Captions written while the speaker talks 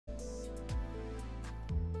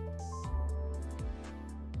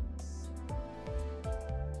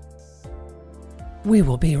We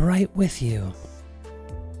will be right with you.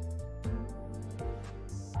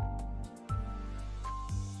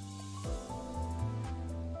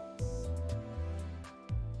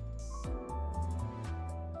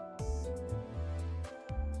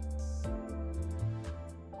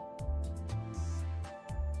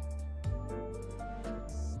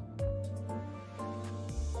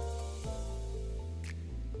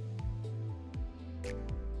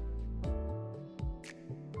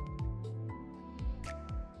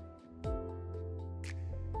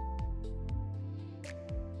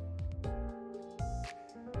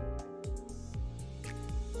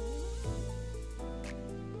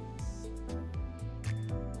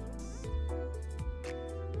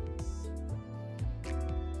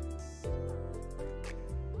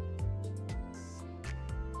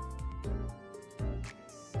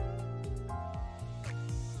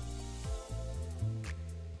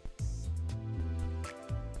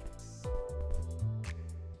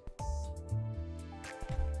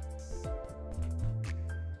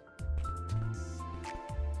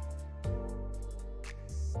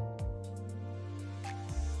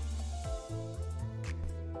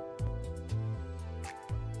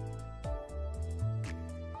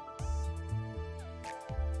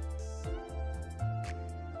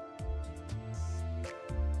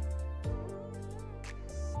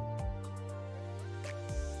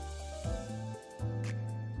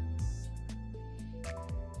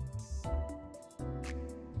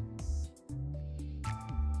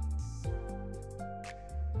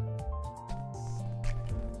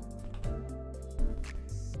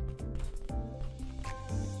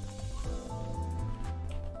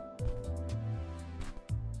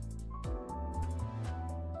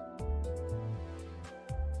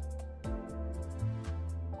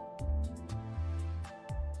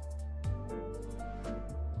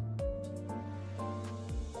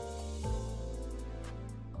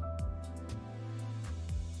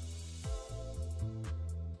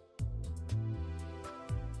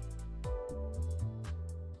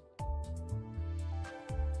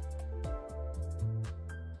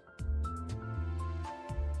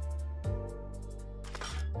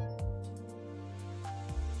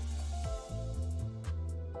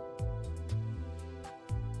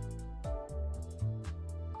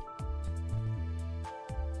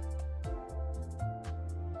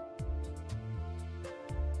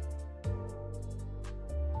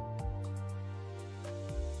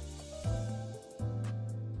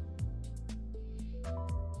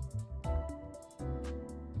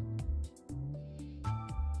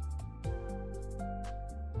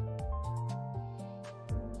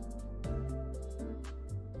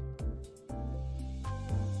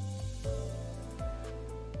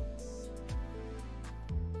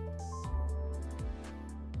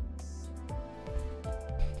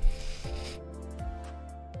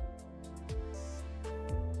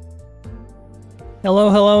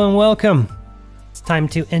 Hello, hello, and welcome. It's time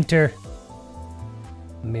to enter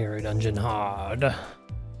Mirror Dungeon Hard. Alright,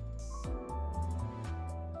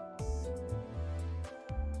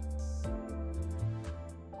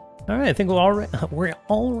 I think we're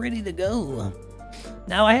all ready to go.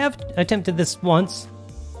 Now, I have attempted this once,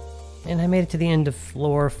 and I made it to the end of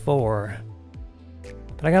floor 4.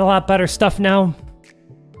 But I got a lot better stuff now,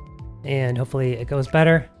 and hopefully it goes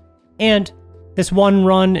better. And this one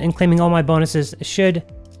run and claiming all my bonuses should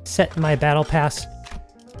set my battle pass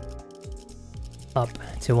up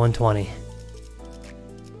to 120.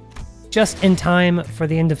 Just in time for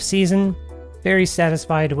the end of season. Very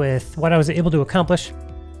satisfied with what I was able to accomplish.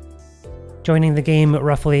 Joining the game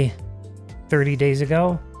roughly 30 days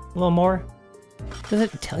ago, a little more. Does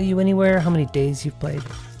it tell you anywhere how many days you've played?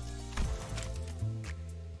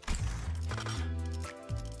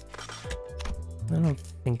 I don't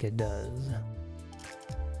think it does.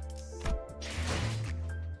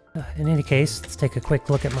 In any case, let's take a quick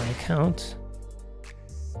look at my account.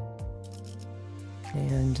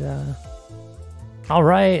 And,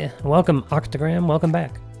 alright, welcome Octagram, welcome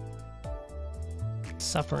back.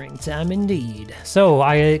 Suffering time indeed. So,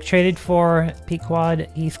 I traded for Pequod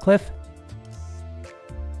Heathcliff.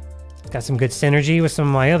 Got some good synergy with some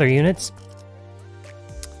of my other units.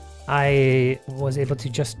 I was able to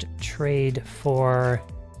just trade for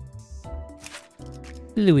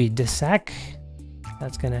Louis de Sac.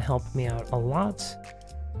 That's going to help me out a lot.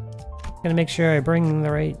 Going to make sure I bring the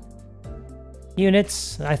right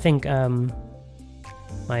units. I think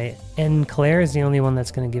my N. Claire is the only one that's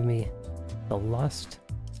going to give me the Lust.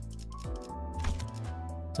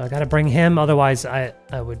 So I got to bring him. Otherwise, I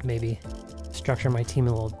would maybe structure my team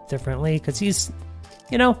a little differently. Because he's,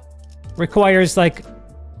 you know, requires like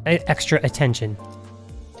extra attention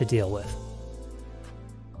to deal with.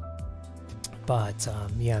 But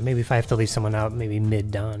yeah, maybe if I have to leave someone out, maybe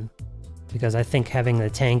mid-dawn. Because I think having the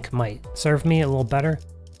tank might serve me a little better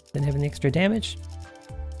than having the extra damage.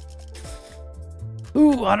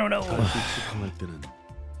 Ooh, I don't know.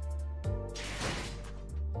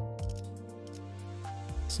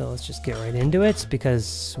 So let's just get right into it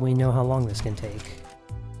because we know how long this can take.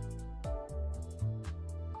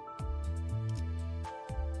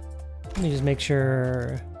 Let me just make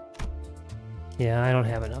sure. Yeah, I don't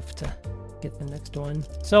have enough to get the next one.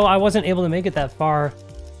 So I wasn't able to make it that far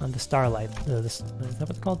on the Starlight. Is that what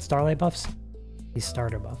it's called? Starlight buffs? These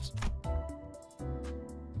starter buffs.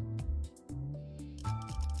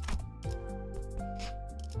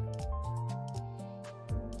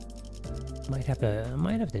 Might have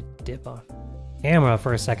to dip off camera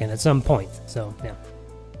for a second at some point. So yeah,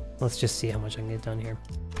 let's just see how much I can get done here.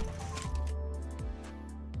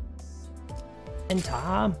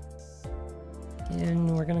 Enter.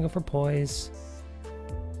 And we're gonna go for poise.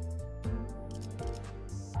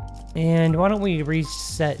 And why don't we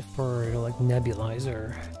reset for like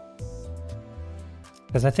nebulizer?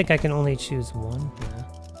 Because I think I can only choose one. Yeah.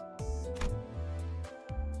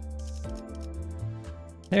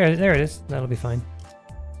 There it is. That'll be fine.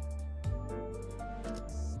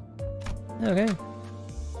 Okay.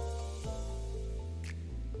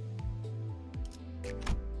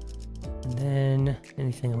 And then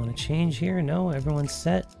anything I want to change here? No, everyone's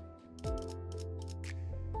set.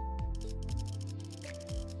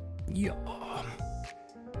 Yeah.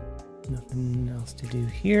 Nothing else to do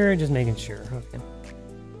here. Just making sure. Okay.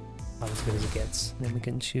 About as good as it gets. Then we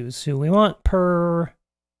can choose who we want per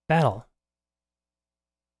battle.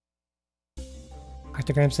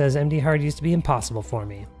 Octogram says MD hard used to be impossible for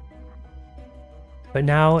me. But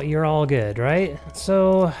now you're all good, right?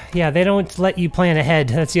 So, yeah, they don't let you plan ahead.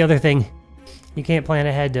 That's the other thing. You can't plan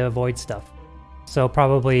ahead to avoid stuff. So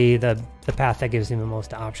probably the path that gives you the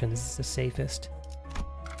most options is the safest.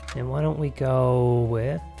 And why don't we go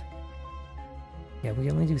with... Yeah, we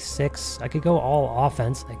only do 6. I could go all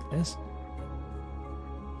offense like this.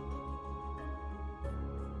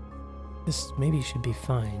 This maybe should be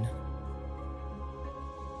fine.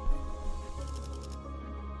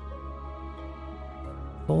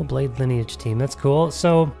 Full Blade Lineage team, that's cool.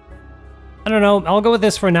 So, I don't know, I'll go with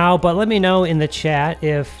this for now, but let me know in the chat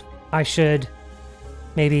if I should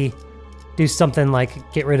maybe do something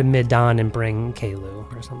like get rid of Mid-Dawn and bring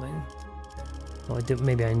Kalu or something. Well,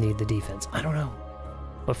 maybe I need the defense. I don't know.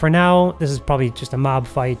 But for now, this is probably just a mob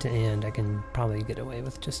fight, and I can probably get away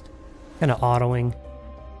with just kind of autoing.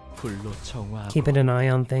 Keeping an eye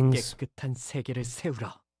on things.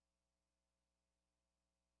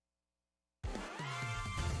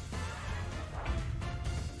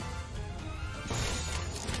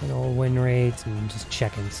 And all win rates and just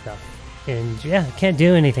checking stuff. And yeah, can't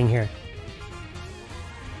do anything here.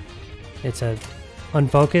 It's a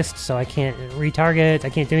unfocused, so I can't retarget, I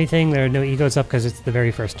can't do anything. There are no egos up because it's the very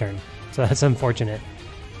first turn. So that's unfortunate.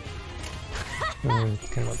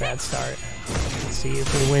 Kind of a bad start. Let's see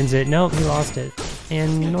if he wins it. Nope, he lost it.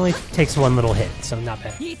 And it only takes one little hit, so not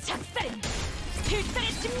bad.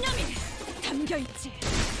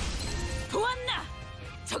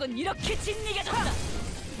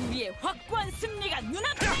 우리의 확고한 승리가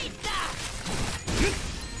눈앞에 있다.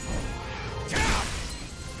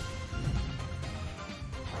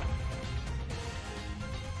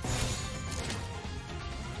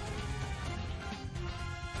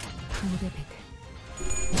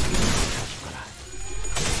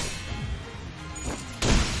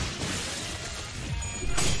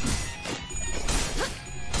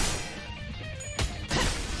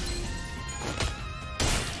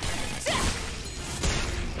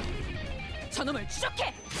 저놈을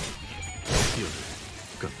추적해.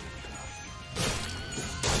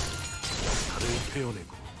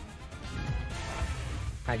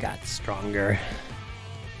 I got stronger.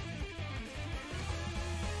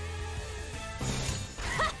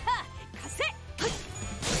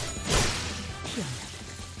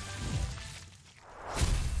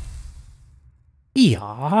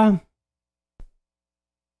 Yeah.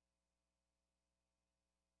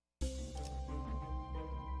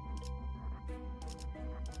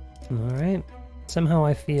 Alright. Somehow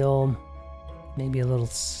I feel maybe a little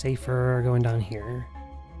safer going down here.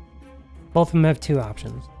 Both of them have 2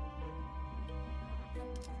 options.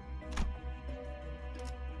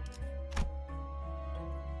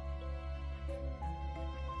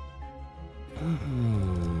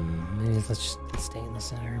 Maybe let's just stay in the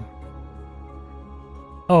center.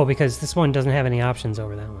 Oh, because this one doesn't have any options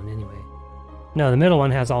over that one anyway. No, the middle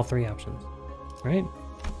one has all 3 options. Right?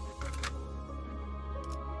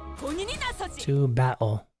 To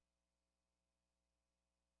battle.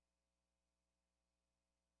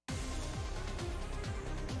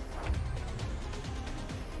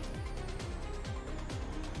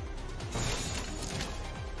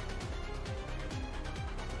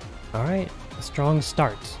 Alright, a strong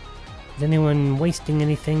start. Is anyone wasting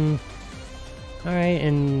anything? Alright,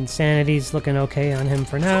 and sanity's looking okay on him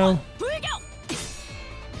for now. 불교.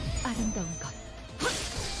 아름다운 것.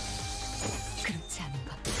 그렇지 않은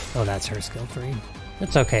것. Oh, that's her skill 3.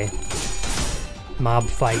 That's okay. Mob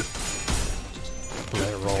fight. Let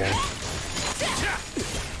it roll.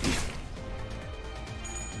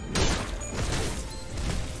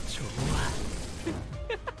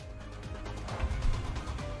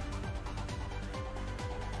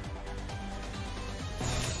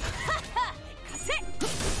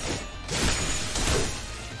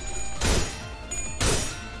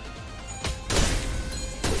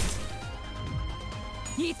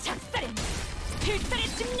 이 작살엔 필살의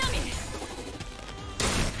집념이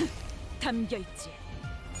담겨 있지.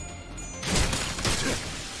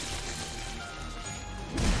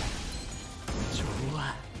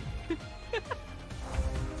 좋아.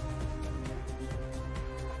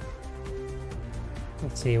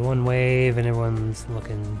 Let's see, one wave and everyone's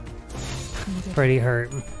looking pretty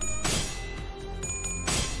hurt.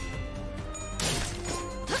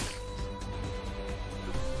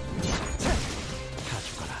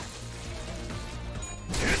 가져가라.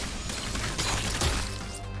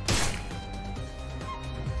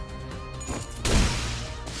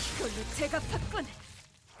 이걸로 제가 받건.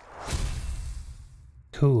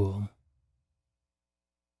 Cool.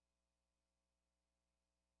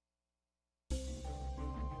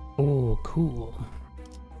 Oh, cool.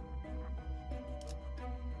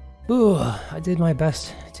 Ooh, I did my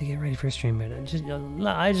best to get ready for stream, but I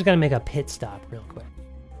just gotta make a pit stop real quick.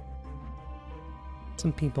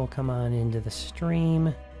 Some people come on into the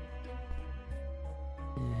stream.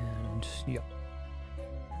 And, yeah.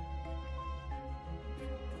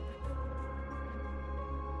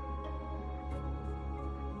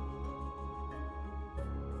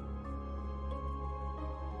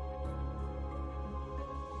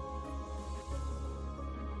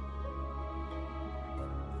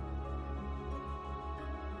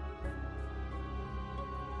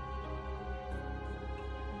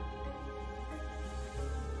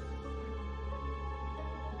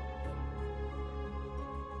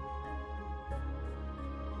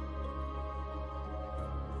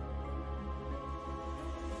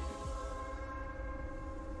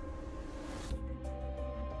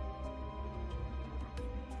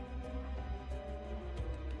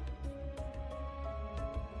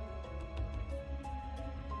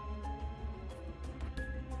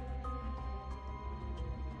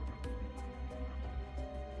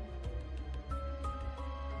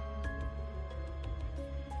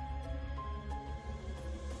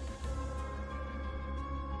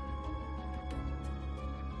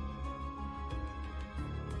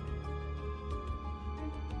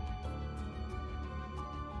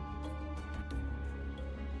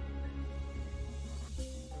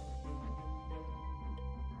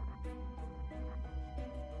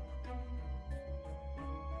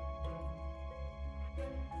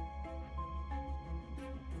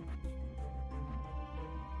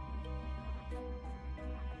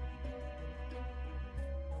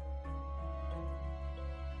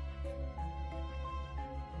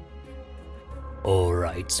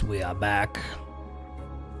 Alright, we are back.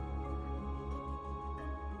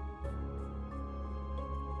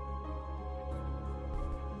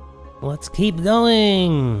 Let's keep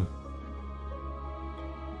going.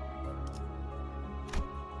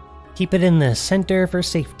 Keep it in the center for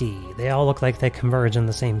safety. They all look like they converge on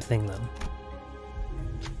the same thing, though.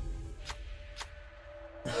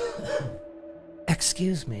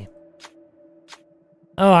 Excuse me.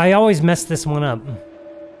 Oh, I always mess this one up.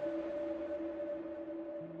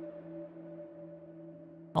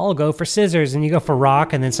 I'll go for scissors and you go for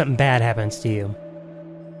rock and then something bad happens to you.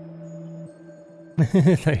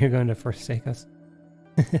 I thought you were going to forsake us.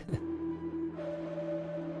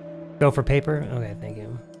 Go for paper? Okay, thank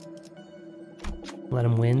you. Let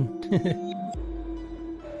him win.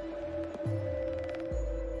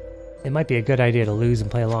 It might be a good idea to lose and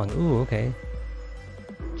play along. Ooh, okay.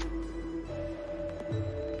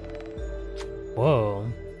 Whoa.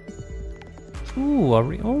 Ooh,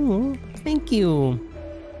 oh, thank you.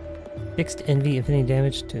 Fixed envy if any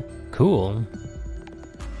damage to... Cool.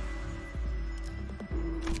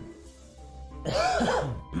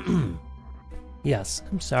 Yes,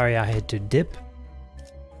 I'm sorry I had to dip.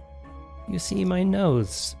 You see, my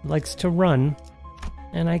nose likes to run,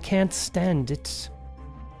 and I can't stand it.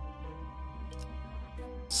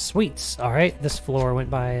 Sweets. Alright, this floor went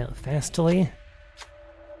by fastly.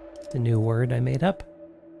 The new word I made up.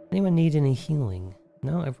 Anyone need any healing?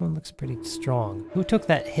 No, everyone looks pretty strong. Who took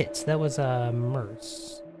that hit? That was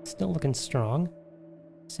Merce. Still looking strong.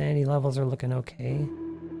 Sanity levels are looking okay.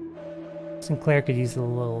 Sinclair could use a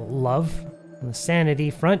little love on the sanity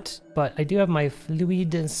front, but I do have my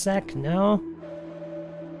fluid sac now.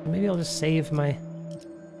 Maybe I'll just save my...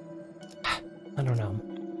 I don't know.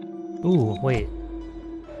 Ooh, wait.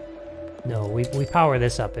 No, we power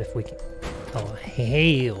this up if we can. Oh,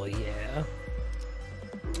 hell yeah.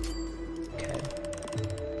 Okay.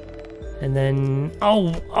 And then...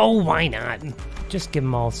 Oh, why not? Just give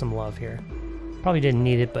them all some love here. Probably didn't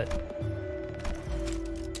need it, but...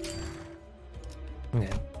 Okay.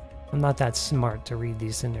 I'm not that smart to read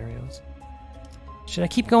these scenarios. Should I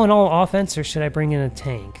keep going all offense, or should I bring in a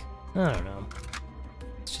tank? I don't know.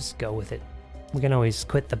 Let's just go with it. We can always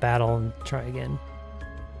quit the battle and try again.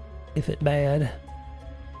 If it bad.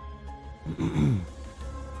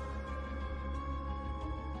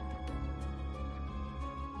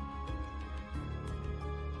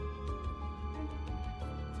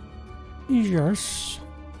 Yes.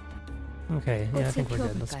 Okay, yeah, I think we're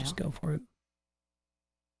good. Let's just go for it.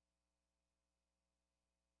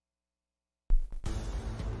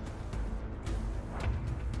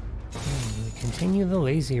 We continue the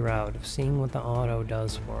lazy route of seeing what the auto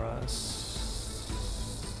does for us.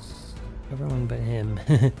 Everyone but him.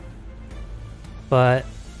 But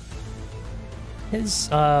his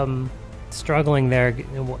struggling there,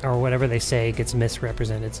 or whatever they say, gets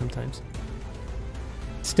misrepresented sometimes.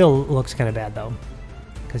 Still looks kind of bad though,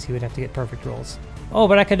 because he would have to get perfect rolls. Oh,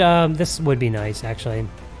 but I could, this would be nice actually.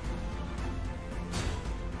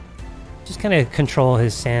 Just kind of control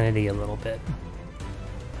his sanity a little bit.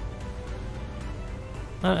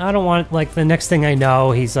 I don't want, like, the next thing I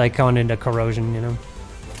know, he's like going into corrosion, you know?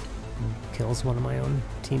 And kills one of my own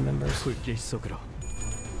team members.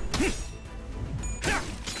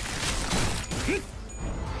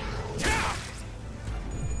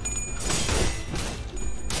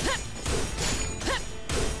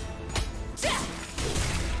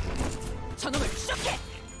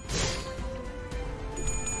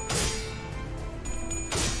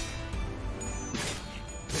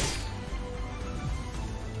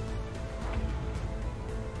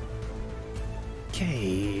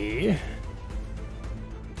 Okay.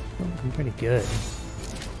 Looking pretty good.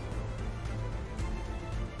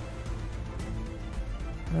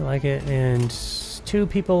 I like it, and two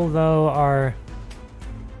people though are...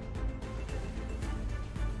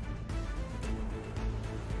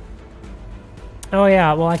 Oh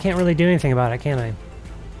yeah, well I can't really do anything about it, can I?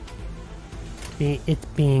 It's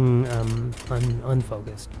being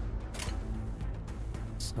unfocused.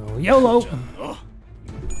 So YOLO!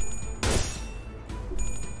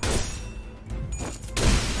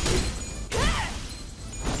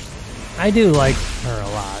 I do like her a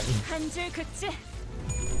lot.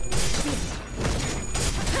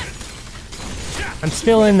 I'm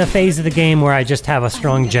still in the phase of the game where I just have a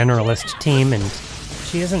strong generalist team, and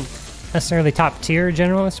she isn't necessarily top tier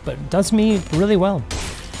generalist, but does me really well.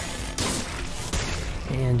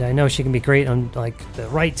 And I know she can be great on like the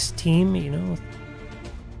rights team, you know,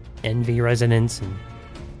 envy resonance and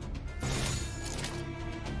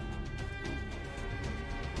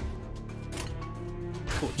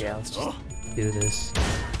yeah, let's just do this.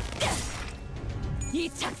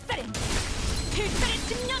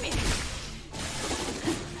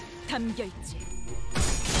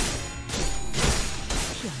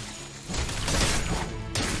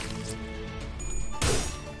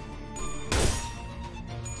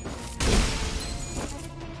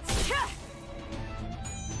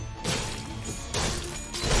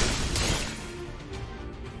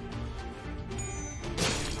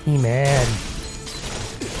 He mad.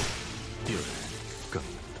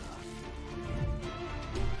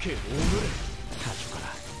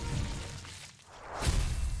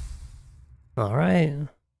 All right,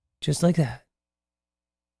 just like that.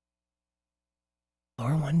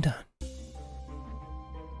 Floor 1 done.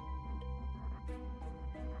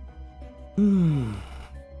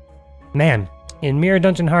 Man, in Mirror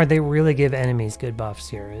Dungeon Hard, they really give enemies good buffs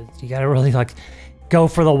here. You gotta really like go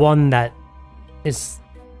for the one that is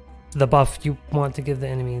the buff you want to give the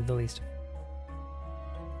enemy the least.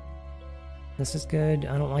 This is good.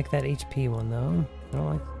 I don't like that HP one though. I don't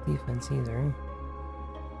like the defense either.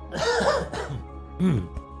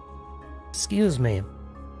 Excuse me.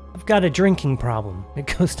 I've got a drinking problem.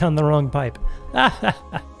 It goes down the wrong pipe.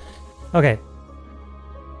 Okay.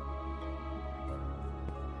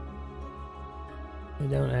 I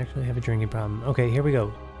don't actually have a drinking problem. Okay, here we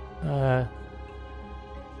go.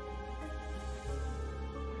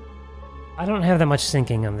 I don't have that much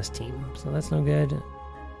sinking on this team, so that's no good.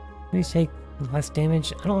 Please take less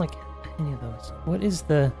damage. I don't like any of those. What is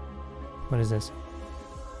this?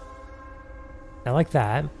 I like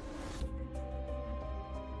that.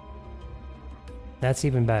 That's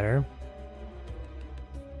even better.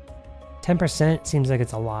 10% seems like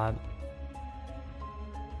it's a lot.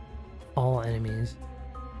 All enemies.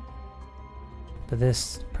 But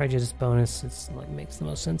this prejudice bonus, it's like makes the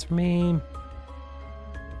most sense for me.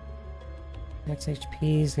 Max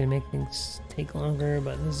HP is gonna make things take longer,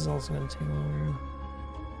 but this is also gonna take longer.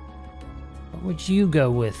 What would you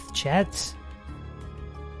go with, chat?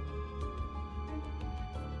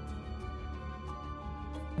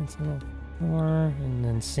 More, and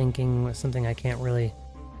then sinking was something I can't really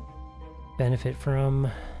benefit from.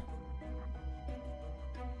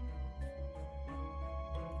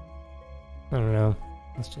 I don't know.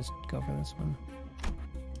 Let's just go for this one.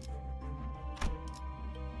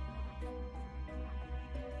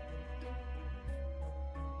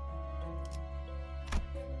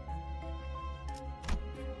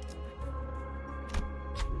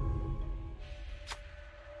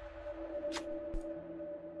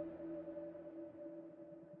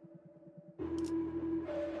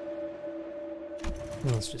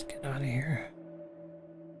 Let's just get out of here.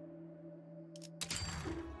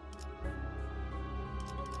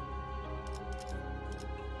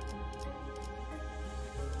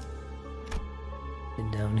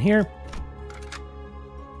 Get down here.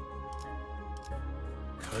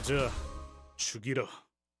 가자, 죽이라.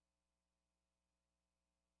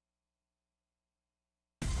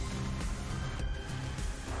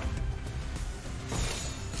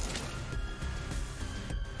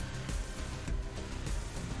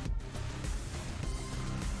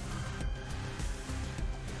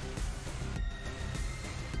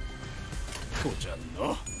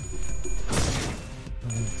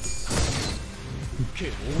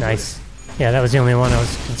 Nice. Yeah, that was the only one I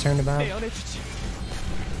was concerned about.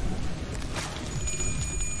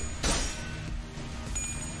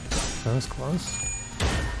 That was close.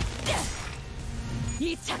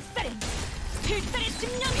 이 작살엔 필살의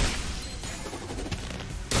집념이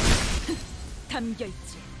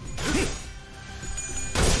담겨있지.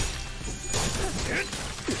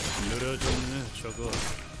 느려졌네, 저거.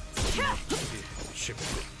 쉽고.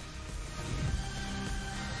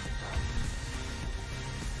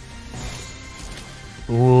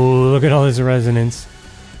 Ooh, look at all this resonance.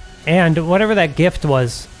 And whatever that gift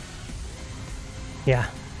was. Yeah.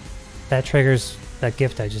 That triggers that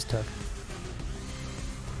gift I just took.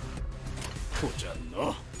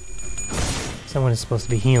 Someone is supposed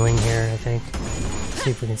to be healing here, I think. Let's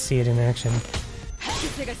see if we can see it in action.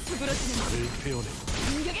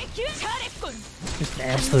 Just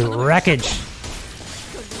absolute wreckage.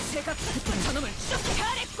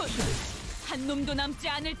 한 놈도 남지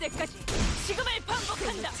않을 때까지 지금을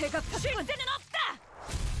반복한다. 쉴 새는 없다.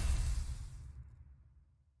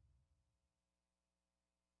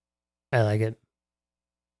 I like it.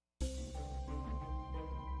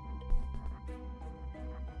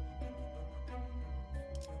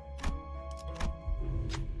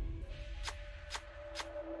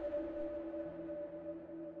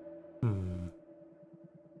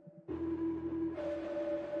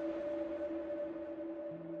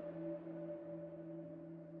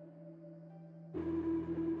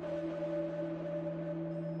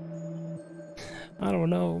 I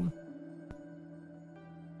don't know.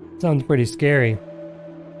 Sounds pretty scary.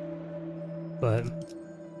 But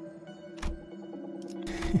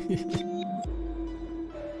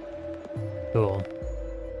cool.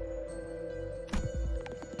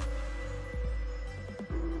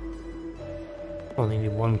 Only need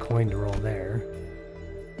one coin to roll there.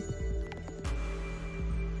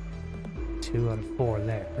 2 out of 4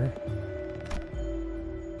 there.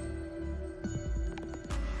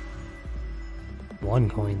 One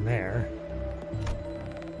coin there.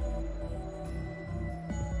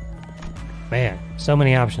 Man, so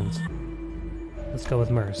many options. Let's go with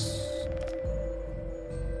Merce.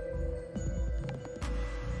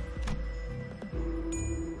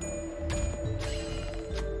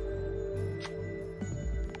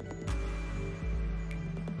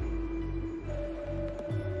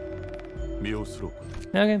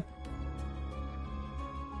 Okay.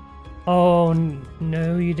 Oh,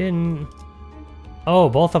 no, you didn't. Oh,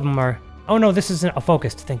 both of them are... Oh, no, this isn't a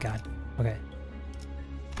focused, thank God. Okay.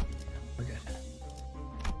 We're good.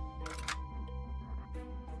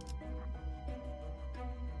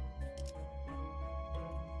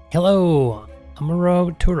 Hello,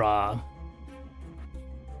 Amuro Tura.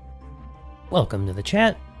 Welcome to the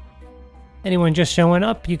chat. Anyone just showing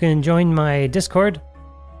up, you can join my Discord.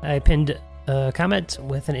 I pinned a comment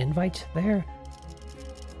with an invite there.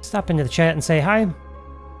 Stop into the chat and say hi.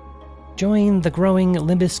 Join the growing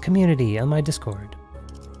Limbus community on my Discord.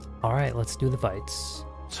 All right, let's do the fights.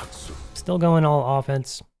 착수. Still going all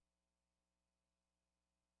offense.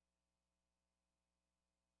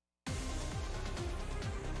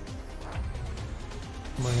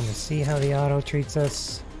 We're gonna see how the auto treats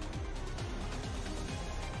us.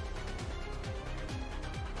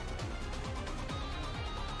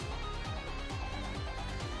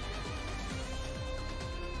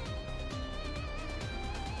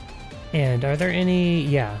 And are there any?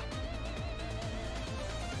 Yeah.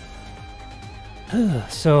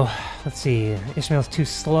 So, let's see. Ishmael's too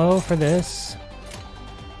slow for this.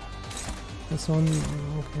 This one,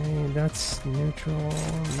 okay, that's neutral,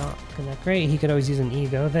 not that great. He could always use an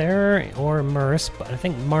ego there, or Merce, but I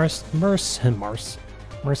think Merce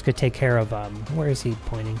could take care of, where is he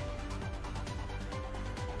pointing?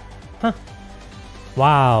 Huh.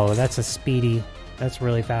 Wow, that's a speedy, that's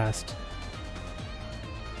really fast.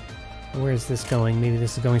 Where is this going? Maybe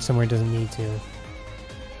this is going somewhere it doesn't need to.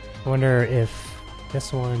 I wonder if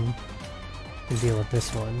this one can deal with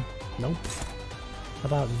this one. Nope. How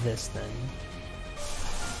about this then?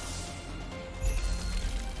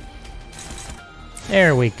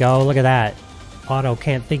 There we go, look at that. Otto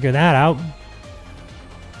can't figure that out.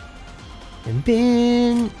 And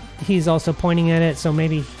then he's also pointing at it, so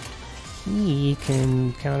maybe he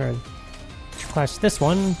can counter clash this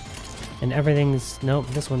one. And everything's... Nope,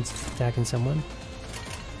 this one's attacking someone.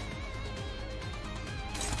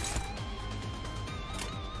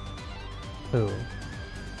 Who?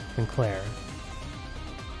 Sinclair.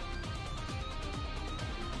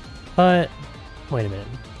 But... wait a minute.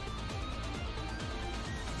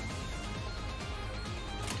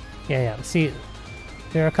 Yeah, see,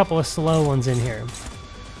 there are a couple of slow ones in here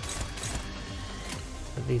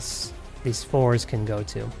that these fours can go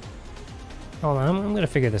to. Hold on, I'm gonna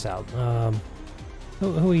figure this out.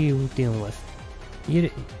 Who are you dealing with?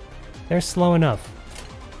 They're slow enough.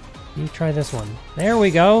 You try this one. There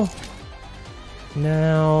we go!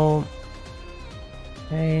 Now...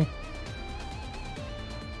 okay.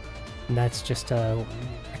 And that's just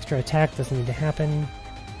extra attack, doesn't need to happen.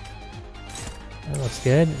 That looks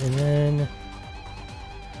good, and then...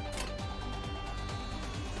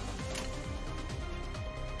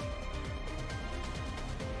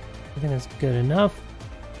 I think that's good enough.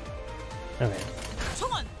 Okay.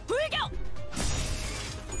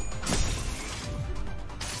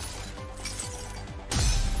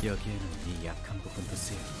 여기에는 네 약한 부분도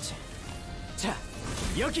쓰여있지. 자,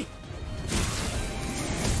 여기!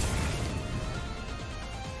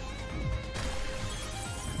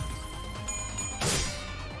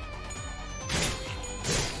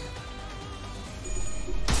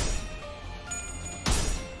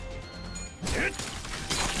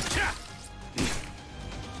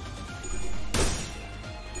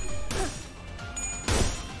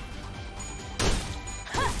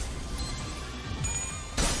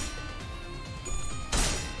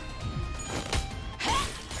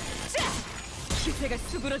 기세가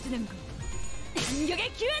수그러지는군.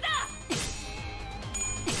 반격의 기회다.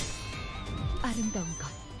 아름다운 것,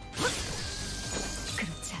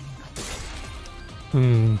 그렇지 않은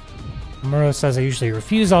것. Muro says I usually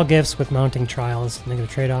refuse all gifts with mounting trials, negative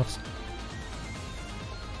trade-offs.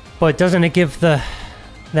 But doesn't it give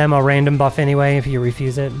them a random buff anyway if you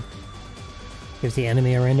refuse it? Gives the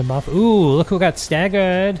enemy a random buff. Ooh, look who got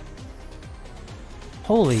staggered!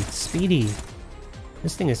 Holy, speedy.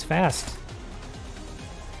 This thing is fast.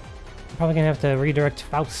 Probably gonna have to redirect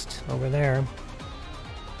Faust over there.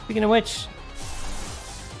 Speaking of which...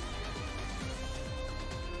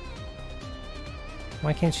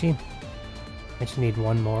 why can't she... I just need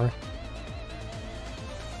one more.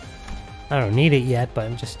 I don't need it yet, but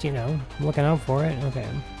I'm just, you know, looking out for it. Okay.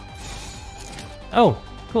 Oh!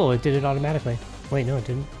 Cool, it did it automatically. Wait, no it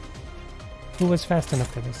didn't. Who was fast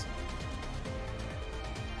enough for this?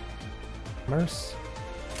 Merce?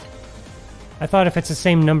 I thought if it's the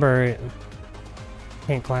same number,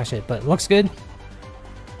 can't clash it, but it looks good.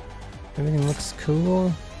 Everything looks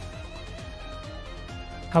cool.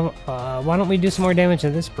 How, why don't we do some more damage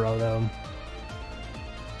to this bro, though?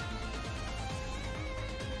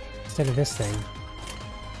 Instead of this thing.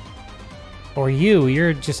 Or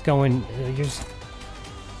you're just going,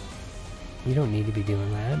 you don't need to be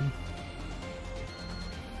doing that.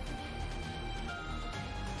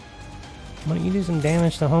 Why don't you do some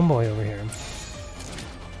damage to homeboy over here?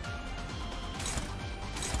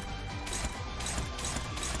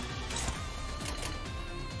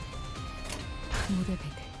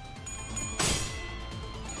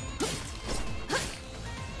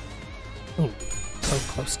 Oh, so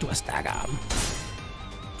close to a stagger.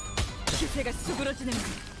 기세가 수그러지는군.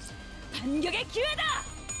 반격의 기회다.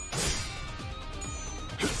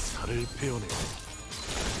 살을 베어내.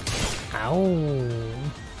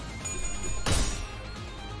 Ow.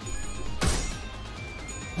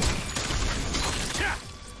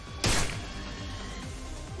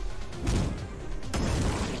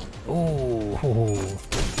 Oh.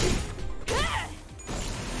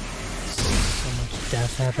 So much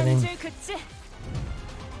death happening. 한줄 긋지.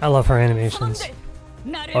 I love her animations. 선원들,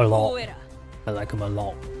 나를 A lot. 보호해라. I like them a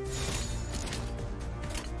lot.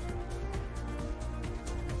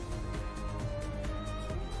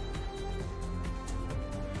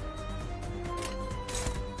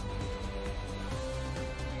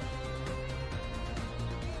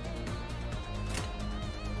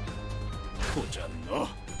 보자 너.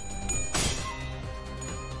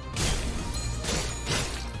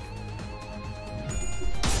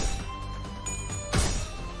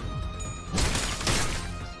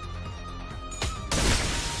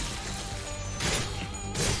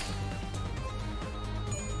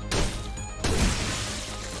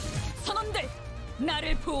 선원들,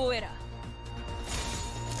 나를 보호해라.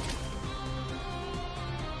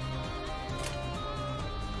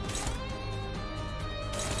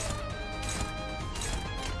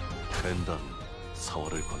 벤단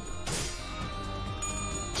사월을 건다.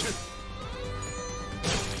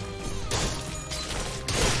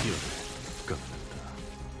 이어를 깎는다.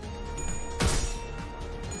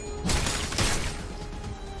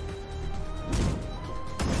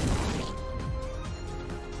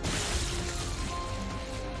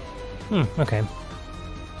 Okay.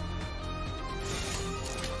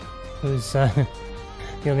 Who's the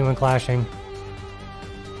only one clashing?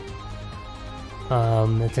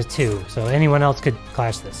 It's a 2, so anyone else could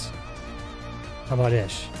clash this. How about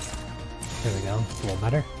Ish? There we go. A little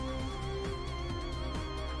better.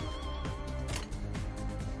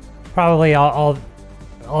 Probably all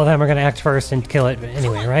of them are gonna act first and kill it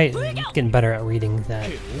anyway, right? Getting better at reading that.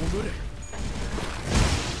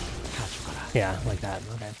 Yeah, like that.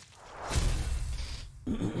 Okay.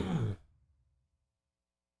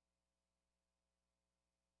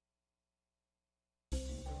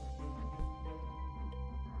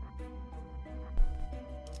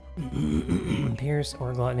 Pierce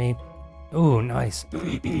or gluttony. Ooh, nice.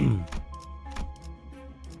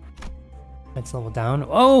 Let's level down.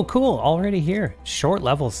 Oh, cool. Already here. Short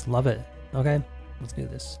levels. Love it. Okay, let's do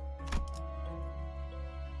this.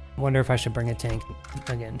 Wonder if I should bring a tank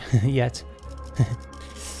again yet.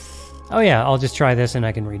 Oh yeah, I'll just try this and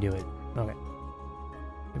I can redo it. Okay.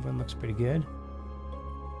 Everyone looks pretty good.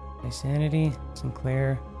 Nice sanity.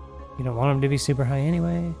 Sinclair. You don't want him to be super high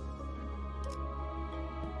anyway.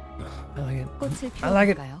 I like it. I like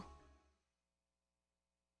it.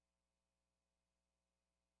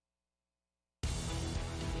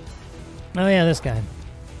 Oh yeah, this guy.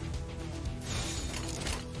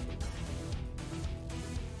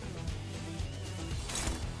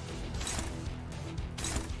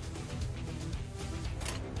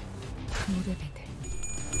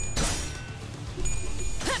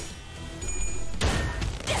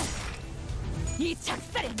 이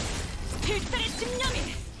작살엔 필살의 집념이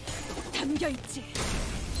담겨있지.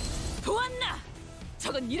 보았나?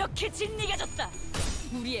 적은 이렇게 진리가졌다.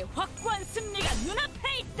 우리의 확고한 승리가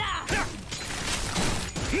눈앞에 있다.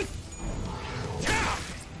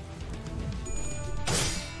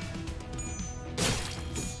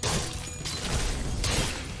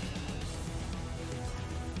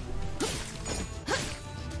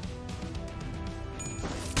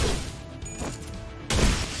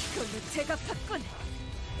 이걸로 제가 팠군.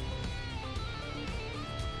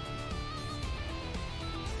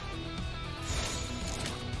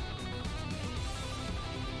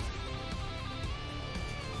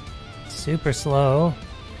 Super slow,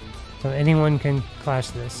 so anyone can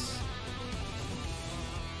clash this.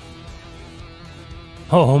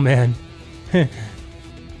 Oh man.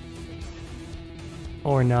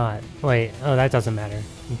 Or not. Wait, oh that doesn't matter.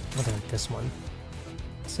 I'm looking at this one.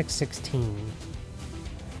 616.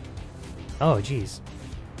 Oh jeez.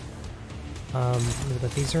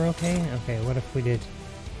 But these are okay? Okay, what if we did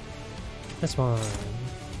this one?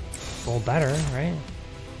 Well, better, right?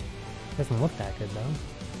 Doesn't look that good though.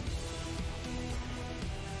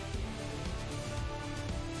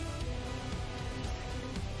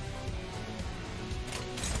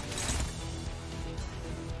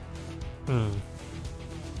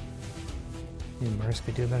 Maybe Merce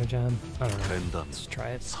could do a better job. I don't know. Let's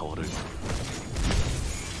try it.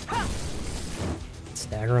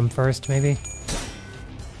 Stagger him first, maybe?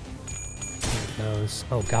 There it goes.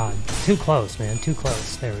 Oh god. Too close, man. Too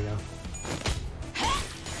close. There we go.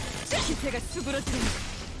 기세가 수그러지는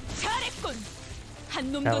잘했군.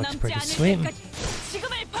 한 놈도 That looks 남지 pretty 않을 sweet. 때까지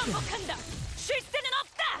지금을 반복한다. 쉴 새는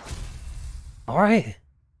없다. Alright.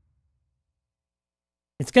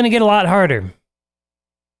 It's gonna get a lot harder.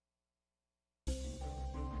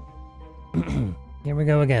 Here we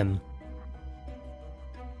go again.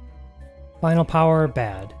 Final power,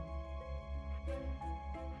 bad.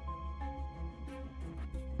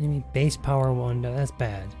 Maybe base power 1, no, that's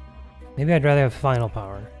bad. Maybe I'd rather have final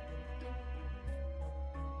power.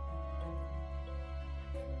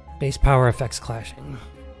 Base power effects clashing.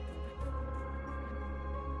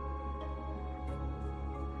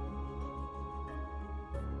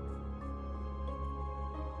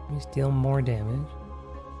 These deal more damage.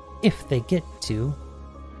 If they get to.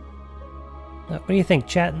 What do you think,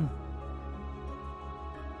 chat?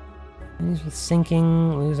 These with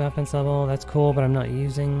sinking, lose offense level, that's cool, but I'm not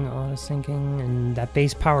using auto sinking, and that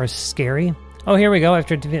base power is scary. Oh, here we go.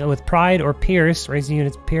 After with pride or pierce, raise the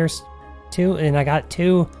units pierce 2, and I got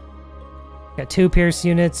 2. Got 2 pierce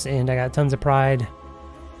units, and I got tons of pride.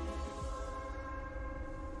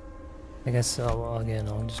 I guess, oh, well, again,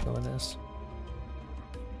 I'll just go with this.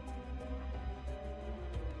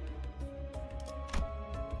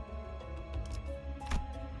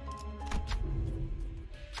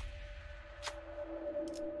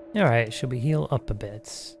 Alright, should we heal up a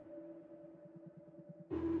bit?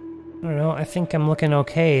 I don't know, I think I'm looking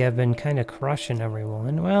okay. I've been kind of crushing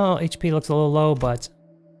everyone. Well, HP looks a little low, but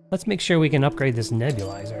let's make sure we can upgrade this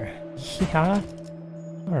nebulizer. Yeah.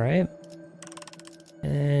 Alright.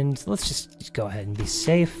 And let's just go ahead and be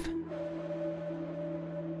safe.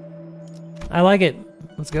 I like it.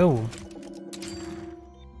 Let's go.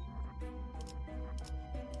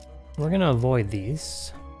 We're gonna avoid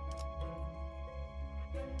these.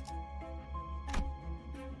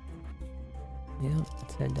 Yeah,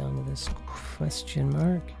 let's head down to this question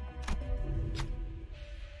mark.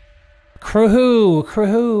 Crahoo!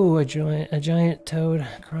 Crahoo! A giant toad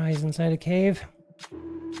cries inside a cave.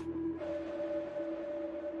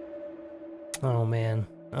 Oh man,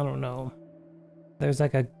 I don't know. There's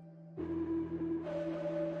like a...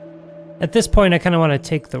 At this point, I kind of want to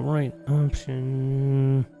take the right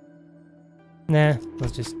option. Nah,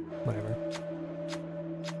 let's just... whatever.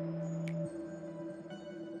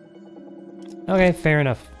 Okay, fair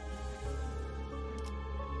enough.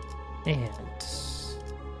 And...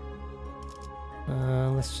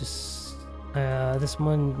 let's just... this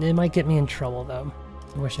one, it might get me in trouble though.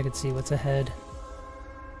 I wish I could see what's ahead.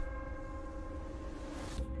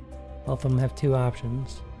 Both of them have 2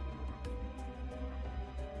 options.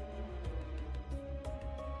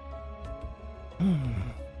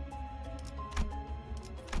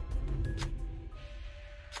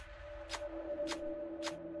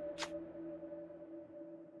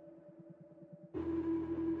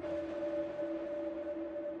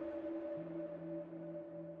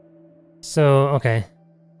 So, okay.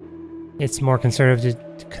 It's more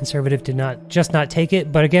conservative to not take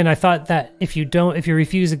it, but again, I thought that if you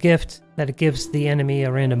refuse a gift, that it gives the enemy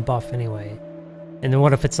a random buff anyway. And then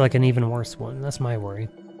what if it's like an even worse one? That's my worry.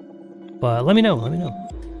 But let me know, let me know.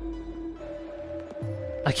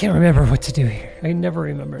 I can't remember what to do here. I never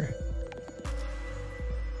remember.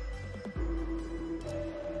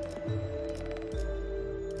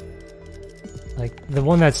 Like, the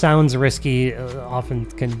one that sounds risky often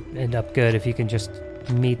can end up good if you can just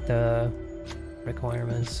meet the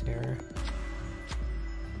requirements here.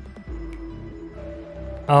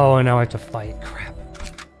 Oh, and now I have to fight. Crap.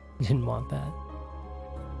 Didn't want that.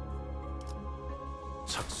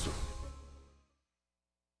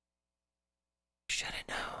 Shut it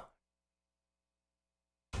now.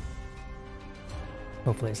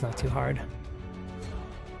 Hopefully it's not too hard.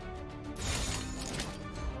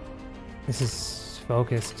 This is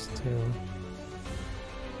focused too.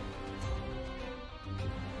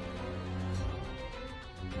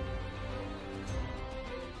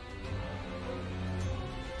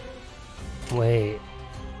 Wait.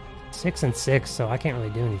 6 and 6, so I can't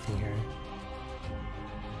really do anything here.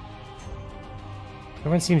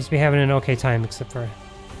 Everyone seems to be having an okay time except for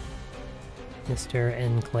Mr.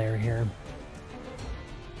 and Claire here.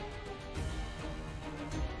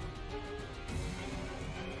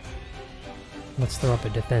 Let's throw up a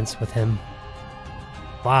defense with him.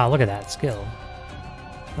 Wow, look at that skill.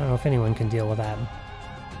 I don't know if anyone can deal with that.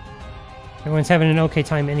 Everyone's having an okay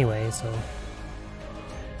time anyway, so...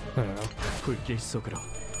 I don't know.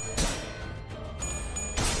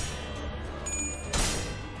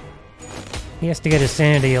 He has to get his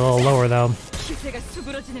sanity a little lower, though.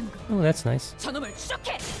 Oh, that's nice.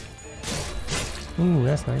 Ooh,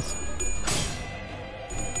 that's nice.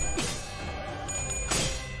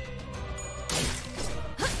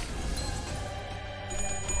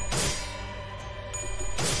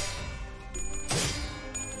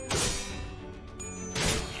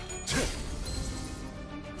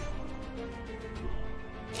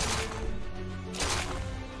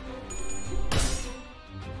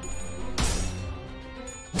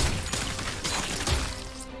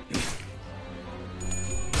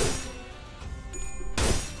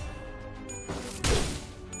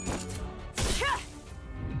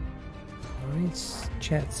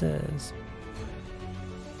 chat says.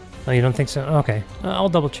 Oh, you don't think so? Okay, I'll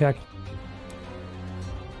double check.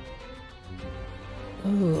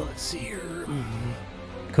 Oh, let's see here.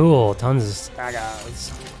 Cool, tons of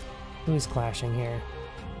stagas. Who's clashing here?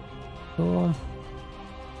 Cool.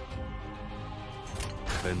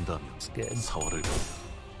 뺀다면 It's good. 사활을 건다.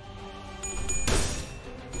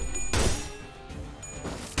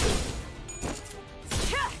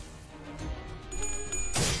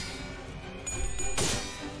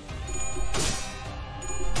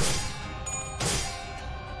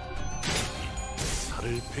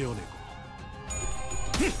 살을 베어내고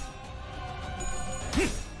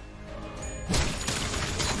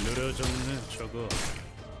늘어졌네 저거.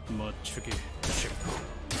 맞추기 쉽고.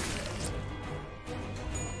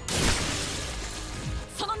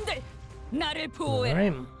 선원들, 나를 보호해라.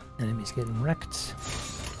 Alright, enemy's getting wrecked.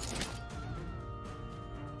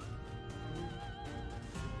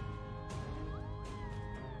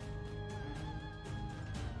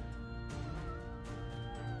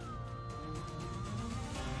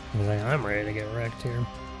 He's like, I'm ready to get wrecked here.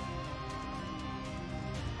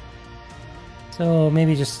 So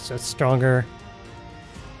maybe just a stronger.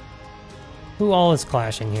 Who all is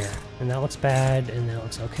clashing here? And that looks bad, and that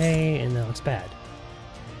looks okay, and that looks bad.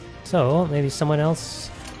 So maybe someone else.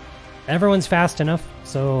 Everyone's fast enough,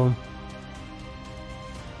 so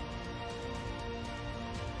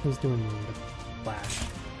who's doing the clash?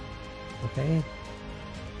 Okay.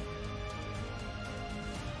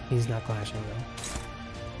 He's not clashing though.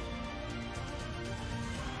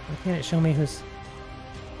 Why can't it show me who's...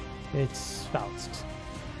 It's Faust.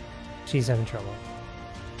 She's having trouble.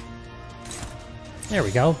 There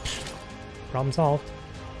we go. Problem solved.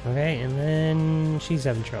 Okay, and then she's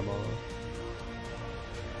having trouble.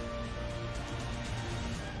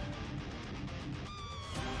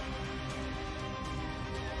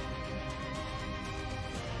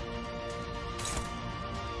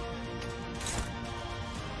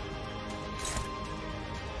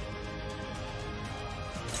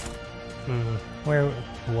 Where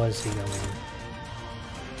was he going?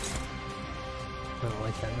 I don't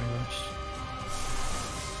like that very much.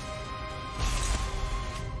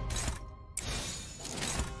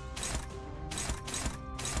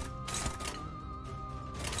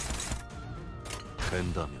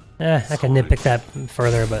 I can nitpick that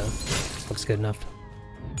further, but looks good enough.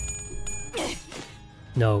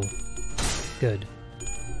 No. Good.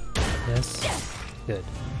 Yes. Good.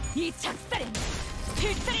 이 작살엔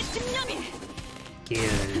필살의 집념이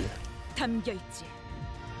Kill. 담겨 있지.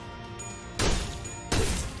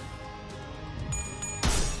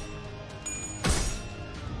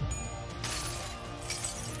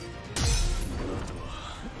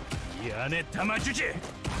 이 안에 담아주지.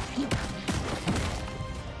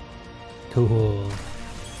 Cool.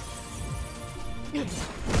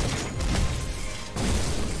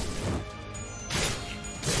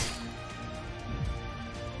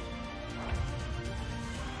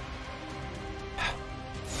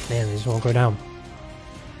 Man, these won't go down.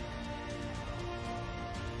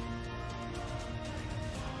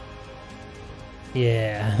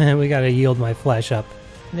 Yeah, we gotta yield my flesh up.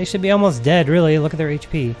 They should be almost dead, really. Look at their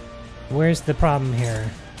HP. Where's the problem here?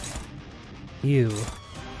 You.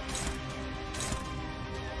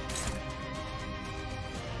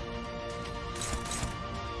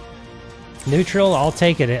 Neutral, I'll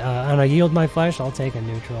take it. On a yield my flesh, I'll take a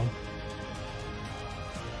neutral.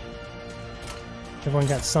 Everyone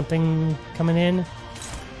got something coming in?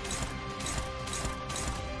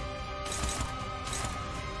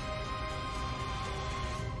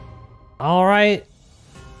 Alright.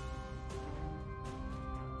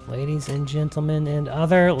 Ladies and gentlemen and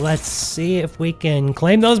other, let's see if we can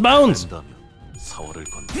claim those bones! 사활을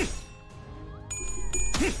건다.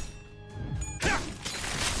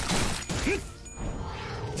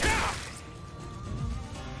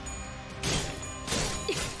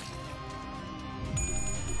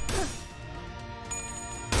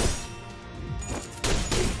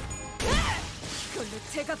 그걸로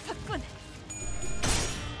제가 받군.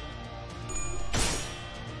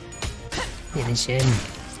 Finish him.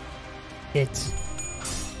 It's...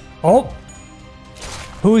 Oh!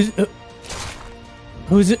 Who's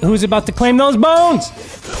about to claim those bones?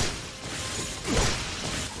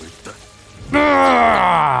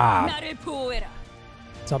 Ah! 나를 보호해라.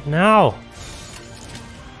 What's up now?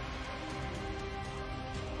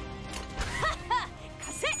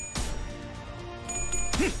 가세.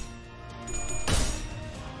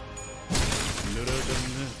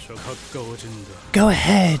 늘어졌네 저 가까워진다. Go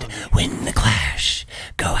ahead, win the clash.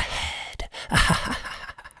 Go ahead.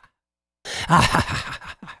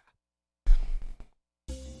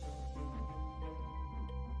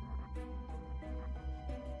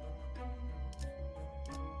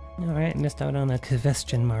 Alright, missed out on a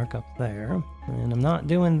question mark up there. And I'm not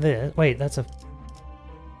doing this. Wait, that's a...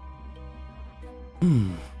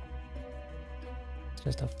 It's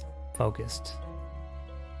just a focused.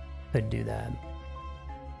 Could do that.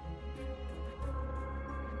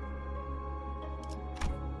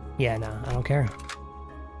 Yeah, no, I don't care.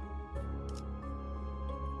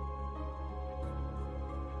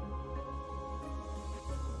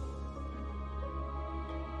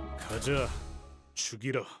 가자,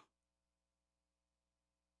 죽이러.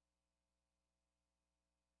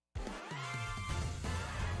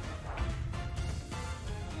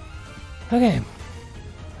 Okay.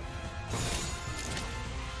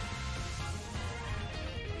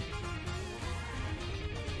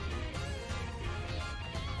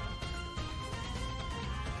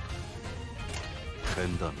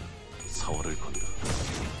 뺀다면 사활을 건다.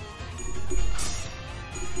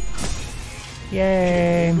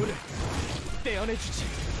 Yay. 떼어내주지.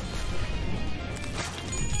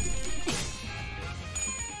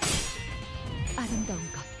 아름다운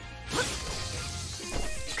것,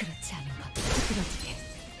 그렇지 않은 것, 부드러지게.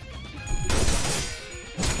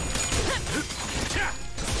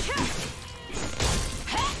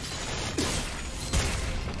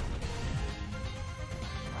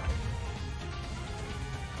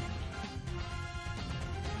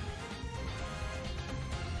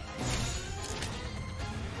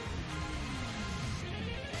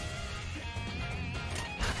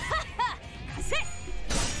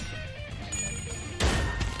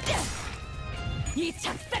 이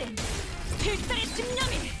작살엔 필살의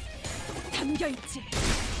집념이 담겨있지.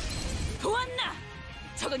 보았나?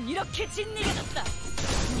 적은 이렇게 진리해졌다.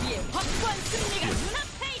 우리의 확고한 승리가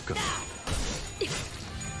눈앞에 있다.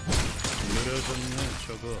 느려졌네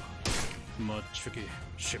저거. 맞추기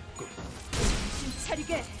쉽고. 정신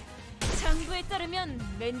차리게. 장부에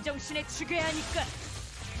따르면 맨정신에 죽여야 하니까.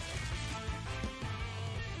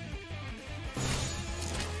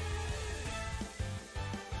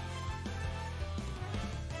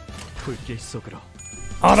 불길 속으로.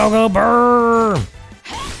 Auto go burn!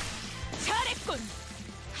 잘했군.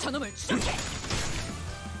 저놈을 추적해.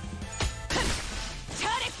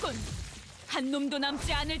 잘했군. 한 놈도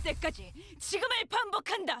남지 않을 때까지 지금을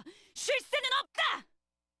반복한다. 쉴 새는 없다.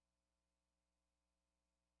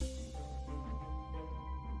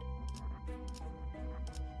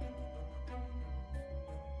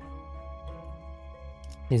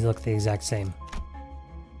 These look the exact same.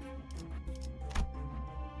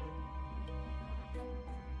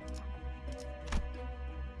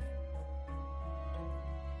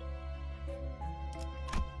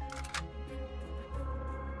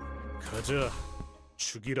 가자,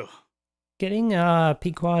 죽이러. Getting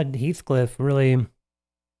Pequod Heathcliff really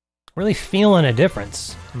feeling a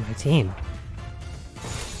difference in my team.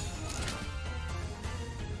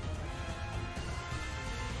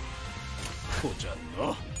 보자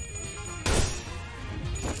너.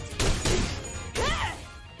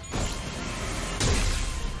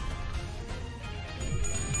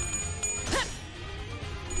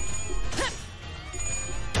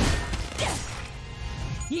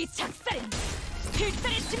 이 작살엔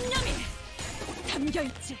필살의 집념이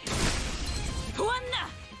담겨있지. 보았나?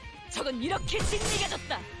 적은 이렇게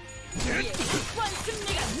진리해졌다. 우리의 확고한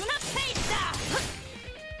승리가 눈앞에 있다.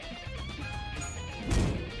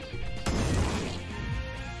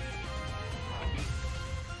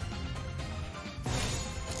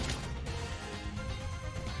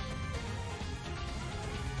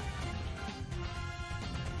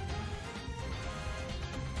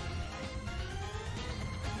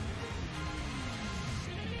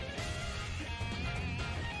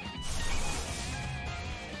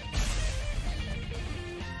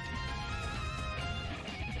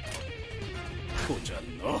 보자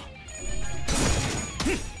너.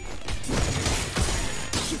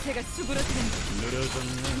 기세가 수그러지는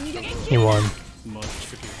느려졌네. 공격의 He 기회다. won.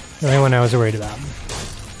 맞추기. The only one I was worried about.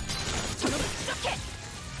 저놈을 추적해.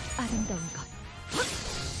 아름다운 것,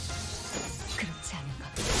 그렇지 않은 것,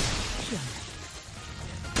 희한한.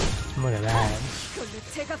 Look at that. 그걸로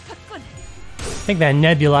제각각군. I think that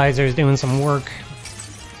nebulizer is doing some work.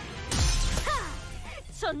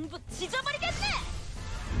 전부 찢어버리겠네.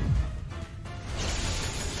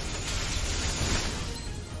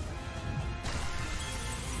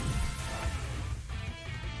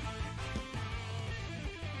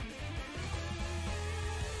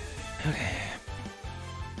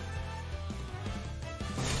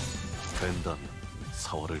 뺀다면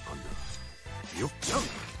사활을 건다. 육정.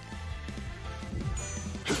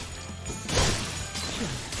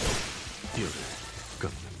 열을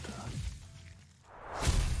깎는다.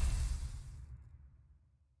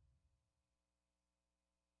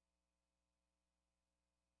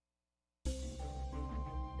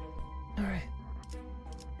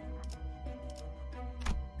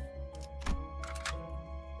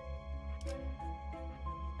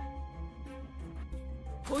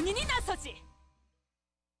 본인이 나서지.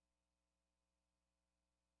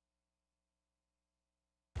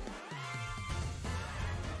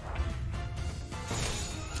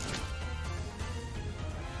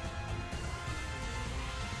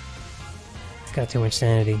 It's got too much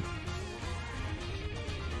sanity.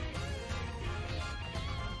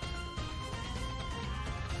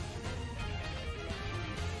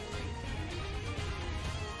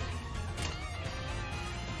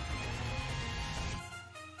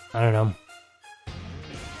 I don't know.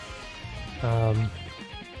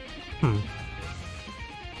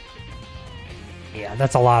 Yeah,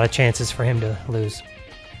 that's a lot of chances for him to lose.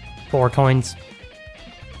 4 coins.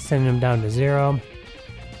 Sending him down to 0.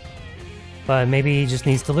 But maybe he just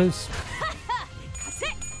needs to lose.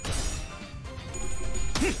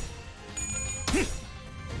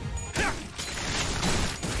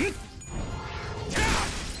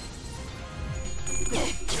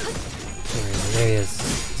 There he is.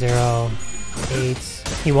 0, 8.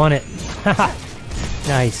 He won it. Haha.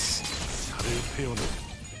 Nice. 차를 태우는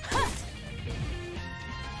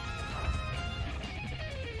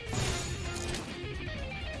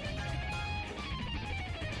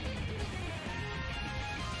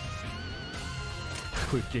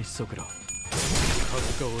불길 속으로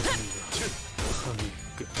가까워지는가. 밤이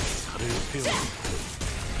끝. 차를 태우는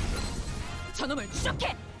저놈을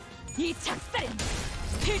추적해. 이 작살엔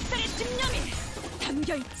필살의 집념이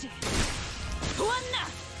담겨있지. 보았나?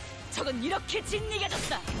 적은 이렇게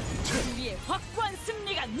진리가졌다. 우리의 확고한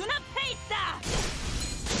승리가 눈앞에 있다.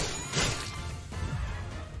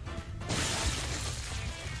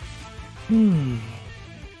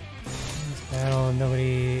 Battle,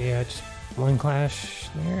 nobody, yeah, just one clash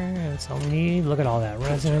there, that's all we need. Look at all that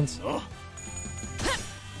resonance. 너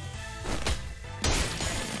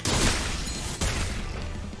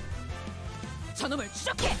저놈을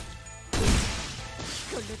추적해.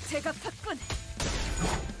 이걸로 제압했군.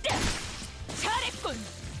 잘했군.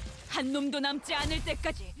 한 놈도 남지 않을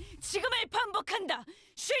때까지 지금을 반복한다.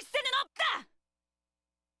 쉴 새는 없다.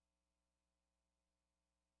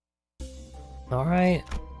 Alright,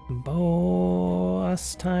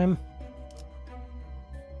 boss time.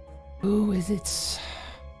 Who is it?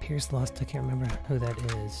 Pierce lost, I can't remember who that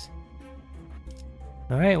is.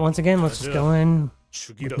 Alright, once again, let's just go in with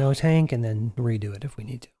죽이라. no tank and then redo it if we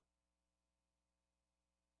need to.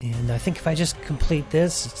 And I think if I just complete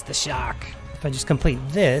this, it's the shock. If I just complete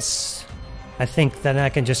this, I think then I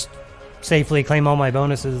can just safely claim all my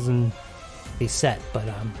bonuses and be set. But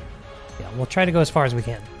yeah, we'll try to go as far as we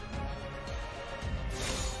can.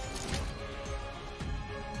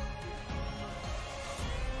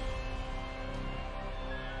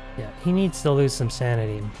 Yeah, he needs to lose some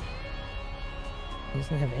sanity. He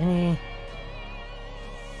doesn't have any.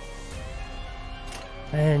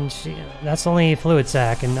 And that's only fluid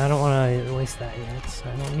sac, and I don't want to waste that yet.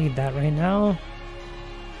 I don't need that right now.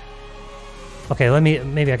 Okay,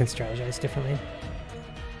 maybe I can strategize differently.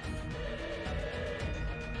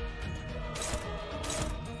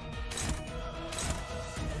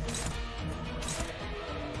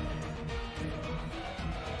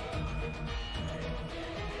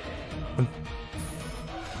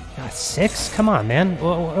 God, 6? Come on, man.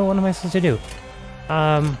 What am I supposed to do?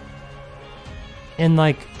 And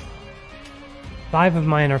like 5 of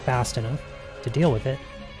mine are fast enough to deal with it.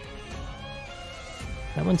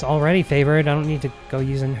 That one's already favored. I don't need to go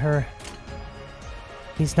using her.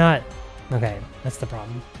 He's not... Okay, that's the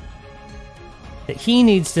problem. That he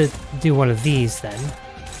needs to do one of these then.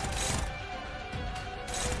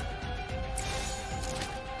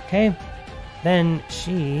 Okay. Then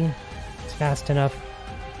she is fast enough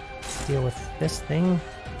to deal with this thing.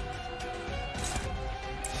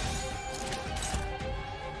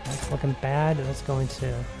 That's looking bad. That's going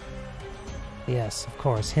to... Yes, of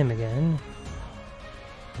course, him again.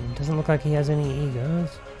 It doesn't look like he has any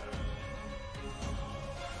egos.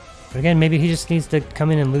 But again, maybe he just needs to come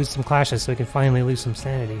in and lose some clashes so he can finally lose some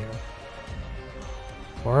sanity here.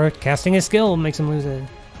 Or casting his skill makes him lose it.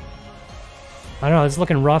 I don't know, it's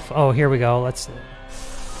looking rough. Oh, here we go. Let's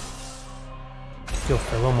go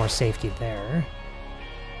for a little more safety there.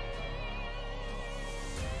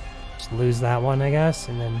 Just lose that one, I guess,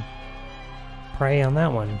 and then pray on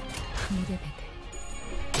that one.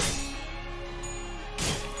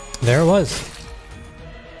 There it was.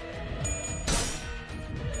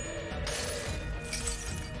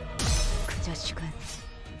 그 자식은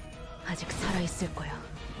아직 살아 있을 거야.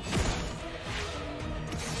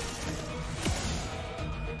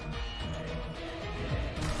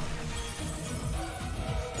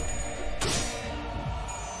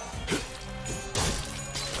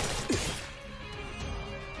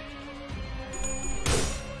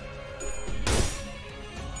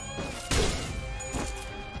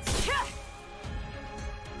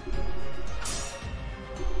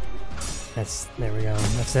 There we go.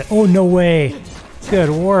 That's it. Oh, no way. Good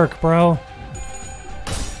work, bro.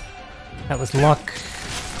 That was luck.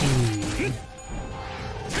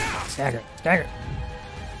 Stagger. Stagger.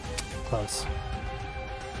 Close.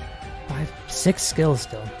 6 skills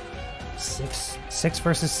still. 6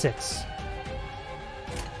 versus 6.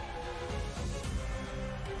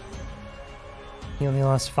 He only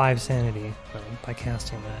lost 5 sanity by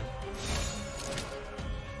casting that.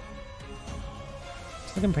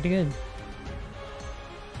 It's looking pretty good.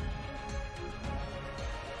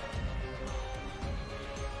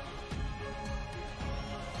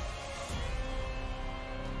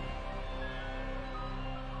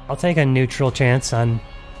 I'll take a neutral chance on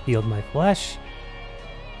Yield My Flesh.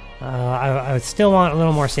 I would still want a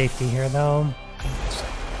little more safety here, though. Just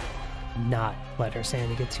not let her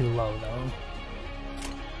sanity get too low, though.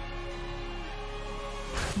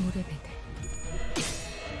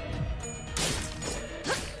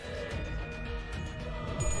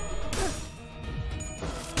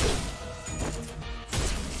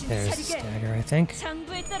 There's a stagger, I think.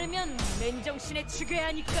 장부에 따르면 맨정신에 죽여야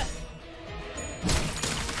하니까.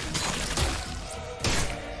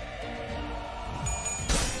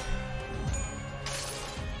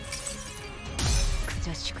 그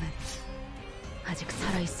자식은 아직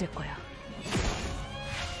살아 있을 거야.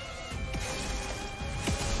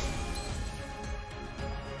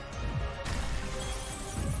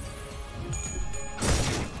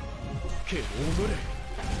 걔 오너래.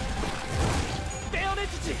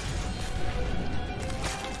 떼어내주지.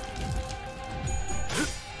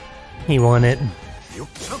 He won it.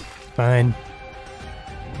 Fine.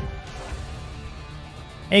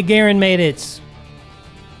 Hey, Garen made it.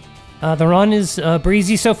 The run is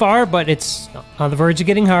breezy so far, but it's on the verge of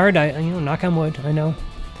getting hard. Knock on wood. I know.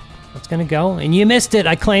 That's gonna go. And you missed it.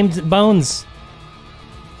 I claimed bones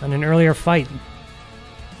on an earlier fight.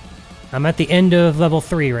 I'm at the end of level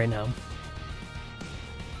 3 right now.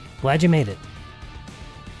 Glad you made it.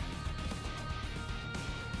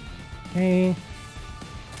 Okay.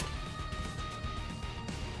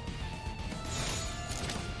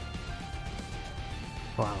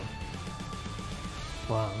 Wow.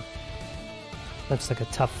 Wow. Looks like a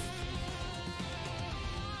tough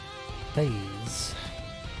phase.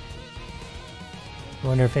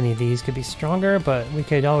 Wonder if any of these could be stronger, but we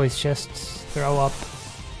could always just throw up.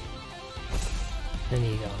 There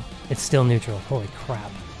you go. It's still neutral. Holy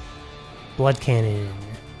crap. Blood cannon.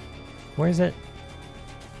 Where is it?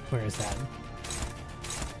 Where is that?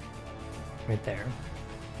 Right there.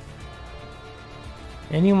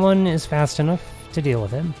 Anyone is fast enough to deal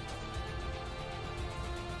with him.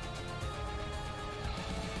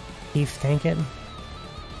 Keith, tank it.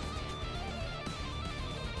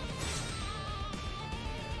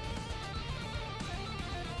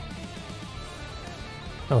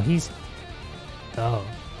 Oh, he's... Oh.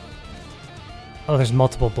 Oh, there's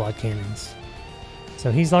multiple blood cannons.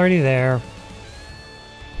 So he's already there.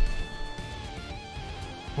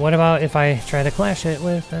 What about if I try to clash it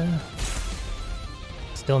with...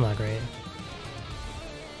 Still not great.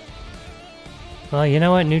 Well, you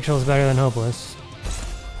know what? Neutral is better than hopeless.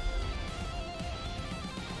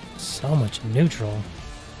 So much neutral.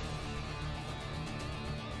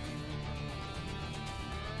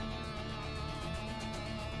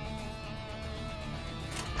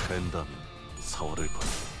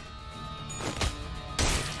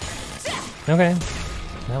 Okay.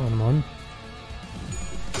 That one won.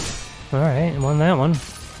 Alright, won that one.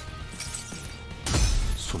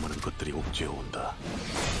 수많은 것들이 옥죄어 온다.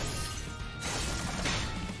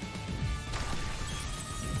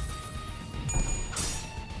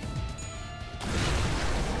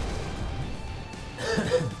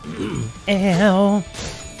 Ow.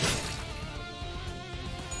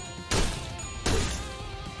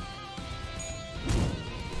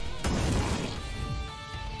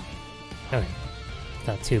 Okay.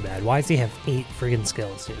 Not too bad. Why does he have 8 friggin'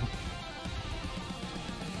 skills, dude?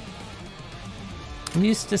 I'm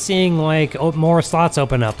used to seeing, like, more slots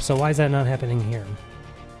open up, so why is that not happening here?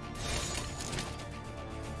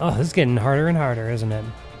 Oh, this is getting harder and harder, isn't it?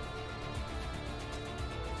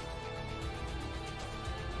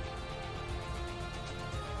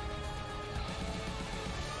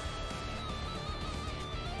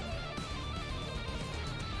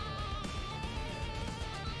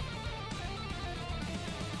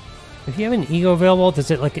 If you have an ego available,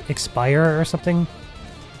 does it, like, expire or something?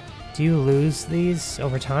 Do you lose these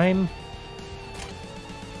over time?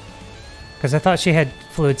 Because I thought she had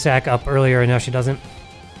Fluid Sac up earlier and now she doesn't.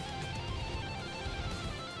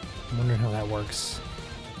 I'm wondering how that works.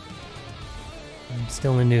 I'm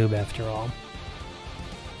still a noob after all.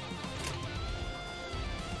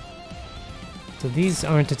 So these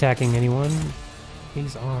aren't attacking anyone.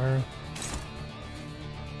 These are.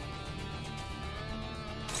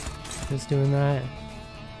 Who's doing that?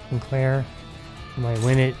 And Claire. He might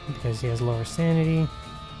win it because he has lower sanity.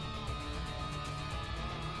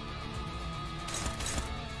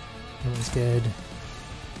 That one's good.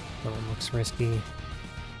 That one looks risky.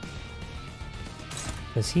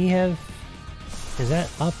 Does he have... Is that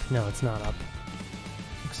up? No, it's not up.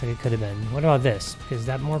 Looks like it could have been. What about this? Is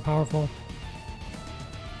that more powerful?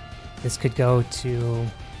 This could go to...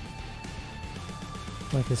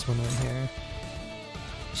 like this one right here.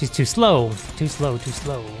 She's too slow. Too slow, too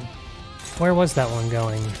slow. Where was that one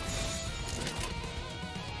going?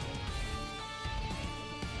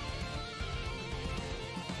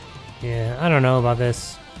 Yeah, I don't know about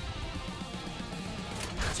this.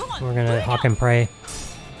 We're gonna hawk and pray.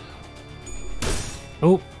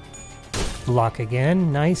 Oh! Block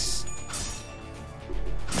again. Nice.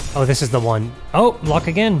 Oh, this is the one. Oh! Block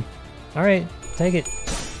again! Alright, take it.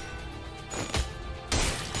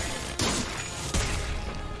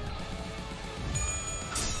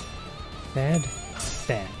 Bad?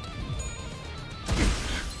 Bad.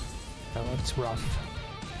 That looks rough.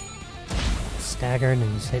 Staggered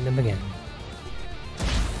and he's hitting him again.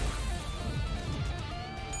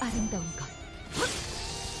 아름다운 것.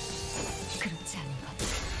 그렇지 않은 것.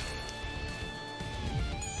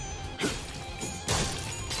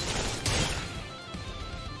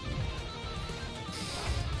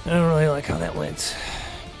 I don't really like how that went.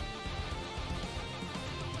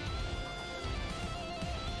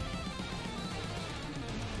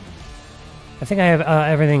 I think I have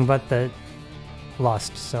everything but the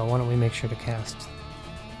Lust, so why don't we make sure to cast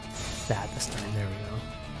that this time. There we go.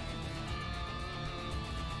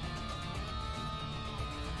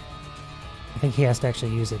 I think he has to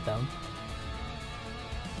actually use it, though.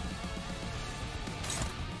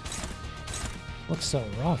 Looks so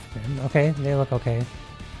rough, man. Okay, they look okay.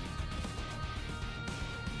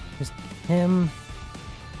 Just him.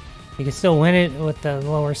 He can still win it with the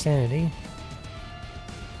lower sanity.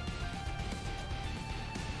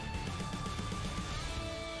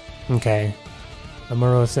 Okay.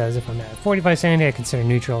 Amuro says if I'm at 45 sanity, I consider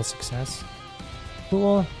neutral a success.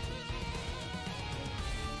 Cool.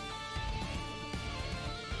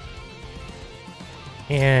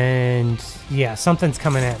 And yeah, something's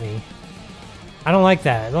coming at me. I don't like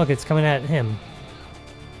that. Look, it's coming at him.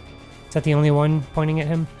 Is that the only one pointing at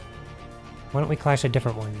him? Why don't we clash a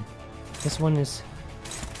different one? This one is...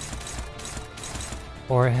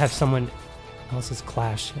 Or have someone else's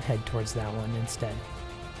clash head towards that one instead.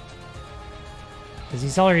 Because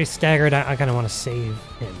he's already staggered, I kind of want to save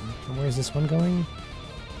him. And where's this one going?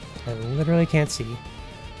 I literally can't see.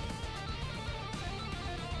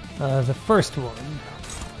 The first one.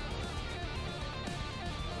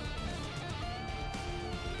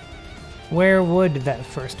 Where would that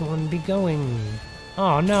first one be going?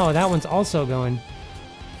 Oh no, that one's also going.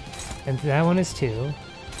 And that one is too.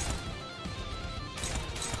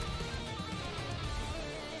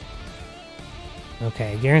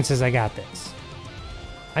 Okay, Garen says I got this.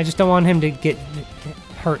 I just don't want him to get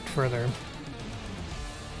hurt further.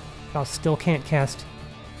 I still can't cast.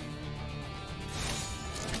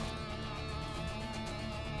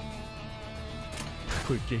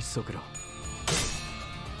 굵게 썩으라.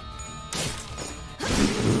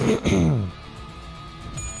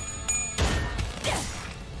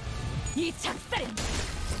 이 작살은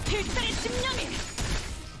필살의 집념이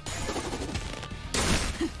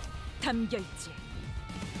담겨 있지.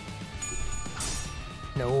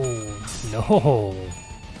 No, no.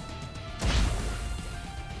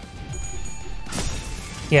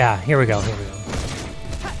 Yeah, here we go, here we go.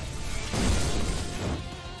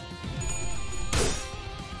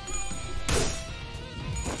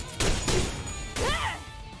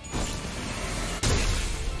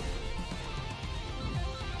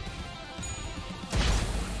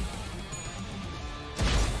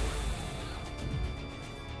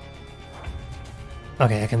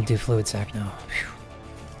 Okay, I can do Fluid Sac now. Whew.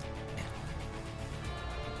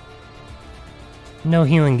 No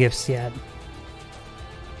healing gifts yet.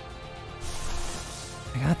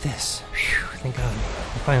 I got this. Whew, thank God.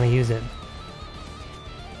 I finally use it.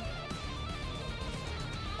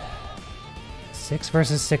 6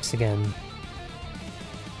 versus 6 again.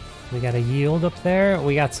 We got a yield up there.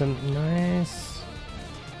 We got some nice...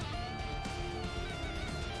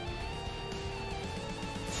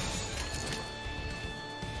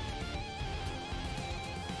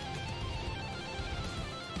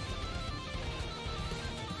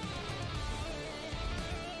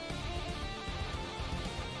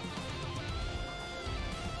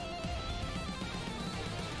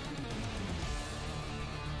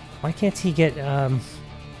 Why can't he get any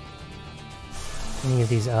of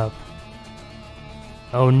these up?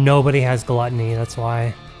 Oh, nobody has gluttony, that's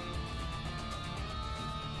why.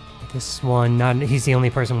 This one, he's the only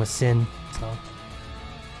person with sin, so.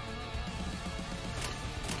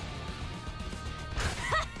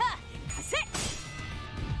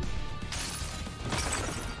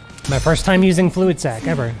 My first time using Fluid Sac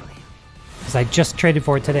ever. Because I just traded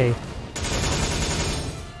for it today.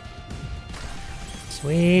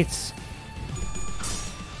 Sweet.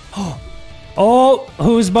 Oh,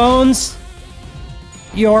 whose bones?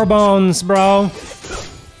 Your bones, bro.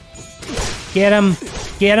 Get him.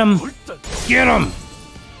 Get him. Get him.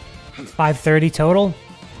 530 total.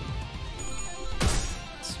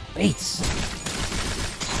 Sweet.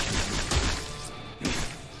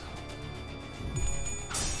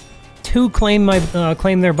 Two claim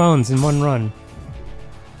their bones in one run.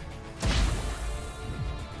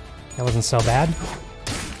 That wasn't so bad.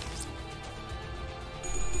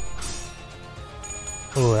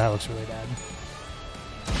 Oh, that looks really bad.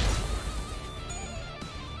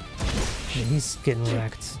 Yeah, he's getting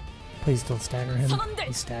wrecked. Please don't stagger him.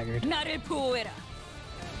 He's staggered. Alright.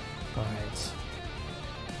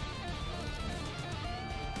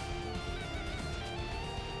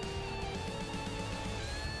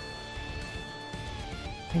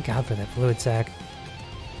 Thank God for that Fluid Sac.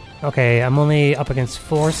 Okay, I'm only up against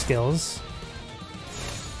 4 skills.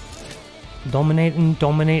 Dominating,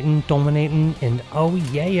 dominating, dominating, and oh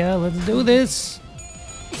yeah, let's do this!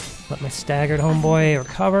 Let my staggered homeboy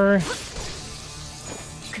recover.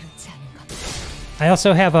 I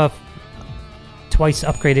also have a twice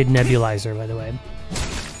upgraded nebulizer, by the way.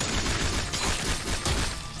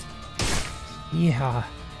 Yeah.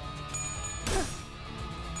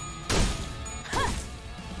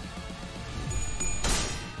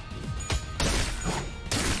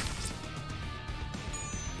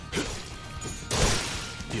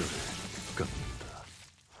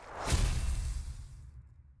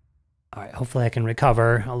 Alright, hopefully I can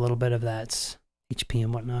recover a little bit of that HP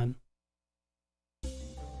and whatnot.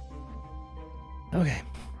 Okay.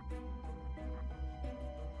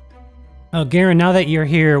 Oh, Garen, now that you're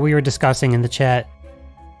here, we were discussing in the chat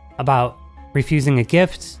about refusing a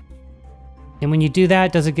gift. And when you do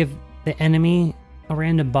that, does it give the enemy a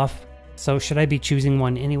random buff? So should I be choosing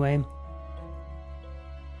one anyway?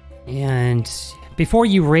 And before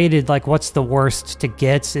you rated, like, what's the worst to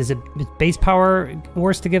get? Is it base power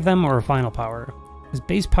worse to give them or final power? Because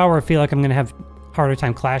base power, I feel like I'm going to have harder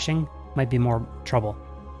time clashing. Might be more trouble.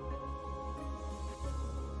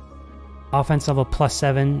 Offense level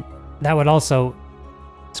 +7. That would also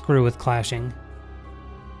screw with clashing.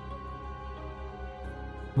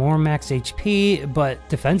 More max HP, but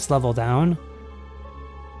defense level down.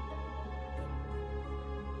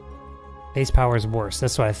 Base power is worse.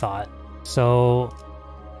 That's what I thought. So,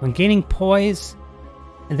 when gaining poise,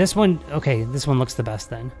 and this one, okay, this one looks the best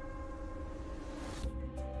then.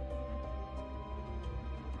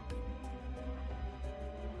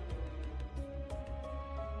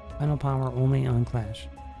 Final power only on clash.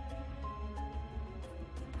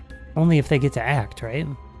 Only if they get to act, right?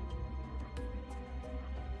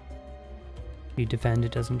 If you defend,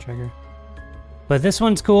 it doesn't trigger. But this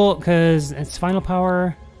one's cool because it's final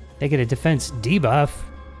power. They get a defense debuff.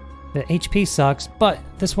 The HP sucks, but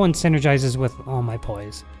this one synergizes with all my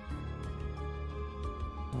poise.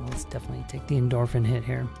 Well, let's definitely take the endorphin hit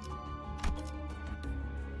here.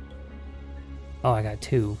 Oh, I got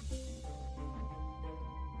 2.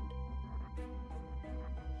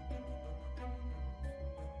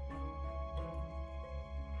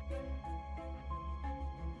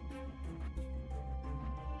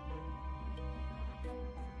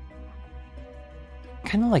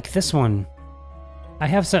 Kind of like this one. I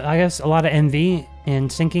guess a lot of MV,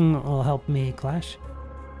 and sinking will help me clash.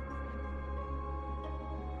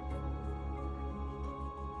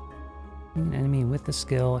 An enemy with the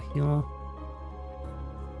skill, heal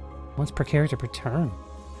once per character per turn.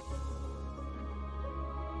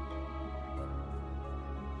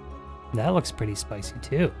 That looks pretty spicy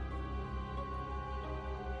too.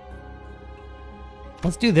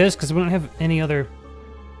 Let's do this because we don't have any other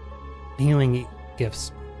healing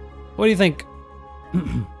gifts. What do you think?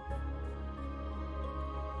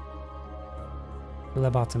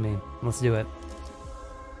 Lobotomy. Let's do it.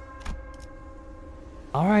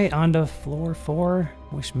 Alright, on to floor 4.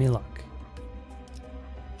 Wish me luck.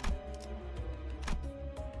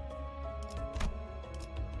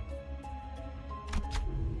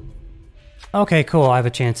 Okay, cool. I have a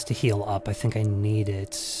chance to heal up. I think I need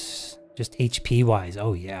it. Just HP wise.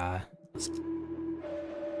 Oh, yeah.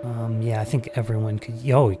 Yeah, I think everyone could.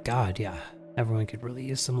 Oh, God, yeah. Everyone could really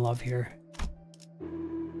use some love here.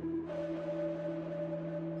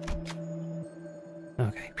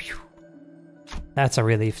 Okay. Whew. That's a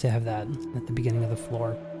relief to have that at the beginning of the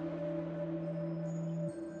floor.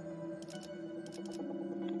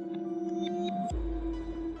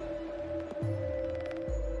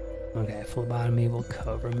 Okay, phlebotomy will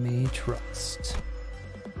cover me, trust.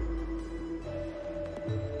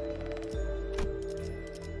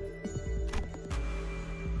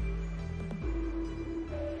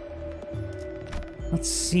 Let's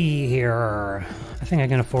see here. I think I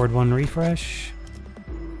can afford one refresh.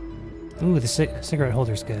 Ooh, the cigarette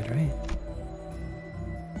holder's good, right?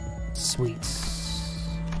 Sweet.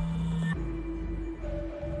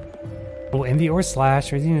 Oh, envy or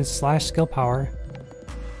slash. Or using slash skill power.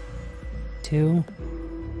 2.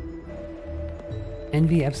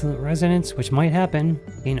 Envy absolute resonance, which might happen.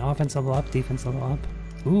 Gain offense level up, defense level up.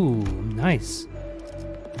 Ooh, nice.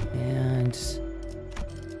 And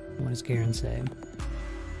what does Garen say?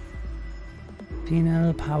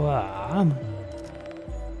 Penal power.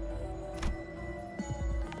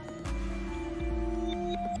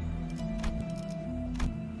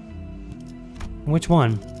 Which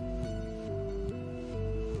one?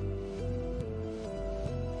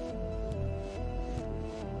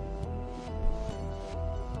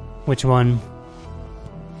 Which one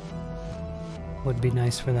would be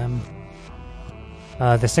nice for them?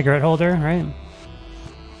 The cigarette holder, right?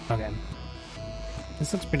 Okay.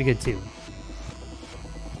 This looks pretty good too.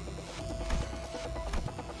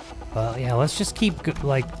 Well, yeah, let's just keep,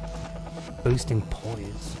 like, boosting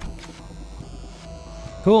poise.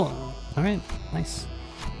 Cool. Alright, nice.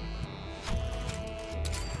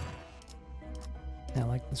 Yeah, I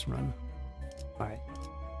like this run. Alright.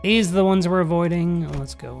 These are the ones we're avoiding.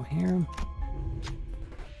 Let's go here.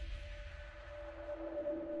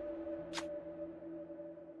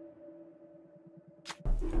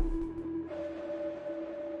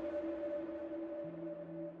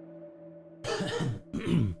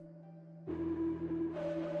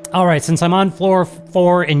 All right, since I'm on floor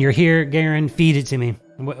 4 and you're here, Garen, feed it to me.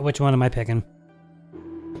 Which one am I picking?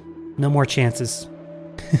 No more chances.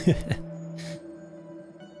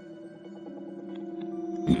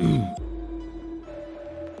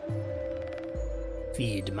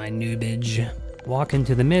 Feed my noobage. Walk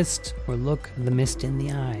into the mist or look the mist in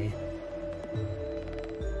the eye.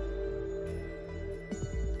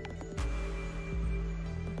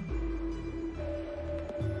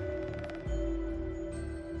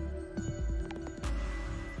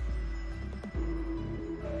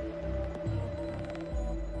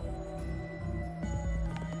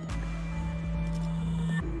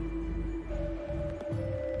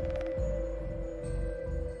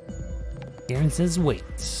 Garen says wait.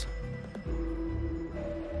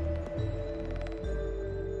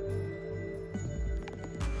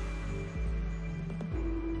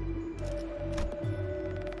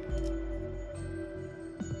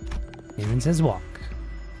 Garen says walk.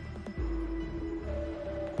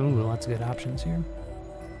 Ooh, lots of good options here.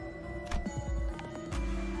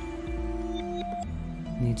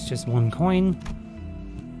 Needs just one coin.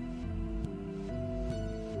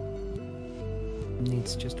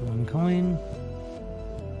 Needs just one coin.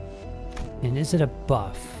 And is it a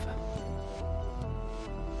buff?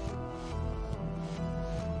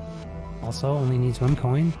 Also only needs one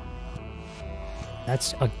coin.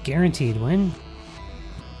 That's a guaranteed win.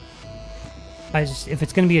 If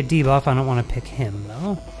it's going to be a debuff, I don't want to pick him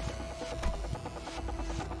though.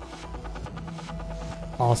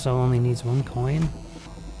 Also only needs one coin.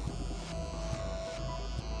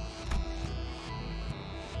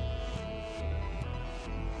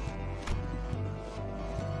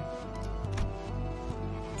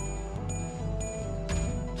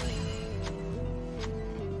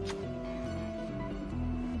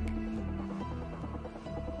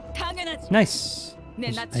 Nice.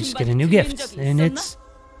 I just get a new gift, and it's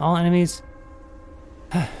all enemies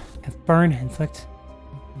have burn, inflict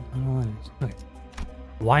on all enemies. Okay,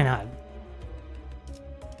 why not?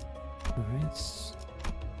 All right.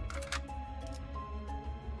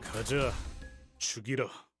 가자, 죽이라.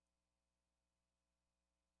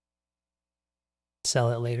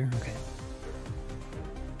 Sell it later. Okay.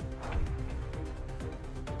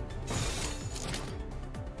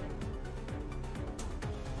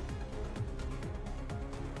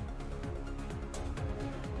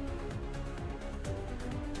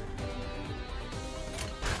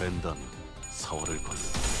 랜덤 사활을 걸러.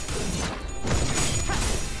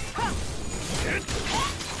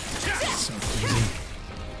 So easy.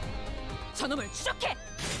 저놈을 추적해.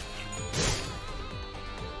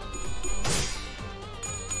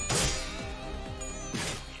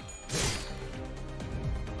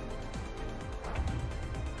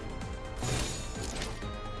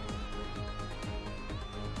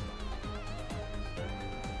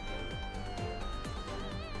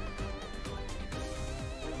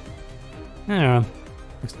 I don't know.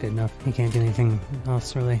 Looks good enough. He can't do anything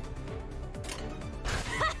else, really.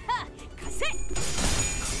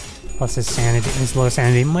 Plus his sanity, his low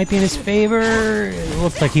sanity might be in his favor. It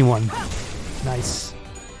looks like he won. Nice.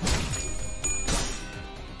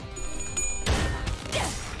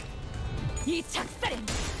 이 작살엔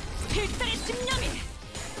필살의 집념이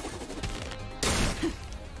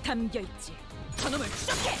담겨있지. 저놈을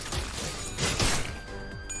추적해.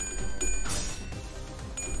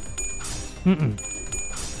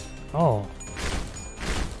 Oh.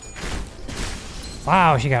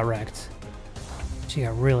 Wow, she got wrecked. She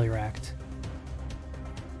got really wrecked.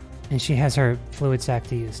 And she has her fluid sac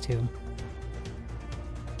to use too.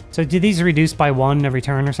 So do these reduce by 1 every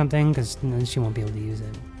turn or something? Because then she won't be able to use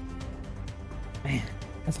it. Man,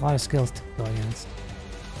 that's a lot of skills to go against.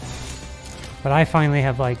 But I finally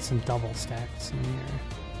have like some double stacks in here.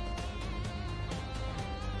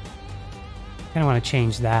 Kind of want to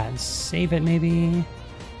change that and save it maybe.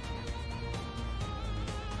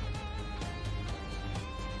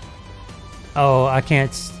 Oh, I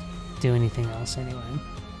can't do anything else anyway.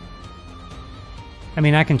 I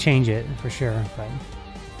mean, I can change it for sure, but...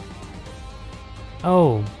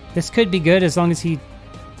 Oh, this could be good as long as he...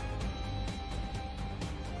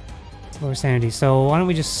 Lower sanity. So why don't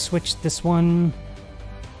we just switch this one?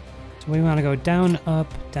 So we want to go down, up,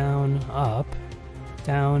 down, up,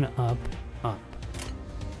 down, up, up.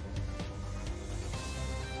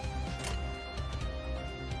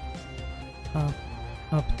 Up,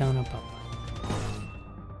 up, down, up, up.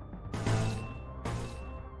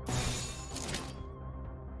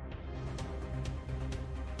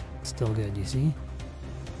 Still good, you see?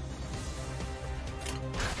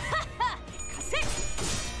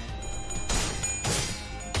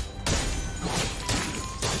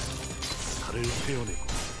 살을 베어내고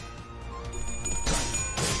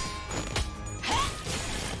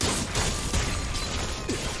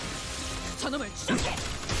저놈을 추적해.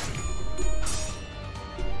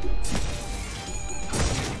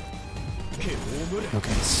 그 오물을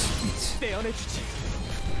Okay, sweet. 떼어내주지.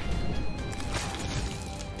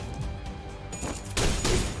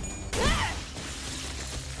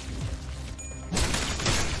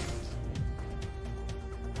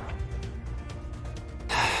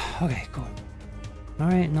 Okay, cool.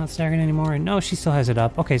 Alright, not staggered anymore. No, she still has it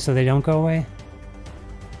up. Okay, so they don't go away?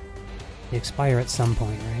 They expire at some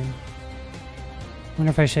point, right?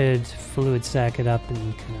 Wonder if I should fluid sack it up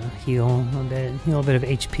and kind of heal a bit. Heal a bit of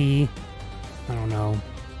HP. I don't know.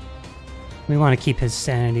 We want to keep his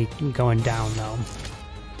sanity going down, though.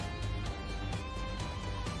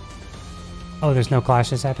 Oh, there's no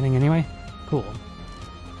clashes happening anyway? Cool.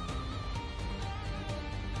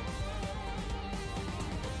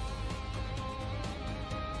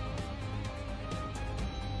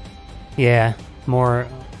 Yeah, more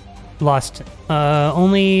lust.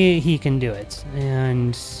 Only he can do it,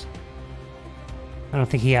 and I don't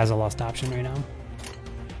think he has a lust option right now.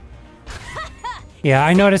 Yeah,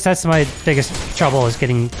 I noticed that's my biggest trouble is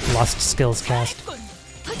getting lust skills cast.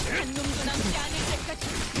 한 놈도 남지 않을 때까지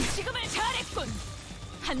지금을 잘했군.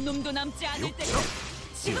 한 놈도 남지 않을 때까지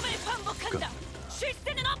지금을 반복한다. 쉴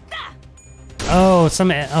새는 없다. Oh,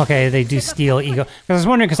 okay, they do steal ego. Because I was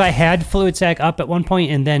wondering, because I had fluid sac up at one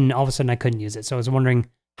point, and then all of a sudden I couldn't use it. So I was wondering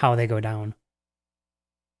how they go down.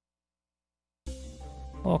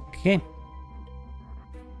 Okay.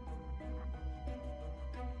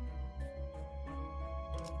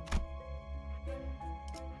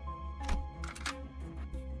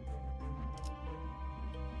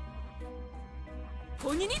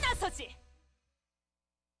 본인이 나서지.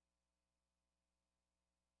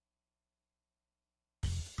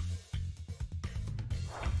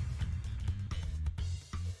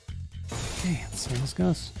 Okay, let's see how this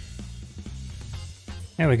goes.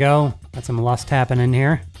 There we go. Got some lust happening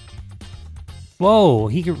here. Whoa,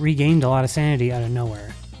 he regained a lot of sanity out of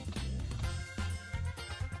nowhere.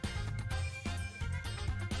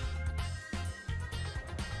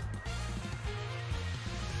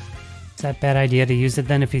 Is that a bad idea to use it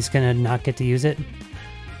then if he's gonna not get to use it?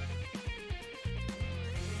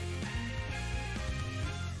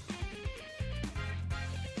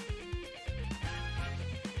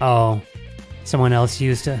 Oh, someone else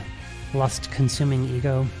used a lust-consuming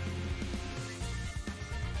ego.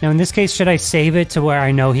 Now in this case, should I save it to where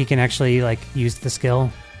I know he can actually, like, use the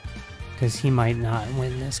skill? Because he might not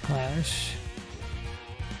win this clash.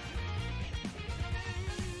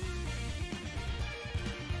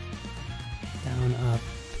 Down, up,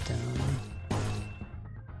 down.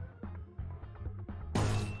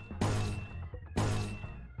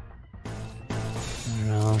 I don't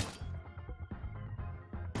know.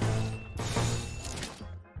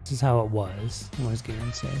 This is how it was. What does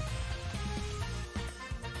Garen say?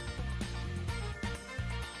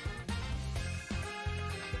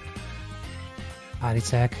 Body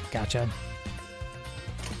sack, gotcha.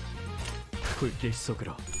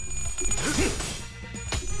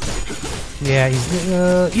 Yeah, he's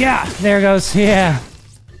yeah, there it goes. Yeah,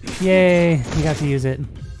 yay, you got to use it.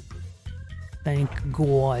 Thank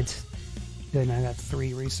God. Good, and I got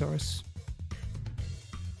 3 resource.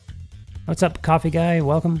 What's up, coffee guy?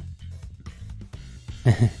 Welcome.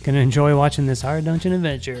 Gonna enjoy watching this hard dungeon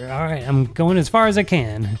adventure. All right, I'm going as far as I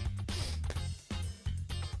can.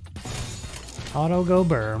 Auto go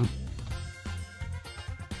burr.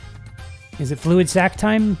 Is it fluid sack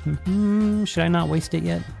time? Should I not waste it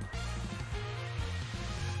yet?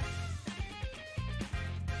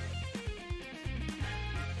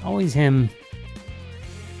 Always him.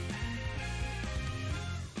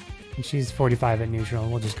 And she's 45 at neutral.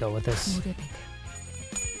 We'll just go with this.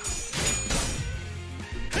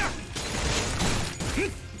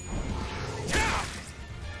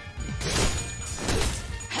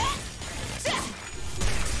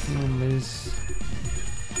 Limbus.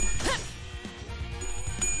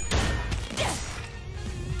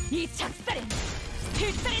 이 작살엔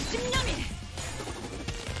필살의 집념이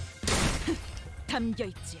담겨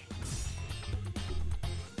있지.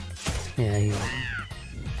 Yeah, he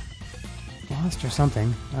lost or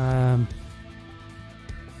something.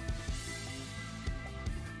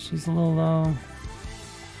 She's a little low.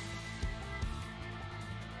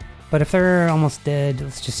 But if they're almost dead,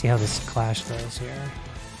 let's just see how this clash goes here.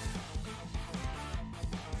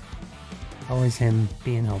 Always him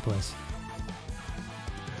being helpless.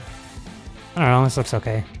 I don't know, this looks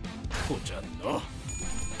okay. Oh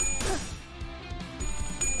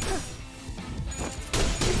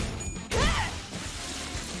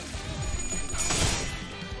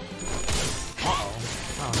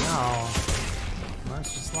no.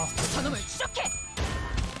 Mars just lost it. 저놈을 추적해.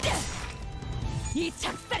 이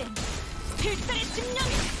작살엔 필살의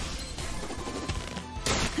집념이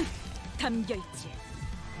담겨 있지.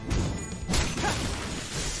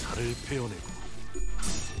 살을 베어내고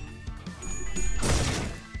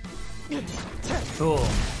Cool.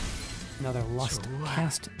 Another lust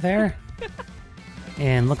cast there.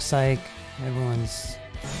 And looks like everyone's...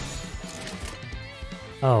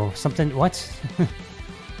 Oh, something... What?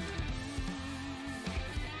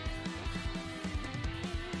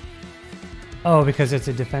 Oh, because it's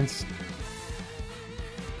a defense...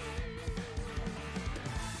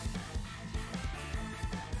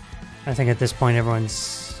 I think at this point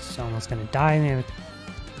everyone's almost gonna die. Maybe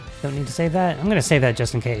don't need to save that. I'm gonna save that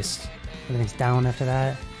just in case. Everything's down after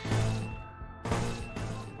that.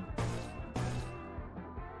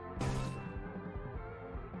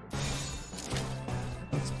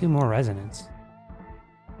 Let's do more resonance.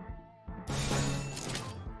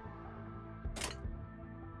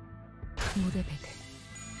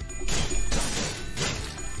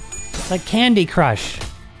 It's like Candy Crush.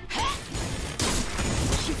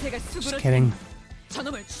 Just kidding.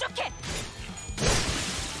 저놈을 추적해.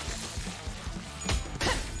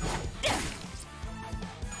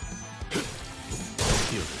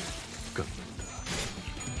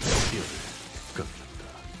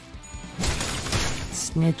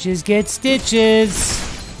 Snitches get stitches.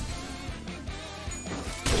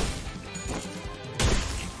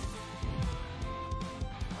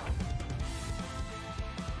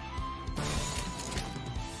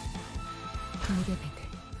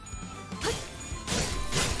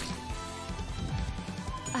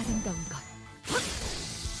 아름다운 것,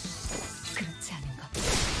 그렇지 않은 것,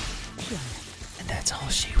 피어나. And that's all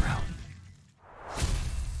she wrote.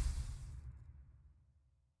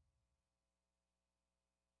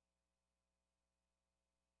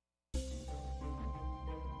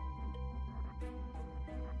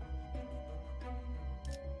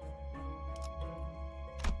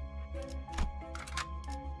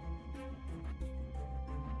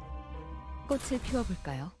 꽃을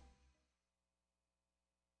피워볼까요?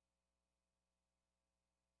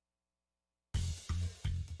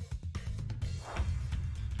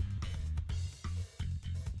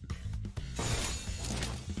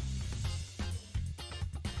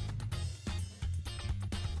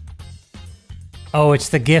 Oh, it's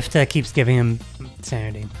the gift that keeps giving him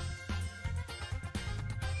sanity.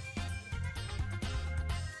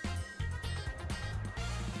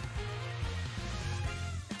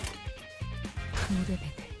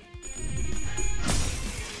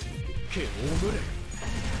 그 오물을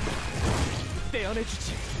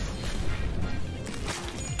떼어내주지.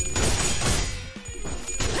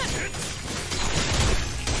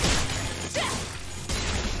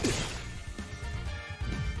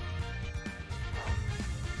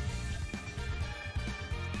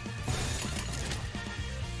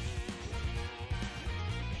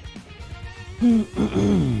 You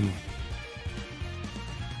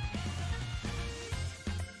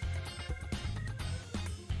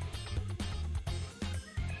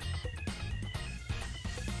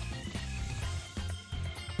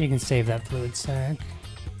can save that fluid sac.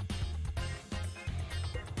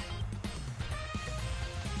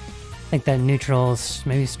 I think that neutral's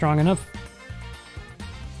maybe strong enough.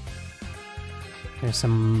 There's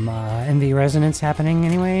some envy resonance happening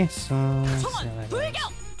anyway, so let's see how that goes.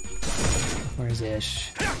 Where's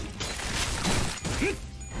Ish?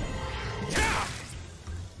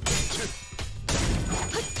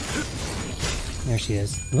 There she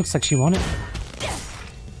is. Looks like she won it.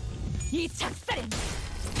 이 작살엔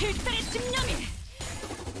필살의 집념이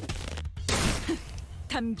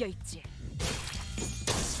담겨 있지.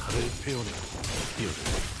 살을 베어내고 뼈를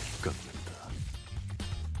깎는다.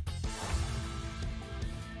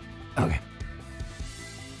 Okay.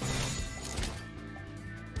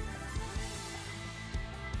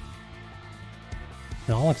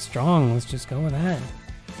 They all look strong. Let's just go with that.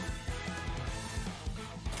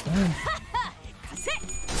 가세.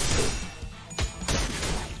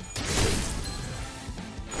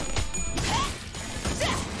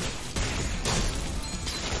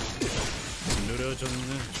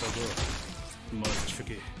 늘어졌네 저거.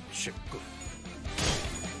 맞추기 쉽고.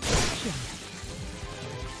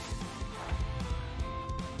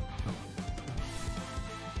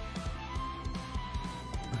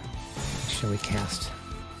 Shall we cast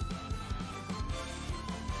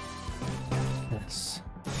this?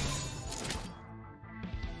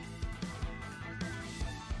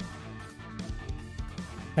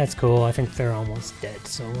 That's cool. I think they're almost dead,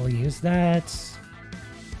 so we'll use that.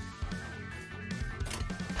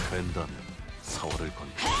 뺀다면 사활을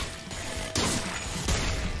건다.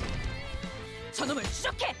 저놈을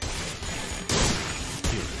추적해.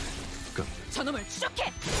 뼈를 깎는다. 저놈을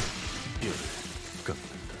추적해. 뼈를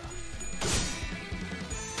깎는다.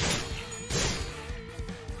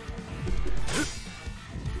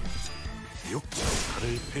 육자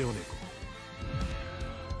살을 베어내고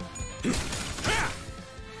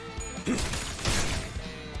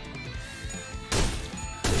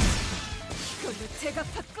이걸로 제가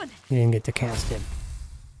받군. You didn't get to cast him.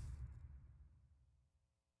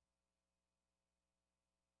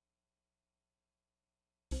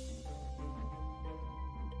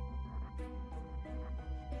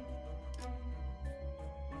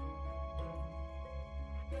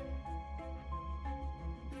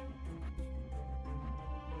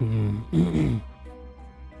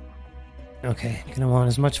 Okay, gonna want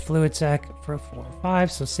as much fluid sac for 4 or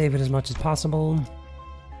 5, so save it as much as possible.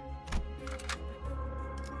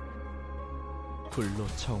 불로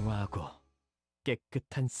정화하고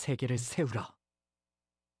깨끗한 세계를 세우라.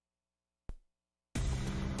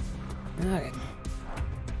 Okay.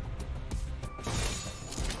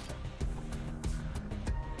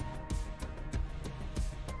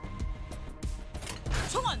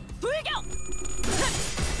 총원 돌격.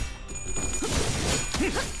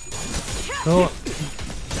 Cool.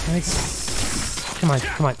 Nice. Come on,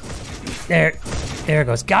 come on. There it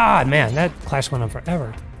goes. God, man, that clash went on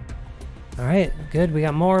forever. All right, good. We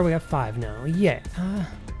got more. We got 5 now. Yeah.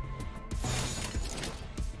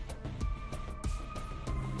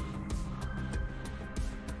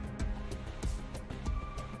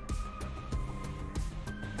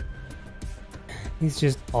 He's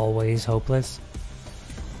just always hopeless.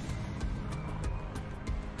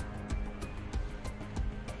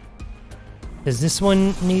 Does this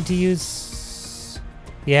one need to use...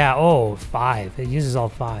 Yeah, oh, 5. It uses all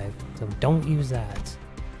 5. So don't use that.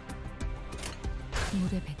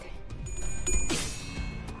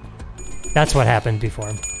 That's what happened before.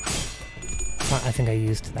 I think I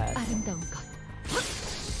used that. 아름다운 것.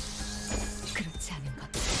 그렇지 않은 것.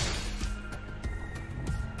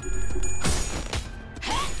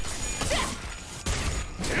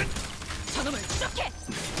 저놈을 추적해.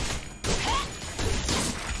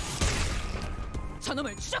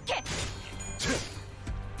 저놈을 추적해.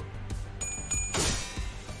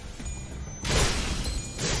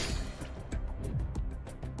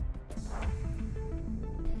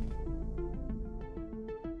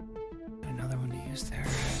 Another one to use there.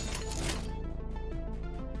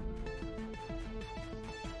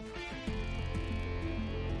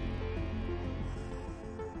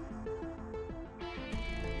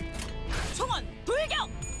 총원 돌격.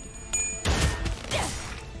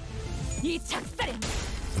 이 작살엔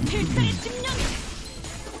필살의 집념이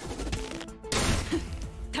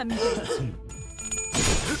담겨 있지.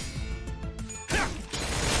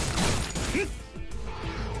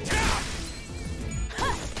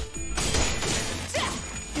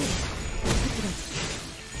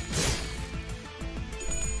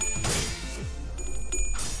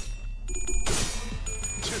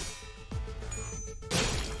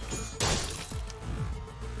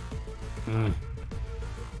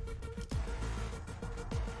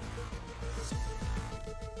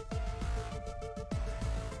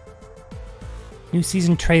 New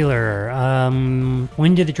season trailer.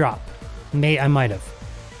 When did it drop? I might have.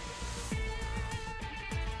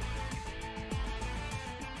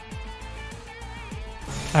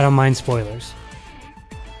 I don't mind spoilers.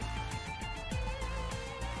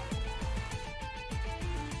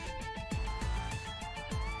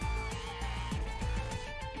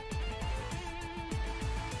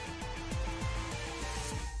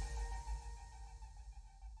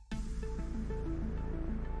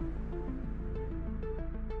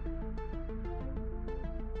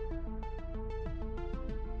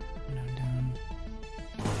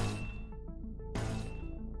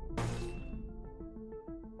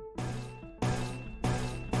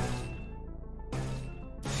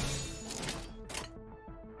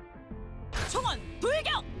 총원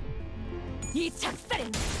불격! 이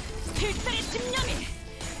작살엔 필살의 집념이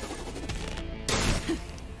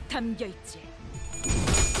담겨있지.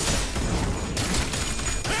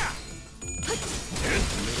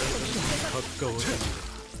 가까워진다.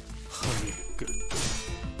 항의 끝.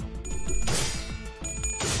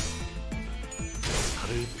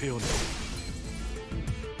 칼을 베어내고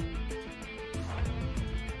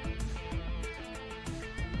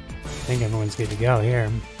I think everyone's good to go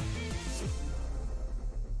here.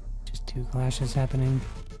 Just 2 clashes happening.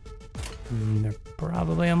 They're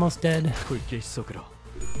probably almost dead. 불길 속으로.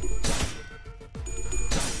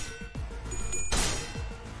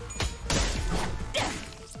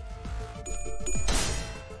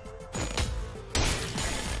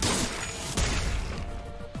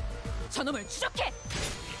 저놈을 추적해!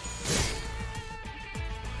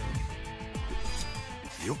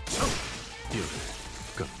 육청 뼈를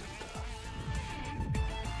깎는다.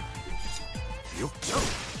 육청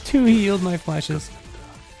To yield my flashes.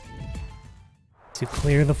 To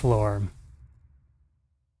clear the floor.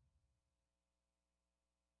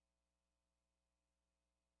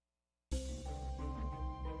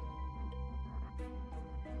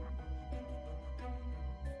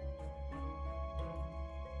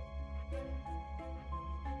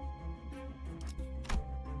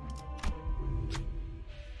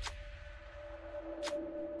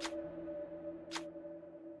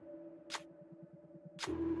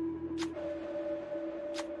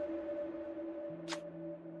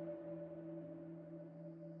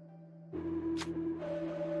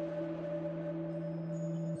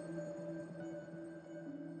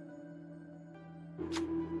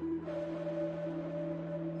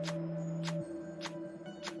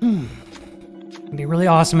 It'd be really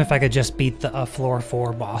awesome if I could just beat the floor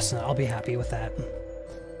 4 boss. I'll be happy with that.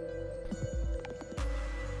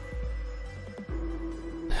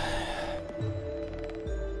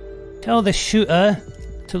 Tell the shooter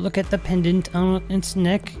to look at the pendant on its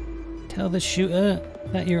neck. Tell the shooter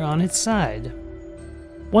that you're on its side.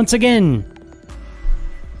 Once again,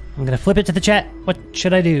 I'm gonna flip it to the chat. What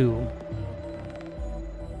should I do?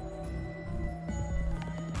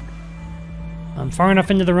 I'm far enough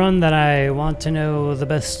into the run that I want to know the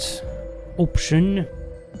best option.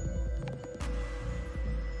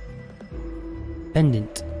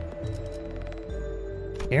 Pendant.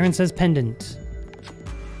 Aaron says pendant.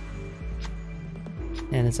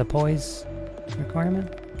 And it's a poise requirement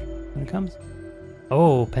when it comes.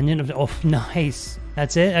 Oh, pendant of... Oh, nice.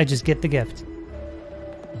 That's it? I just get the gift.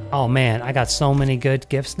 Oh, man. I got so many good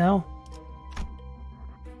gifts now.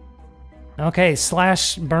 Okay,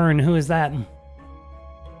 slash burn. Who is that?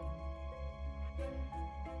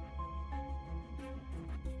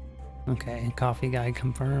 Okay, coffee guy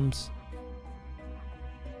confirms.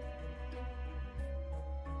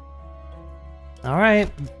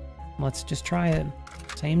 Alright, let's just try it.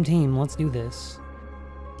 Same team, let's do this.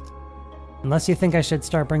 Unless you think I should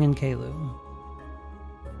start bringing Kalu.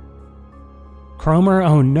 Cromer?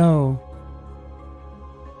 Oh no.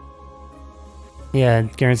 Yeah,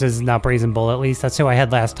 Garen says it's not Brazen Bull, at least. That's who I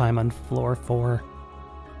had last time on floor 4.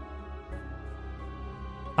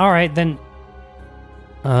 Alright, then...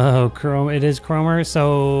 Oh, it is Cromer.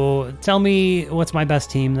 So tell me what's my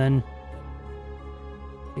best team then.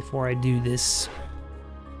 Before I do this.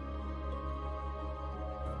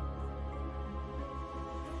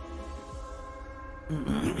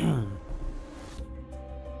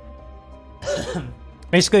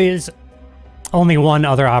 Basically, it's only one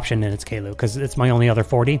other option, and it's Kalu, because it's my only other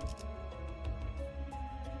 40.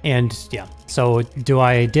 And yeah, so do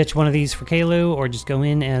I ditch one of these for Kalu, or just go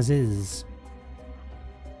in as is?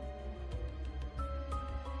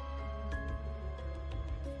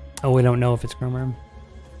 Oh, we don't know if it's Cromer.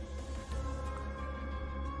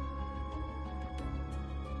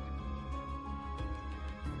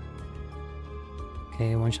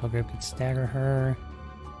 Okay, one shell grip could stagger her.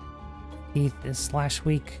 Heath is slash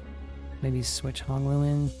weak. Maybe switch Honglu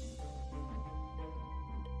in.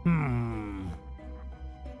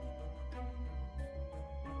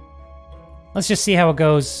 Let's just see how it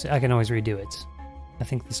goes. I can always redo it. I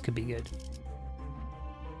think this could be good.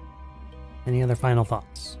 Any other final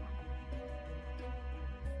thoughts?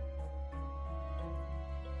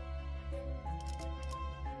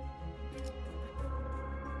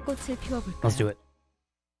 꽃을 피워볼까요? Let's do it.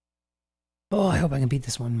 Oh, I hope I can beat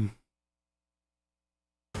this one.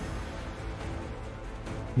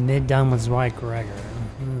 Mid down with Dwight Gregor.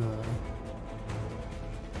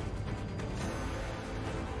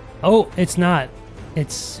 Oh, it's not.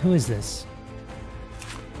 It's... Who is this?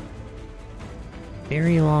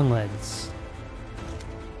 Barry Longlegs.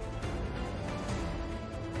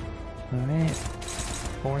 Alright.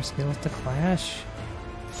 4 skills to clash.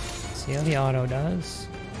 See how the auto does.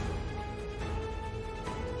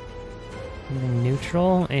 Even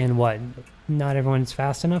neutral, and what? Not everyone's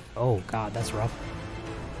fast enough? Oh god, that's rough.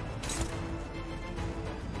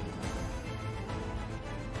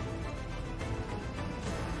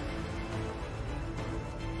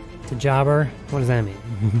 It's a jobber? What does that mean?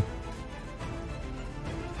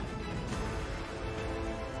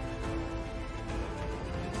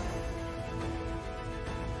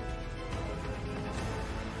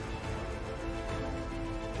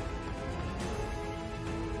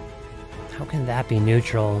 How can that be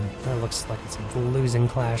neutral? That looks like it's a losing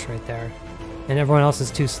clash right there. And everyone else is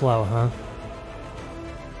too slow, huh?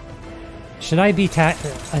 Should I be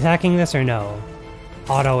attacking this or no?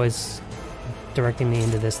 Auto is directing me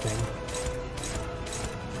into this thing.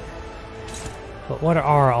 But what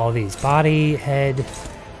are all these? Body, head,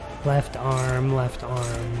 left arm, left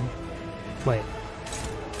arm. Wait.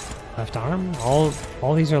 Left arm? All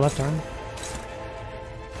these are left arm?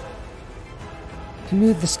 If you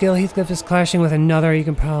move the skill, Heathcliff is clashing with another, you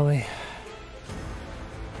can probably...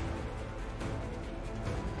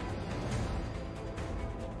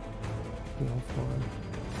 Go for it.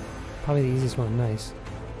 Probably the easiest one, nice.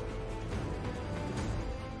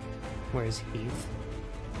 Where's Heath?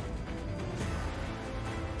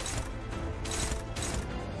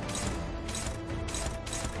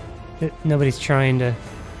 Nobody's trying to...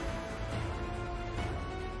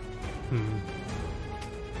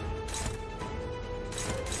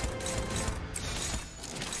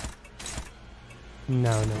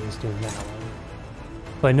 No, nobody's doing that one.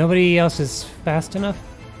 But nobody else is fast enough?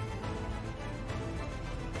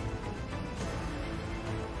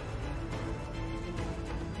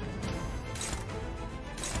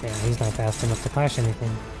 Yeah, he's not fast enough to clash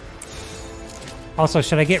anything. Also,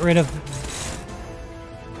 should I get rid of...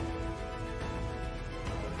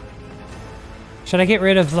 Should I get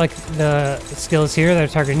rid of, like, the skills here that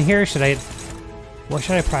are targeting here? Should I... What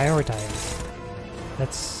should I prioritize?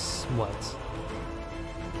 That's... what?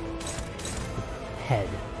 Head.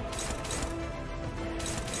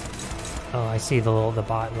 Oh, I see the little... the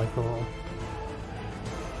bot, like the little...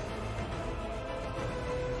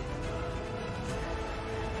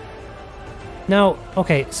 No,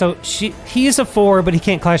 okay, so he's a 4, but he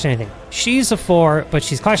can't clash anything. She's a 4, but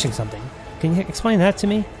she's clashing something. Can you explain that to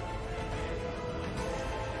me?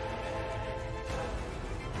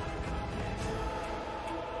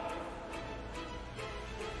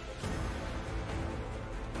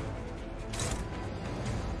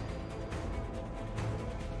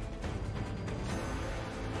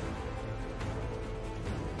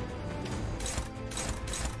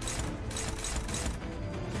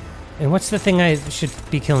 And what's the thing I should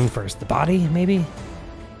be killing first? The body, maybe?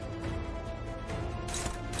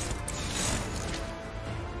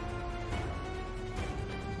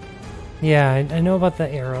 Yeah, I know about the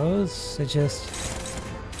arrows. I just...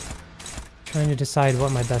 trying to decide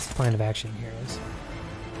what my best plan of action here is.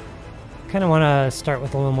 I kind of want to start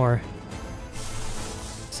with a little more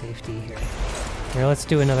safety here. Here, let's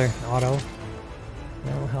do another auto.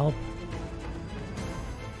 That'll help.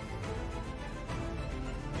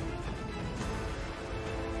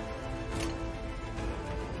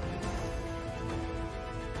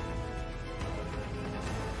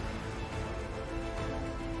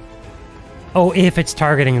 Oh, if it's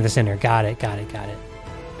targeting the center. Got it, got it, got it.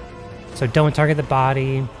 So don't target the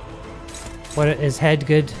body. What is head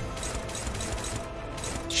good?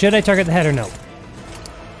 Should I target the head or no?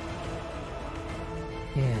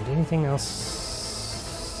 And anything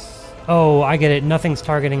else? Oh, I get it. Nothing's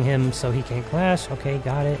targeting him, so he can't clash. Okay,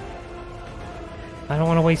 got it. I don't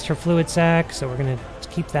want to waste her fluid sac, so we're going to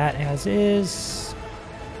keep that as is.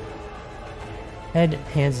 Head,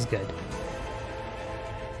 hands is good.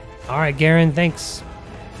 Alright, Garen, thanks.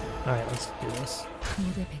 Alright, let's do this.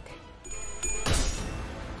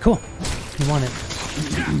 Cool. You want it.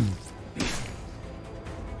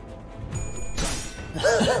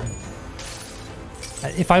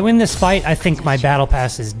 If I win this fight, I think my battle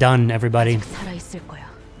pass is done, everybody. 살아있을 거야.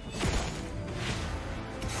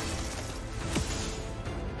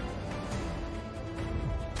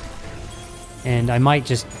 And I might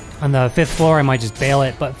just, on the 5th floor, I might just bail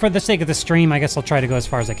it. But for the sake of the stream, I guess I'll try to go as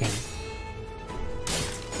far as I can.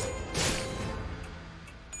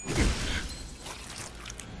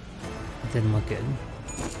 It didn't look good.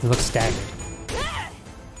 It looks staggered.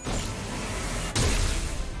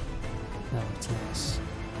 Oh, it's nice.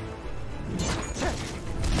 It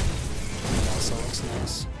also looks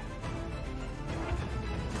nice.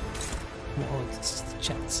 What does the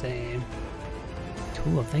chat say?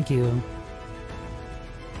 Cool, thank you.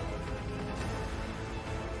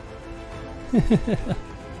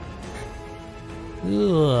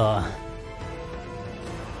 Ugh.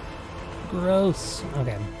 Gross.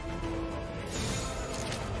 Okay.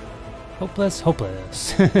 Hopeless,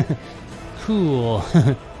 hopeless. Cool.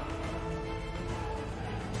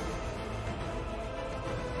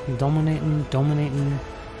 Dominating.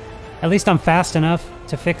 At least I'm fast enough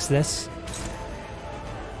to fix this.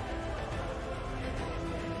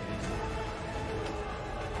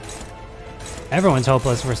 Everyone's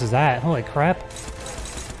hopeless versus that. Holy crap.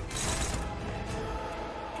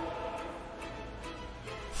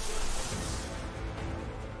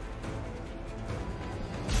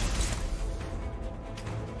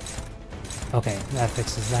 Okay, that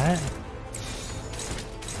fixes that.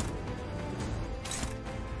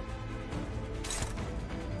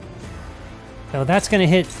 So that's gonna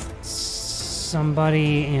hit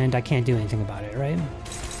somebody, and I can't do anything about it, right?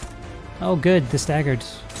 Oh good, the staggered.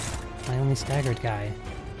 My only staggered guy.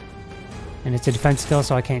 And it's a defense skill,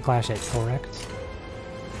 so I can't clash it, correct?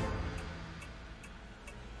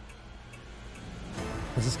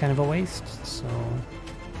 This is kind of a waste, so...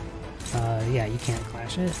 yeah, you can't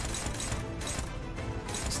clash it.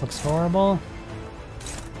 This looks horrible.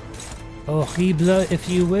 Horrible, if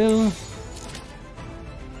you will.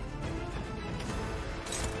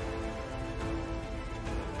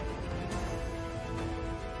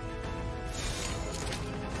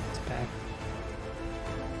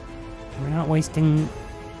 Not wasting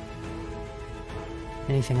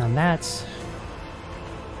anything on that.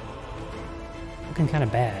 Looking kind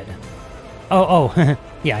of bad. Oh,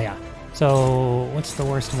 yeah. So, what's the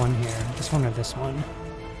worst one here? This one or this one?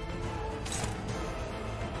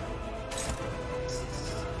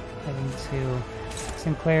 7-2.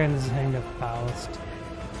 Sinclair, and this is heading to Faust.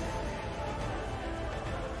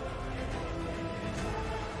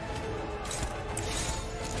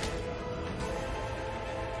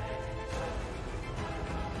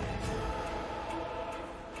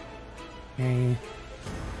 Okay.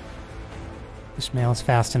 Ishmael's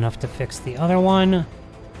fast enough to fix the other one.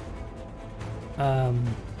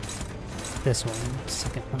 This one,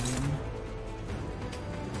 second one.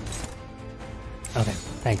 Okay,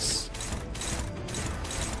 thanks.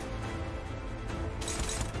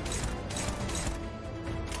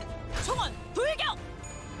 총원 불격!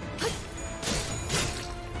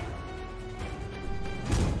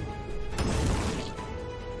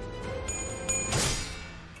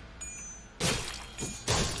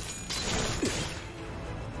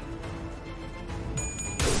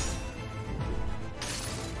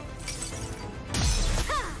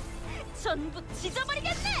 전부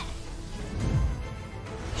찢어버리겠네!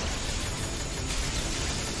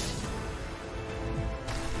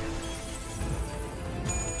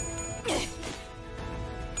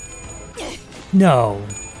 No.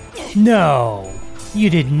 No. You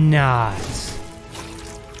did not.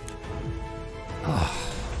 Ugh.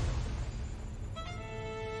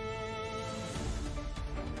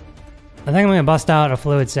 I think I'm gonna bust out a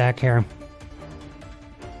fluid sac here.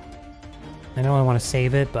 I know I want to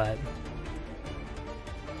save it, but...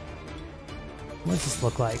 what does this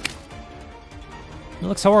look like? It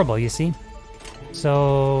looks horrible, you see?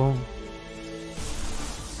 So...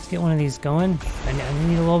 let's get one of these going. I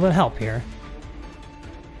need a little bit of help here.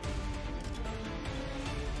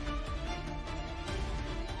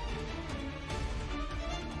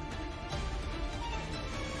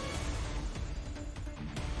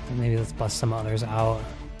 And maybe let's bust some others out.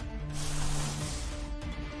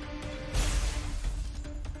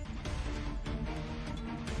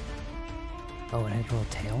 Oh, it had little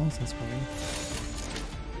tails? That's weird.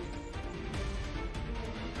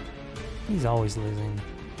 He's always losing.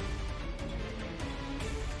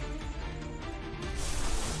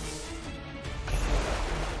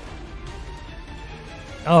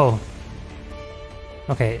 Oh.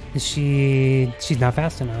 Okay, is she... she's not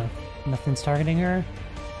fast enough. Nothing's targeting her?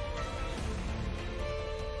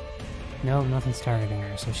 No, nothing's targeting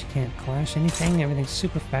her, so she can't clash anything. Everything's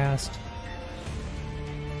super fast.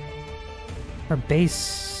 Her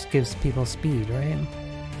base gives people speed, right?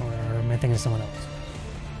 Or am I thinking of someone else?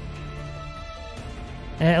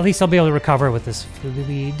 At least I'll be able to recover with this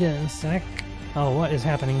fluid sec. Oh, what is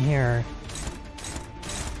happening here?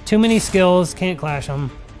 Too many skills, can't clash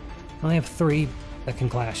them. I only have 3 that can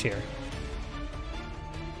clash here.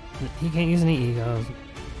 He can't use any egos.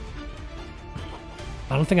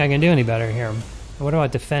 I don't think I can do any better here. What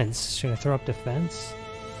about defense? Should I throw up defense?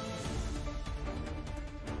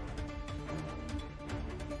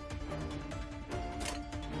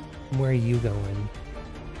 Where are you going?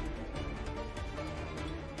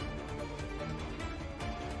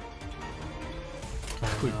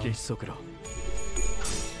 불길 속으로.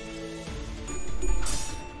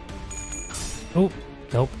 Oh,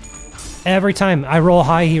 nope. Every time I roll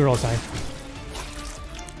high, he rolls high.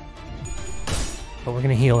 But we're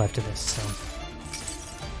gonna heal after this, so.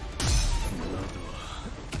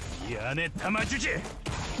 이 안에 담아주지.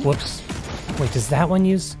 Whoops. Wait, does that one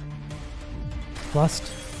use Lust?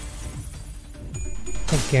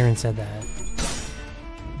 I think Garen said that.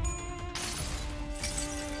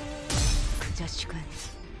 그 자식은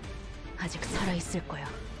아직 살아 있을 거야.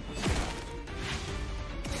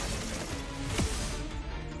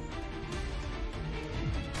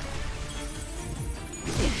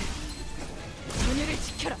 전열을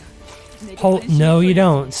지켜라. Oh, no, you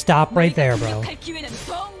don't. Stop right there, bro. 공격할 기회는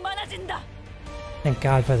더욱 많아진다. Thank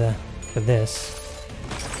God for this.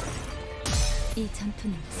 이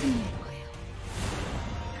전투는 승리일 거예요.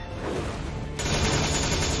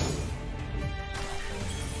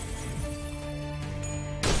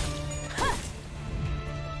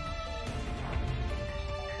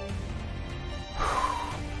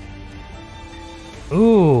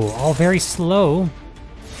 Ooh, all very slow,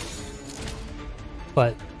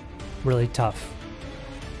 but really tough.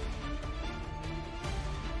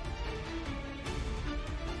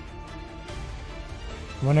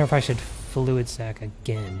 I wonder if I should fluid sack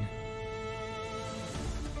again.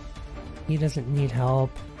 He doesn't need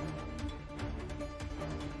help.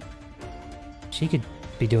 She could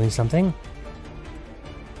be doing something.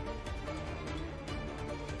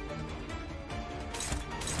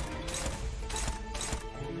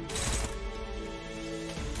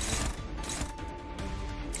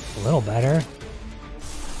 A little better.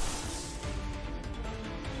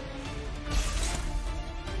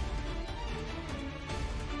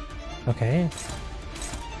 Okay.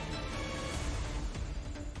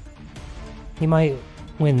 He might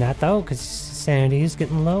win that though, because sanity is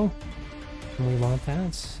getting low. And we want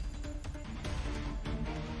that.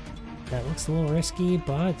 That looks a little risky,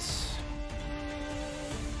 but...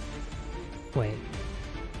 Wait.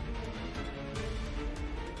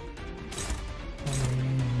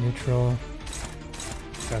 Neutral.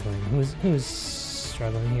 Struggling. Who's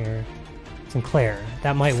struggling here? Sinclair.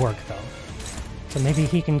 That might work though. So maybe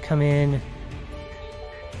he can come in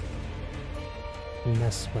and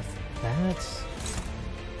mess with that.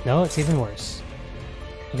 No, it's even worse.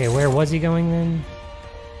 Okay, where was he going then?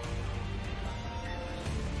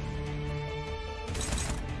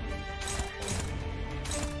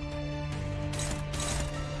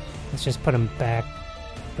 Let's just put him back,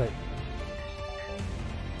 but...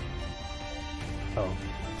 Oh.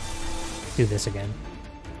 Do this again.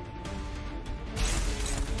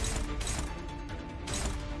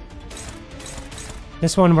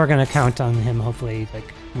 This one we're gonna count on him, hopefully,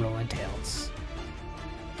 like, rolling tails.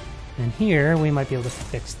 And here, we might be able to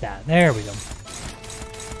fix that. There we go.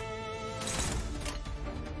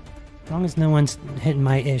 As long as no one's hitting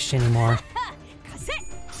my ish anymore.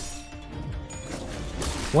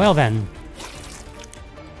 Well then.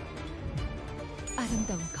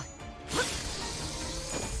 아름다운 것.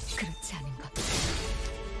 그렇지 않은 것.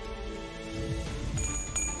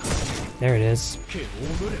 There it is. 그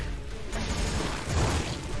오물을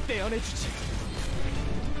떼어내주지.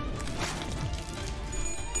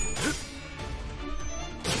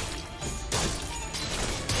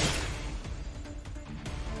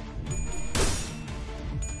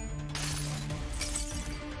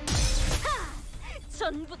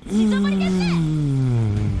 전부 찢어버리겠네.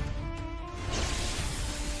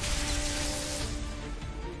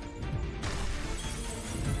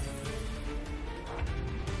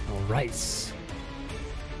 Alright.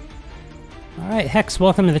 Alright, Hex,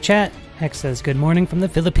 welcome to the chat. Hex says, good morning from the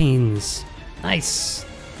Philippines. Nice.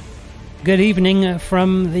 Good evening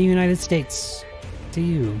from the United States to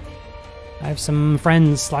you. I have some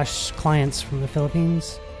friends / clients from the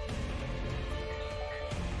Philippines.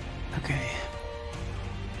 Okay.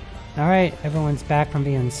 Alright, everyone's back from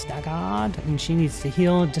being staggered, and she needs to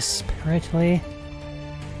heal desperately.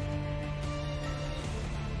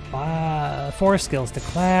 4 skills to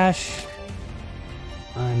clash.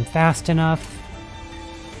 I'm fast enough.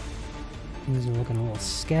 These are looking a little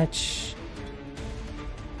sketch.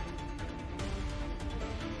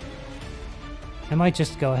 I might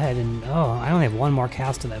just go ahead and... Oh, I only have 1 more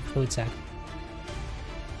cast of that fluid sac.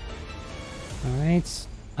 Alright.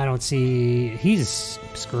 I don't see... He's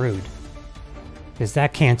screwed. Because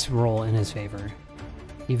that can't roll in his favor.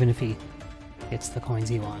 Even if he gets the coins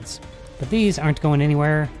he wants. But these aren't going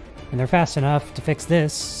anywhere. And they're fast enough to fix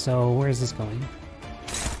this. So where's this going?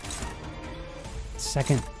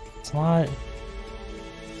 Second slot.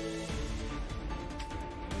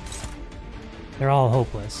 They're all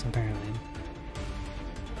hopeless, apparently.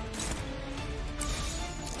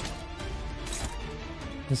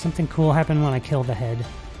 Does something cool happen when I kill the head?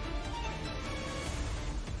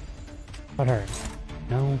 How about her?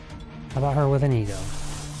 No? How about her with an ego?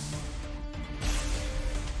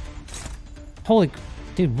 Holy...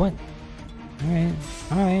 Dude, what? Alright,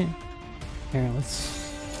 alright. Here,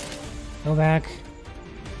 let's go back.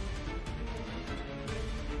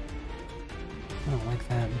 I don't like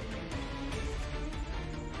that.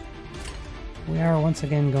 We are once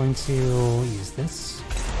again going to use this.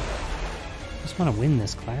 I just want to win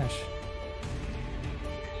this clash.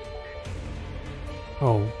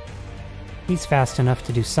 Oh. He's fast enough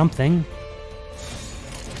to do something.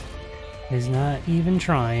 He's not even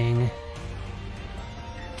trying.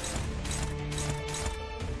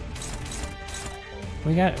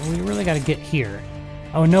 We really gotta get here.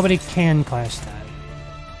 Oh, nobody can clash that.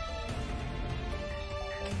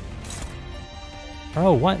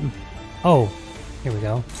 Oh, what? Oh, here we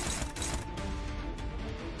go.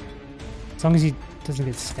 As long as he doesn't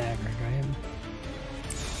get staggered, right?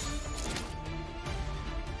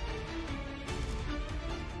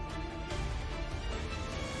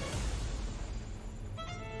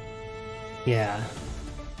 Yeah.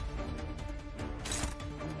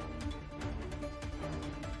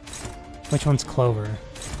 Which one's Clover?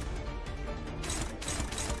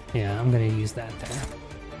 Yeah, I'm gonna use that there.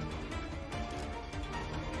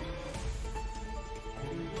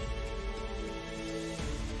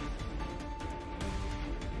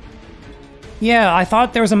 Yeah, I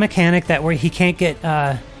thought there was a mechanic that where he can't get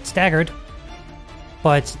staggered,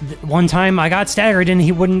 but one time I got staggered and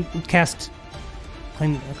he wouldn't cast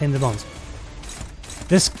claim the bones.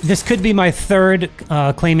 This could be my 3rd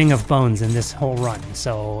claiming of bones in this whole run,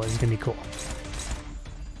 so it's gonna be cool.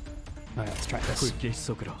 All right, let's try this.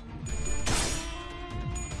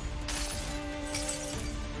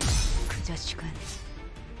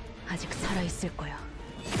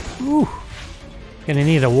 Ooh, gonna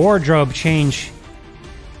need a wardrobe change.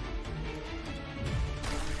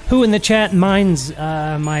 Who in the chat minds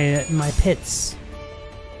my pits?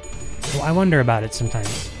 Well, I wonder about it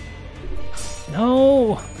sometimes.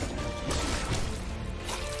 No!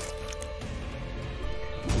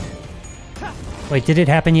 Wait, did it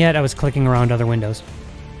happen yet? I was clicking around other windows.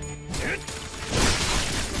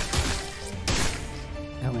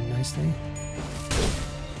 That went nicely.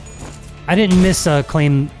 I didn't miss a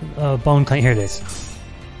bone claim. Here it is.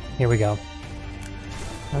 Here we go.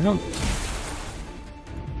 Don't.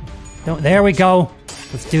 There we go.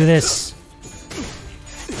 Let's do this.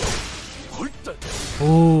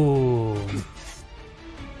 Ooh.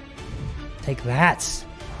 Take that.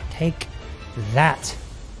 Take that.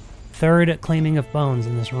 3rd claiming of bones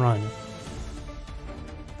in this run.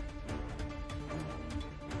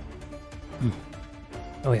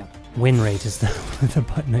 Oh yeah. Win rate is the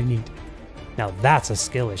button I need. Now that's a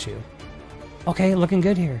skill issue. Okay, looking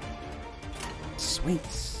good here. Sweet.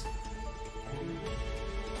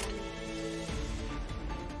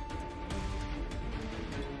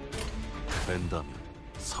 뺀다면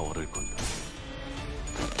사활을 건다.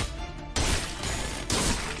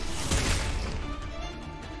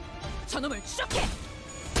 저놈을 추적해.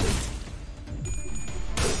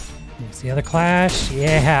 There's the other clash.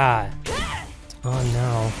 Yeah. It's on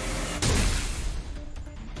now.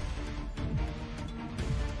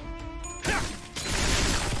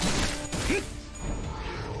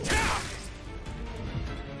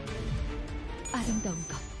 아름다운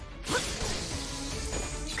것.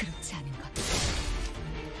 그렇지 않은 것.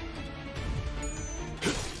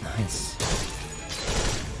 Nice.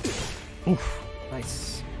 Oof.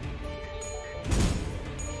 Nice.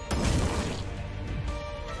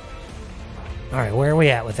 Alright, where are we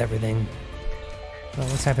at with everything? Well,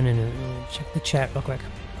 what's happening? Check the chat real quick.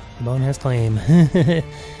 Bone has claim.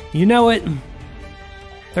 You know it!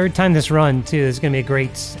 3rd time this run, too. This is going to be a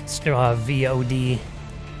great VOD.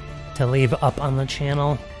 to leave up on the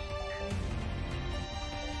channel.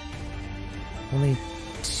 Only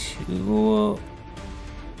 2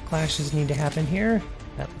 clashes need to happen here.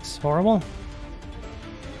 That looks horrible.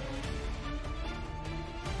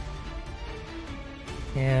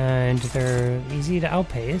 And they're easy to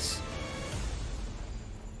outpace.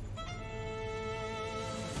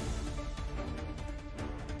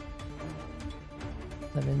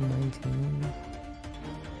 Seven, 19.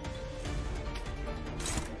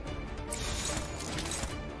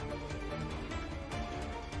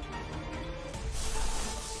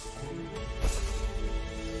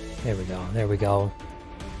 There we go, there we go.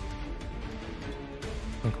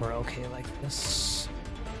 I think we're okay like this.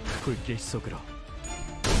 굵게 쏘그라.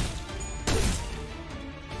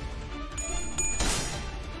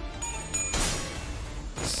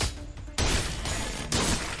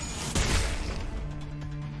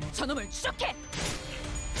 저놈을 추적해.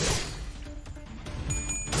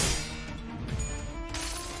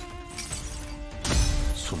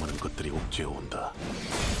 수많은 것들이 옥죄어 온다.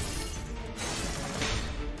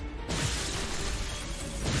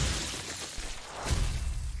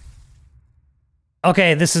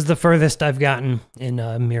 Okay, this is the furthest I've gotten in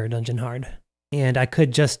Mirror Dungeon Hard. And I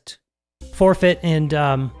could just forfeit and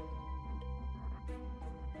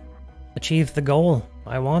achieve the goal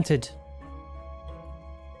I wanted.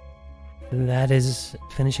 And that is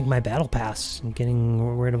finishing my battle pass and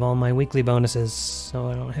getting rid of all my weekly bonuses so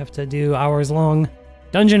I don't have to do hours-long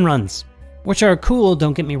dungeon runs. Which are cool,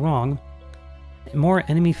 don't get me wrong. More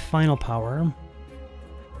enemy final power.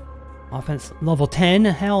 Offense level 10?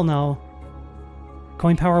 Hell no.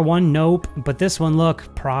 Coin power 1? Nope. But this one,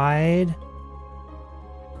 look. Pride.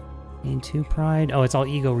 Gain 2 pride. Oh, it's all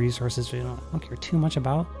ego resources, which I don't care too much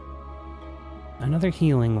about. Another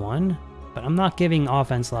healing one. But I'm not giving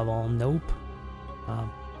offense level. Nope.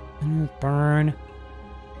 Burn.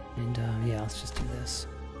 And, yeah, let's just do this.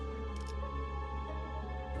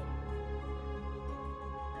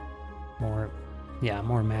 More, yeah,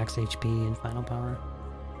 more max HP and final power.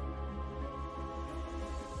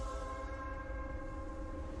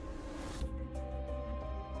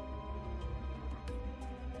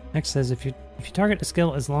 Next says if you target a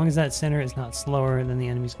skill, as long as that center is not slower than the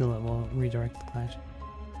enemy skill, it will redirect the clash.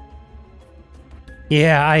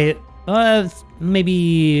 Yeah,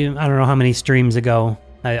 maybe, I don't know how many streams ago,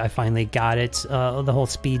 I finally got it. The whole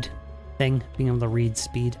speed thing, being able to read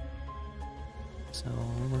speed. So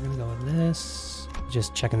we're gonna go with this.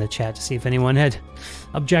 Just checking the chat to see if anyone had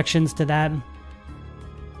objections to that.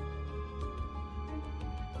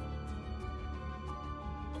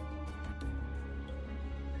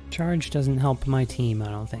 Charge doesn't help my team, I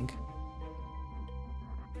don't think.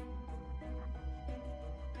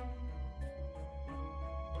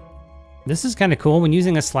 This is kind of cool when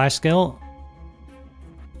using a slash skill.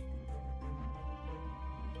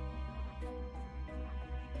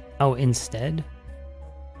 Oh, instead?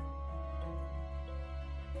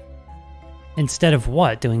 Instead of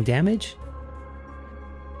what? Doing damage?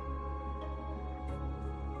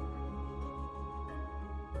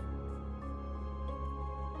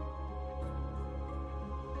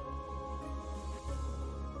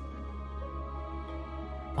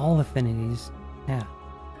 All affinities. Yeah.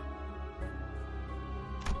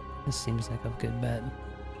 This seems like a good bet.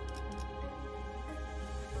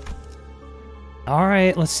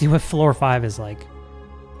 Alright, let's see what floor 5 is like.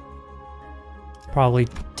 Probably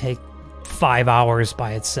take 5 hours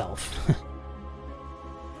by itself.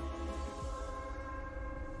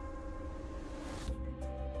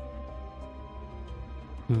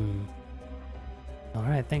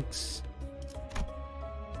 Alright, thanks.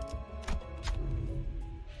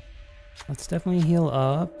 Let's definitely heal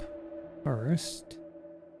up first.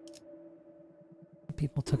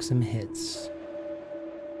 People took some hits.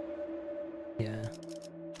 Yeah.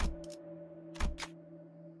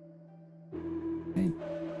 Okay.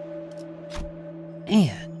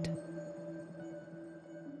 And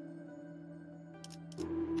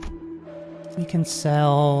we can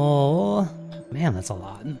sell... Man, that's a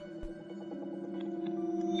lot.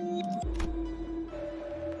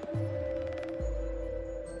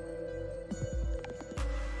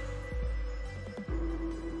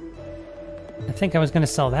 I think I was going to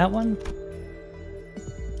sell that one.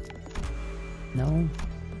 No.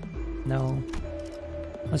 No.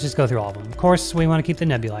 Let's just go through all of them. Of course, we want to keep the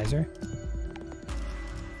nebulizer.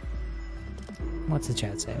 What's the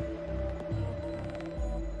chat say?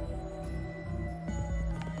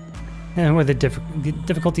 And where the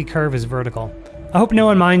difficulty curve is vertical. I hope no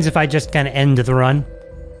one minds if I just kind of end the run,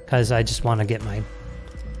 because I just want to get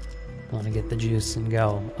the juice and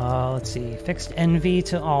go. Let's see. Fixed envy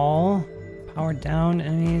to all. Power down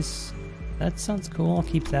enemies. That sounds cool. I'll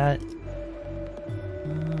keep that.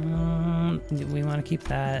 We want to keep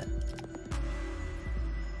that.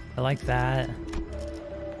 I like that.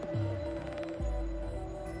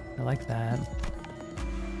 I like that.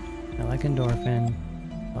 I like endorphin.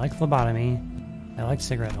 I like phlebotomy. I like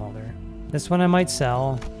cigarette holder. This one I might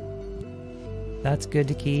sell. That's good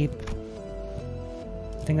to keep.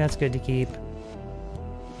 I think that's good to keep.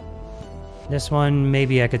 This one,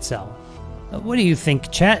 maybe I could sell. What do you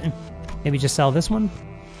think, chat? Maybe just sell this one?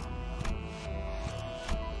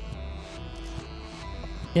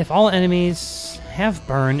 If all enemies have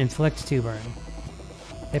burn, inflict 2 burn.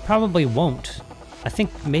 They probably won't. I think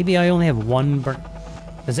maybe I only have 1 burn.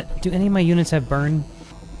 Do any of my units have burn?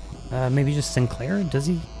 Maybe just Sinclair? Does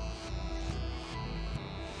he?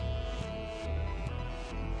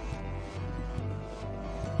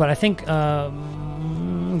 But I think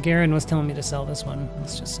Garen was telling me to sell this one.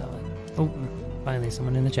 Let's just sell it. Oh, finally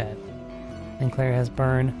someone in the chat. Sinclair has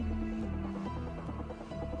burn.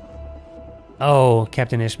 Oh,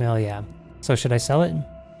 Captain Ishmael, yeah. So should I sell it?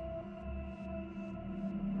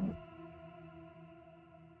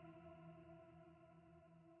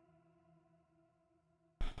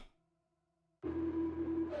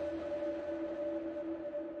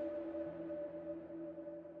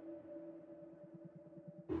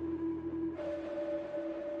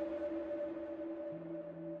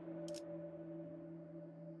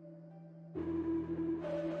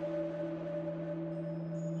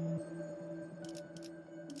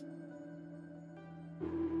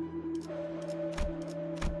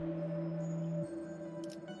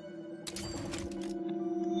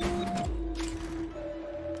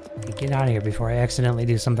 Get out of here before I accidentally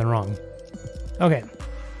do something wrong. Okay.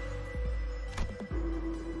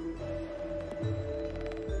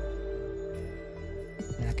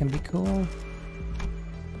 That can be cool.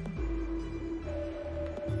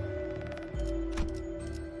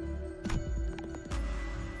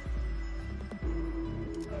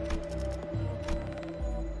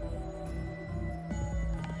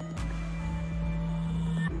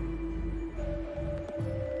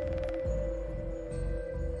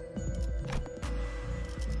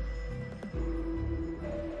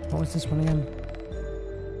 What was this one again?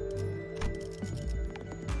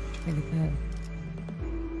 Should I get that?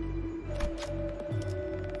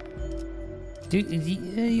 Do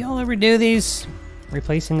y'all ever do these?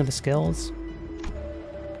 Replacing of the skills?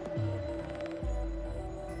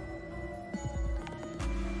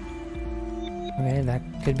 Okay, that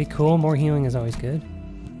could be cool. More healing is always good.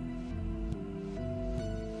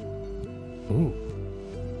 Ooh.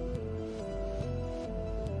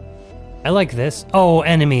 I like this. Oh,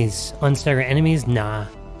 enemies. Unstaggered enemies? Nah.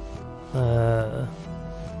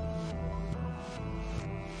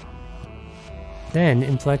 Then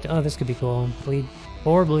inflict. Oh, this could be cool. Bleed.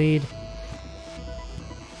 4 bleed.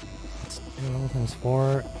 Times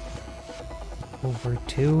 4 over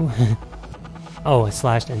 2. Oh, a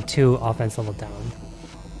slashed and 2 offense level down.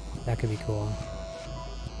 That could be cool.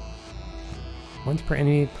 Once per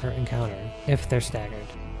enemy per encounter, if they're staggered.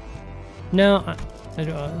 No, I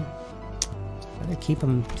don't. Better keep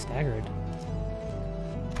them staggered.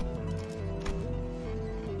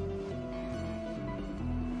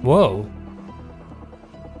 Whoa.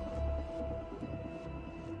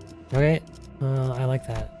 Okay, I like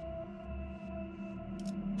that.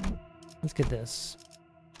 Let's get this.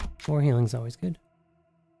 4 healing's always good.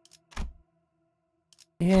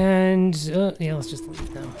 And, yeah, let's just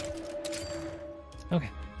leave now. Okay.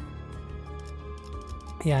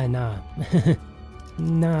 Yeah, nah.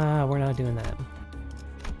 Nah, we're not doing that.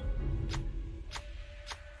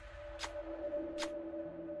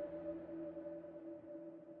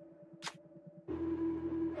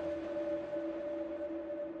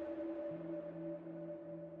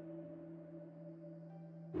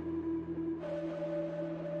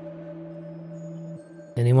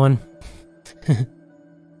 Anyone?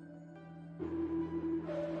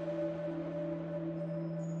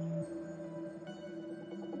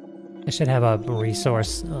 I should have a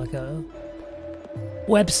resource, like a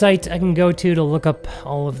website I can go to look up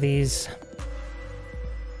all of these.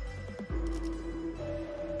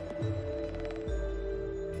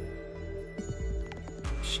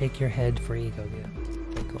 Shake your head for ego gift.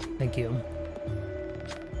 Okay, cool. Thank you.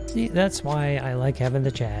 See, that's why I like having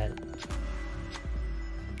the chat.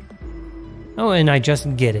 Oh, and I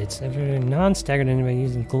just get it. After non-staggered enemy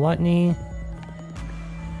using gluttony.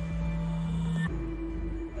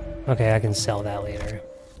 Okay, I can sell that later.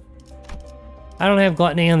 I don't have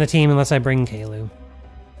gluttony on the team unless I bring Kalu.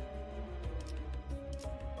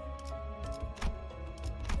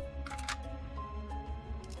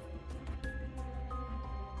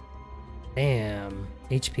 Damn.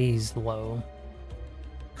 HP's low.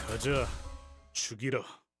 가자, 죽이러.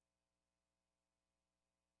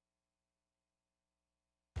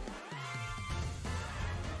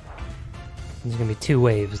 There's gonna be 2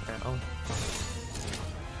 waves now.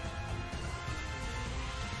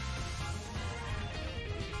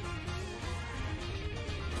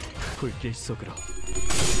 불길 속으로.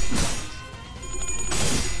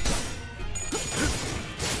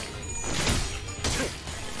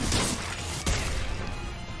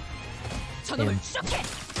 저놈을 추적해.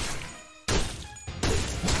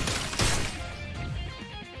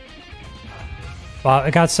 Wow,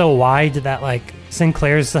 it got so wide that like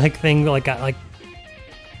Sinclair's like thing like got like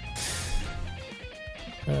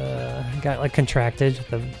contracted,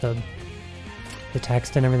 the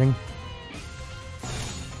text and everything.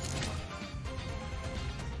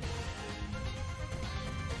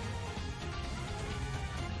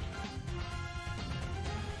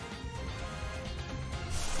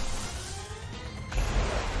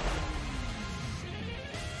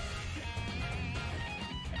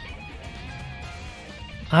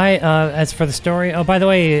 Hi, as for the story, oh, by the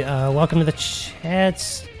way, welcome to the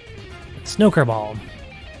chats. Snooker Ball.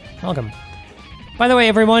 Welcome. By the way,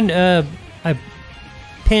 everyone, I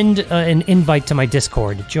pinned an invite to my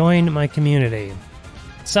Discord. Join my community.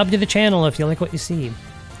 Sub to the channel if you like what you see.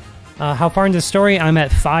 How far into the story? I'm at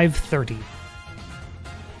 5:30.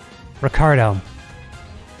 Ricardo.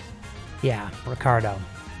 Yeah, Ricardo.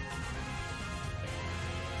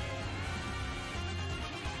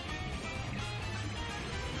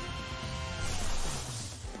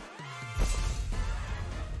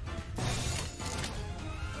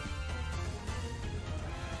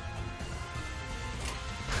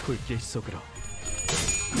 불길 속으로.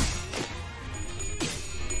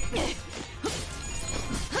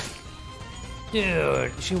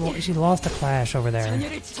 Dude, she lost a clash over there.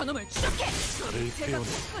 전열을 저놈을 추적해.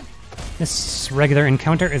 This regular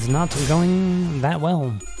encounter is not going that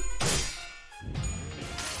well.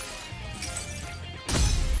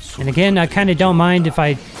 And again, I kind of don't mind if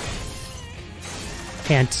I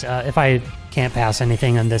can't pass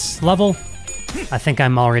anything on this level. I think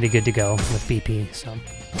I'm already good to go with BP, so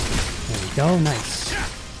there we go, nice.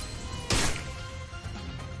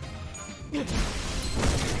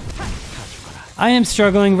 I am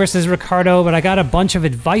struggling versus Ricardo, but I got a bunch of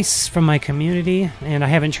advice from my community, and I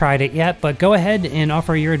haven't tried it yet, but go ahead and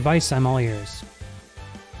offer your advice, I'm all ears.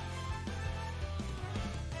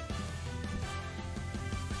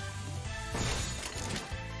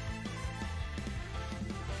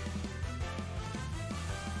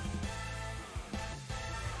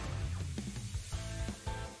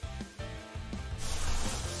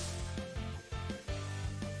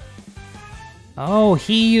 Oh,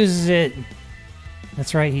 he uses it.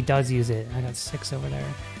 That's right, he does use it. I got 6 over there.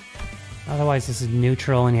 Otherwise, this is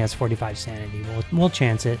neutral, and he has 45 sanity. We'll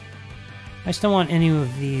chance it. I just don't want any of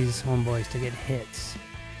these homeboys to get hits.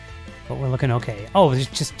 But we're looking okay. Oh, there's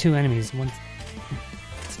just 2 enemies. One's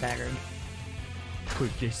staggered.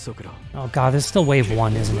 불길 속으로. Oh god, this is still wave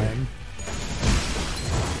 1, isn't it?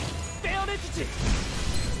 떼어내주지.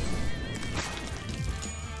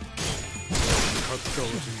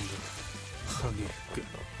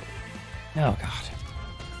 Oh god.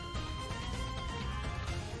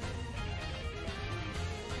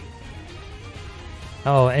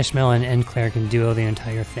 Oh, Ishmael and Claire can duo the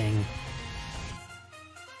entire thing.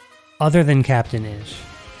 Other than Captain Ish.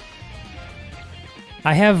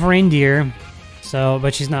 I have Reindeer, so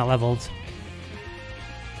but she's not leveled.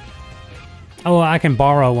 Oh, I can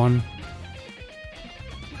borrow one.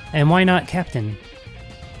 And why not Captain?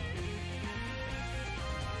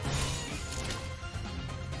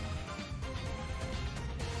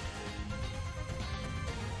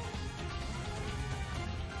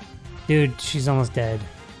 Dude, she's almost dead.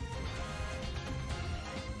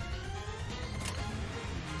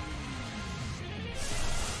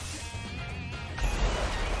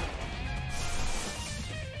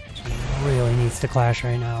 She really needs to clash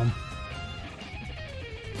right now.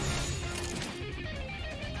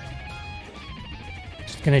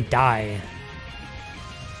 She's gonna die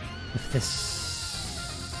if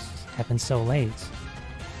this happens so late.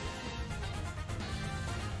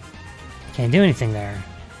 Can't do anything there.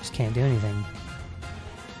 Just can't do anything.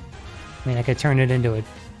 I mean, I could turn it into a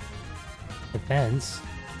defense.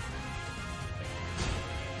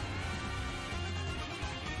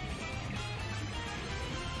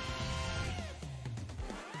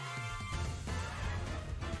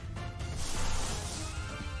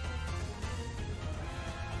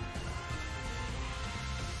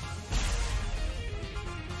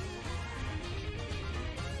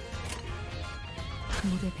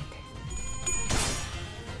 무대 배틀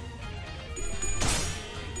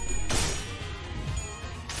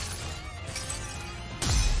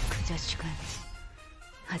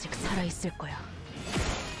아직 살아 있을 거야.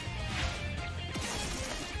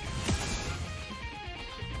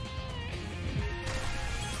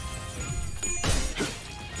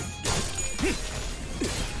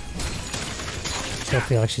 Still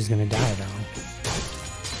feel like she's gonna die though.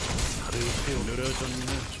 늘어졌네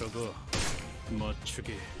저거.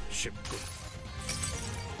 맞추기 쉽고.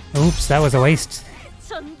 Oops, that was a waste.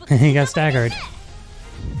 He got staggered.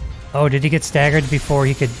 Oh, did he get staggered before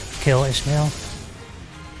he could kill Ishmael?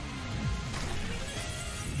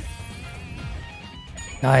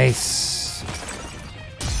 Nice.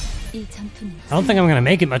 이 전투는 I don't think I'm gonna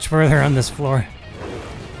make it much further on this floor.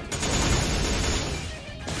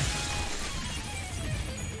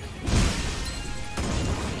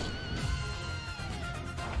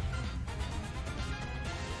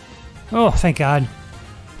 Oh, thank God.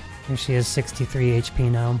 Here she is, 63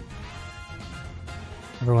 HP now.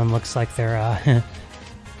 Everyone looks like they're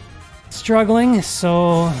struggling,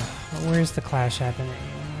 so where's the clash happening?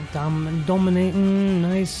 Dominating,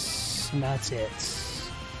 nice, and that's it.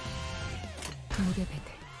 물의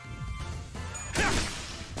배들.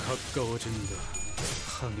 가까워진다.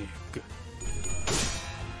 항의 끝.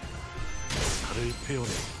 달을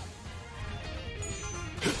베어내.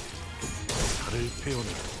 달을 베어내.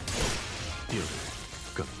 뼈를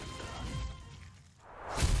깎는다.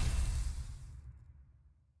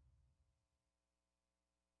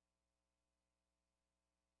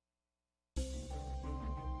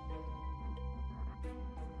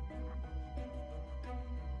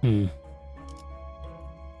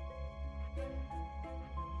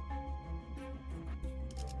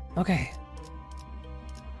 Okay.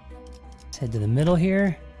 Let's head to the middle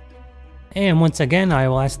here. And once again, I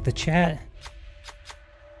will ask the chat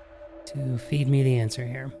to feed me the answer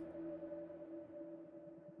here.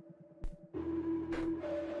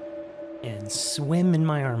 And swim in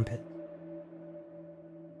my armpit.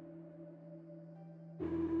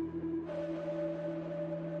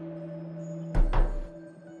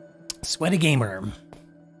 Sweaty gamer.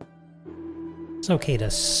 It's okay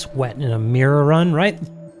to sweat in a mirror run, right?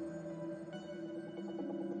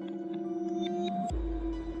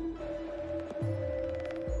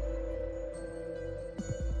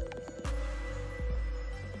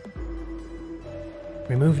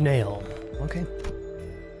 Remove nail. Okay.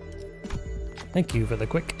 Thank you for the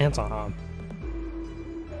quick answer.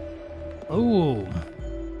 Oh.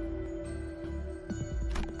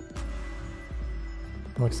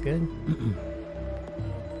 Looks good.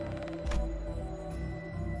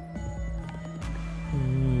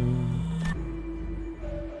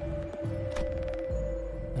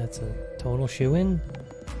 That's a total shoe-in.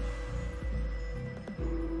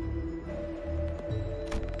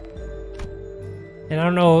 And I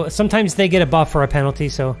don't know, sometimes they get a buff or a penalty,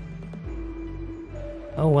 so...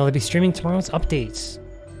 Oh, will I be streaming tomorrow's updates?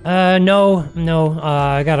 No.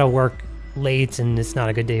 I gotta work late and it's not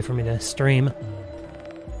a good day for me to stream.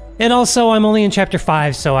 And also, I'm only in Chapter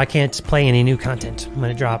 5, so I can't play any new content when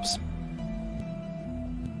it drops.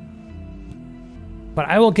 But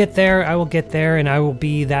I will get there, and I will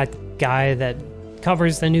be that guy that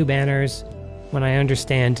covers the new banners when I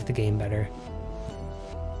understand the game better.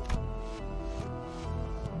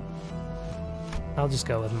 I'll just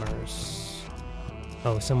go with Merce.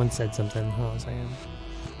 Oh, someone said something. Hold on a second.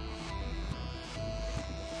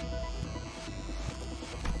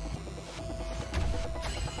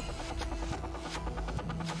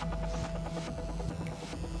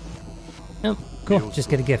 Oh, cool. Just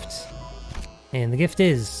get a gift. And the gift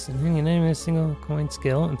is a single coin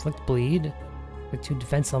skill, inflict bleed, with 2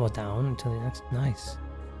 defense level down until the next. Nice.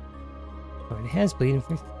 Already has bleed,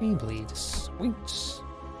 inflict 3 bleed. Sweet.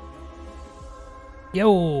 Yo,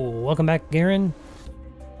 welcome back, Garen.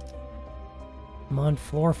 I'm on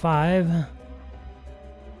floor 5.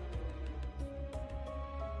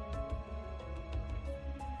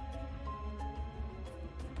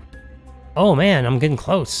 Oh man, I'm getting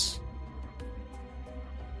close.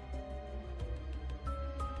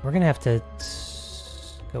 We're gonna have to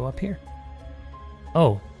go up here.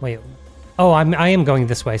 Oh, wait. Oh, I am going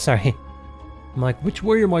this way, sorry. I'm like, which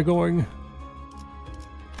way am I going?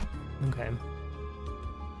 Okay.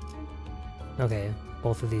 Okay,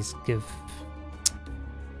 both of these give...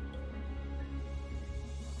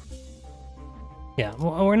 Yeah,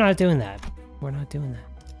 well, we're not doing that. We're not doing that.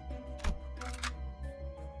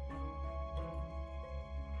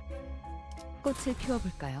 꽃을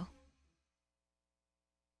피워볼까요?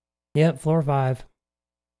 Yep, floor 5.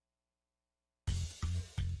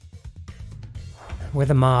 Where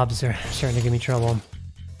the mobs are starting to give me trouble.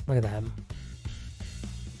 Look at that.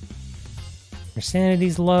 Her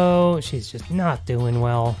sanity's low. She's just not doing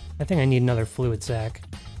well. I think I need another fluid sac.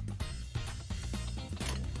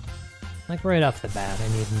 Like right off the bat, I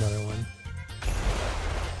need another one.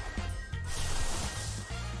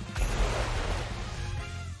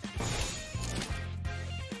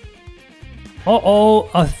 Uh-oh,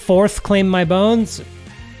 a fourth claim my bones.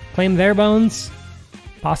 Claim their bones.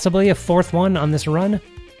 Possibly a fourth one on this run.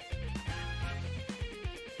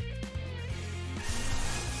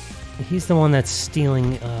 He's the one that's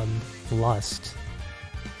stealing Lust.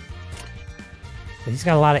 But he's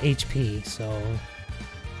got a lot of HP, so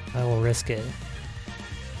I will risk it.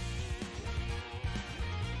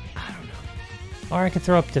 I don't know. Or I can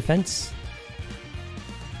throw up defense.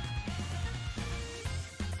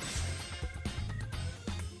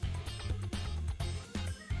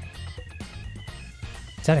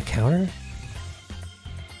 Is that a counter?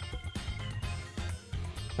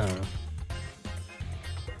 I don't know.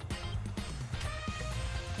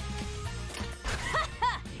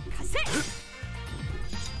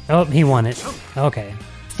 Oh, he won it. Okay.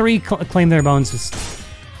 3 claim their bones was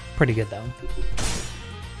pretty good, though.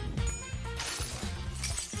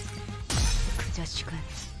 그 자식은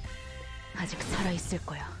아직 살아 있을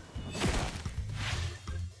거야.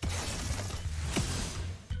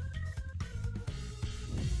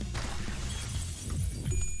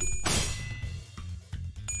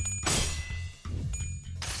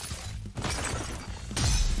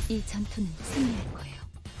 이 전투는 승리할 거예요.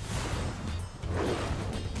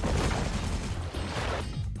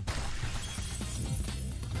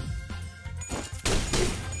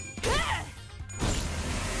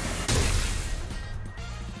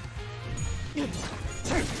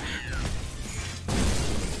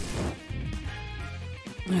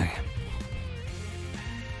 Okay.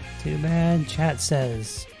 Too bad, chat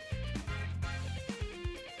says.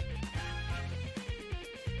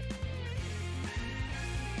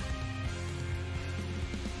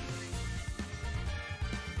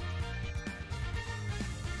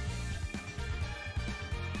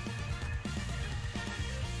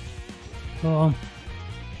 Cool.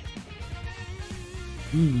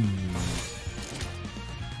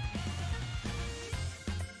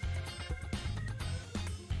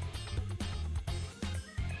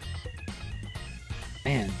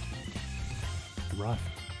 Man. Rough.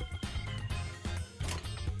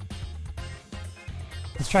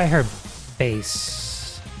 Let's try her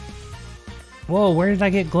base. Whoa, where did I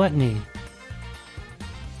get gluttony?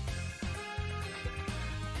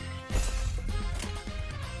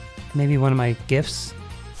 Maybe one of my gifts?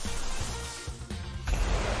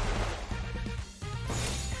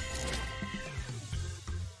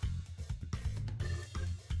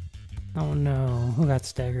 Oh no, who got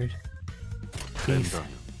staggered? Keith. 된다면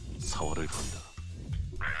사활을 건다.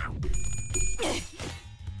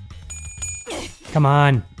 Come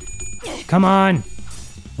on. Come on.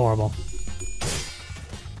 Horrible.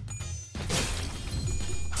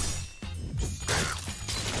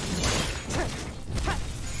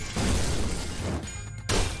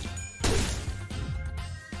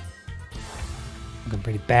 Looking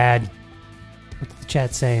pretty bad. What's the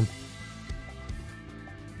chat say?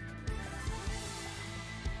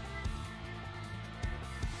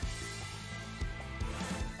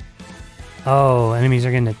 Oh, enemies are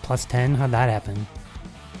getting a +10? How'd that happen?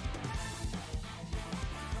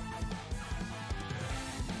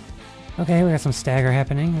 Okay, we got some stagger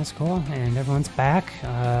happening. That's cool. And everyone's back.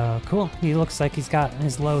 Cool. He looks like he's got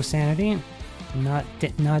his low sanity. Not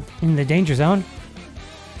in the danger zone.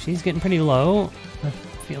 She's getting pretty low. I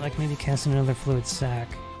feel like maybe casting another fluid sac.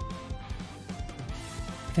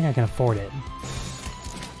 I think I can afford it.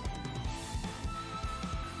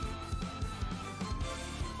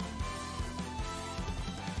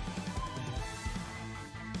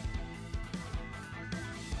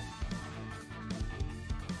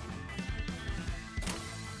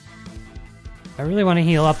 I really want to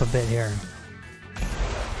heal up a bit here.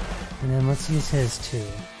 And then let's use his too.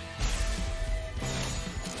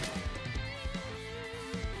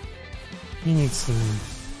 He needs some...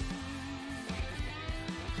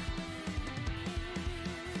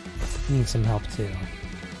 He needs some help too.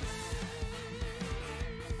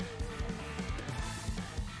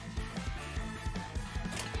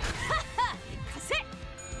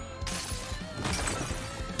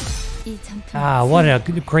 Ah, what a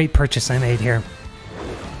great purchase I made here.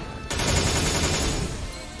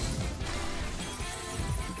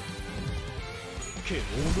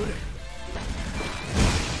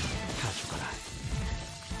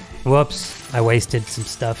 Whoops, I wasted some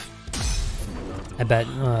stuff. I bet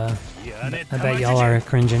y'all are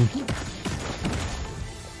cringing.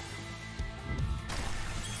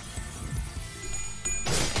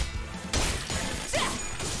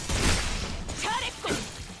 잘했군.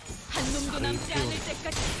 한 놈도 남지 않을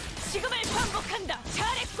때까지 지금을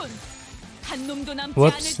잘했군. 한 놈도 남지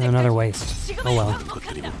Whoops, 않을 another 때까지 waste. 지금을 Oh well.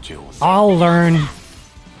 것들이 반복한다. 옥죄어온다. I'll learn.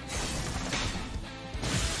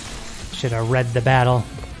 Should have read the battle.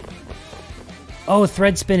 Oh,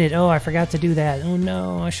 thread spin it. Oh, I forgot to do that. Oh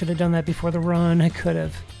no, I should have done that before the run. I could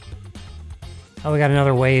have. Oh, we got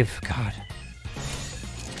another wave. God.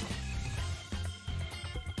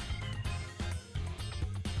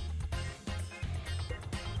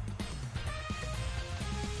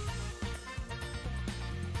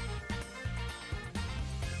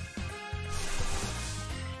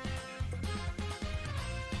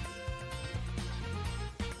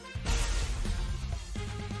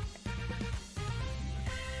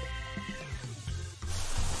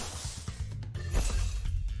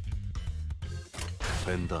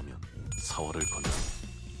 된다면 사활을 건너.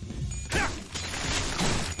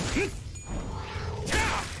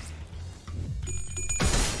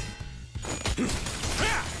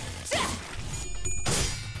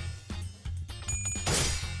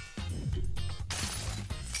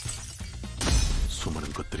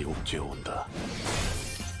 수많은 것들이 옥죄어온다.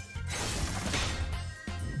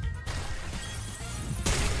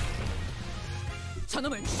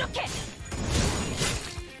 저놈을 추적해.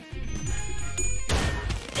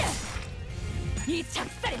 이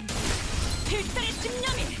작살엔 필살의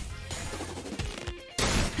집념이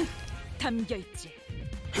담겨있지.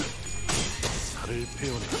 살을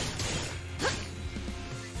베어내.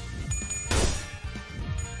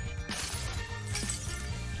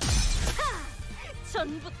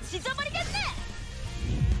 전부 찢어버리겠네.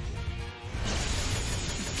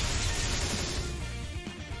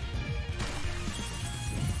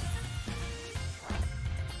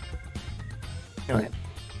 Okay.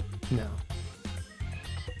 No.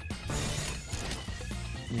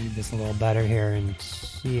 Need this a little better here, and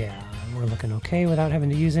yeah, we're looking okay without having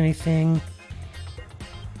to use anything.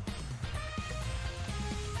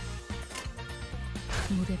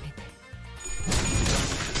 물의 배들.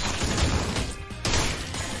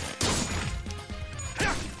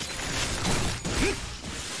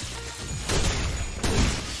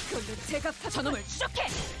 이걸로 제가 저놈을 추적해.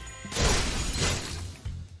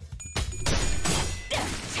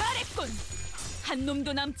 잘했군. 한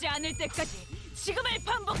놈도 남지 않을 때까지 지금을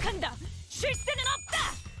반복한다. 쉴 새는 없다.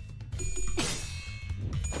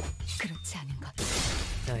 그렇지 않은 것.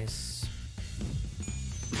 Nice.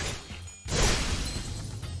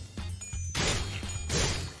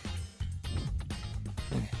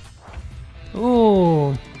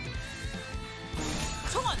 Ooh.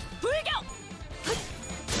 총원 불격.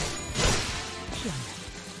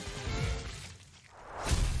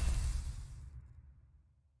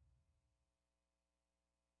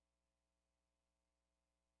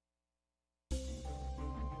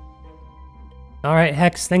 All right,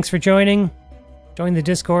 Hex, thanks for joining. Join the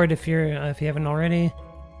Discord if you haven't already.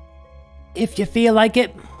 If you feel like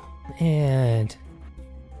it. And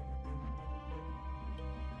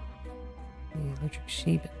electric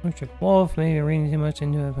sheep, electric wolf, maybe reading too much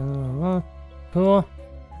into it. Blah, blah, blah. Cool.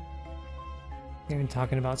 Here and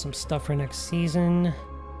talking about some stuff for next season.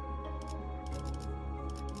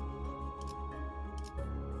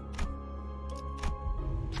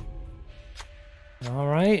 All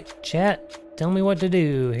right, chat. Tell me what to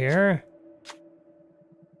do here.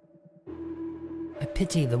 I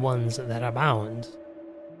pity the ones that are bound.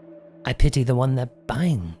 I pity the one that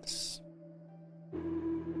binds.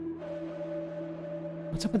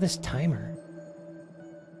 What's up with this timer?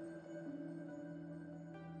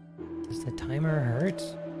 Does the timer hurt?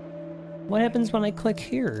 What happens when I click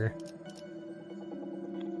here?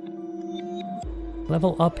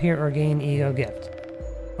 Level up here or gain ego gift.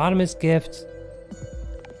 Bottom is gift.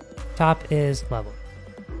 Top is level.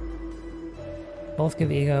 Both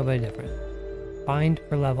give ego, but different. Bind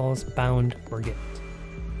for levels, bound for gift.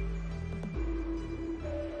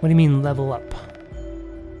 What do you mean level up?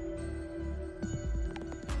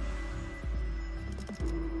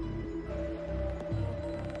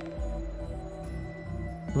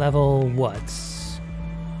 Level what?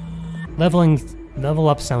 Level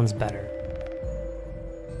up sounds better.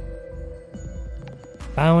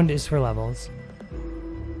 Bound is for levels.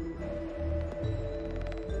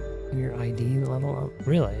 Your ID level up?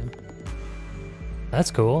 Really? That's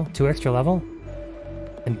cool. 2 extra level.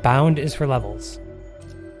 And bound is for levels.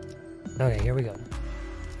 Okay, here we go.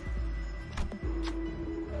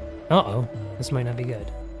 Uh-oh. This might not be good.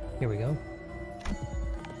 Here we go.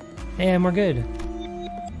 And we're good.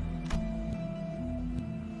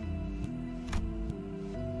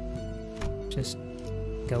 Just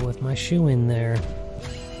go with my shoe in there.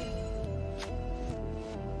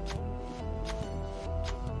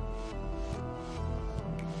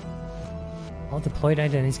 I'll All deployed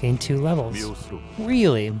identities gain 2 levels. 미호스로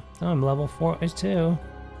Really? Oh, I'm level 4 too.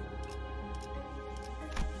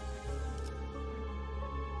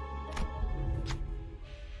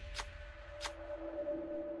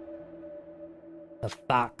 The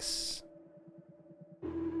fox.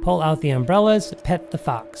 Pull out the umbrellas, pet the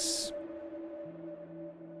fox.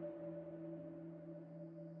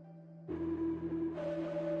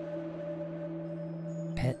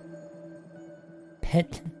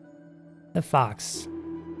 Pet the fox,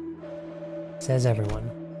 says everyone.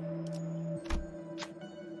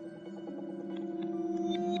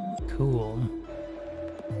 Cool.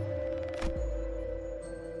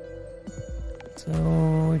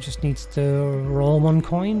 So it just needs to roll 1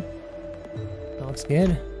 coin. That looks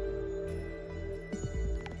good.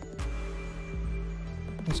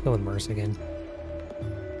 Let's go with Merce again.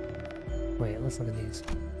 Wait, let's look at these.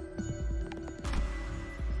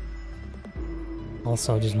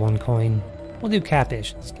 Also, just 1 coin. We'll do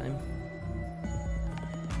Capish this time.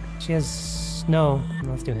 She has... No,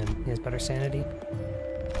 let's do him. He has better sanity.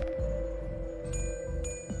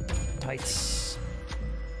 Tights.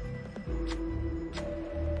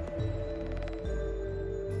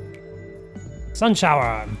 Sun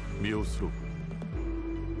Shower! 미호스로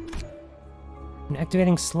And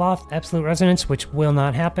activating Sloth Absolute Resonance, which will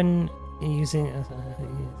not happen using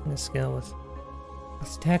a skill with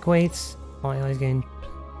attack weights. All allies gain.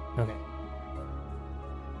 Okay.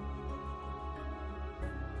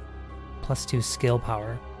 +2 skill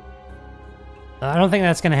power. I don't think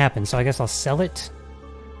that's gonna happen, so I guess I'll sell it.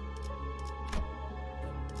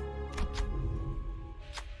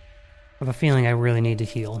 I have a feeling I really need to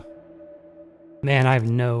heal. Man, I have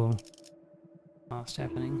no cost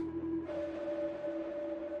happening.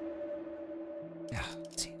 Yeah,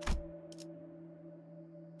 let's see.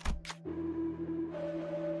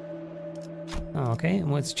 Oh, okay.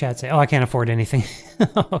 What's chat say? Oh, I can't afford anything.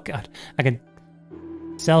 Oh god. I could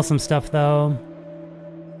sell some stuff though.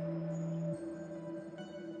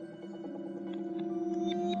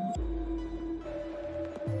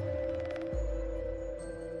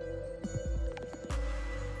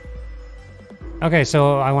 Okay,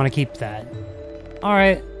 so I want to keep that.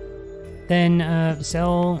 Alright. Then,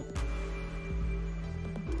 sell...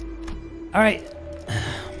 Alright.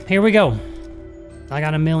 Here we go. I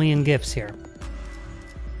got 1,000,000 gifts here.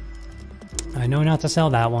 I know not to sell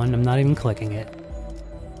that one. I'm not even clicking it.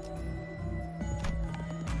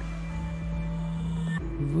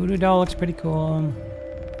 Voodoo doll looks pretty cool.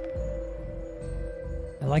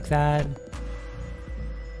 I like that.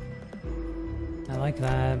 I like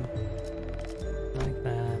that. I like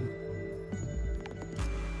that.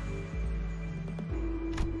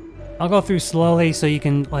 I'll go through slowly so you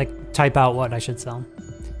can, like, type out what I should sell.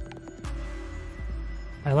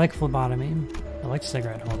 I like phlebotomy. I like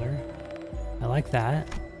cigarette holder. I like that.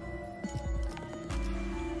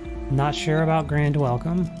 Not sure about grand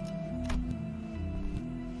welcome.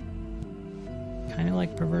 Kind of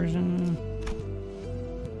like perversion.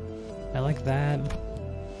 I like that.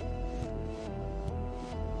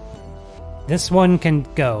 This one can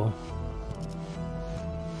go.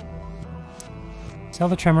 Sell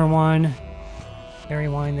the tremor one. Berry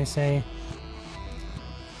wine, they say.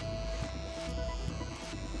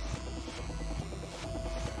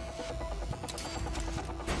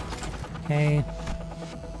 Okay.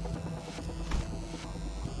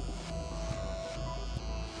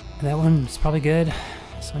 That one's probably good.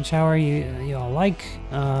 Sun shower, you all like.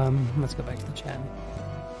 Let's go back to the chat.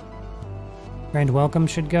 Grand welcome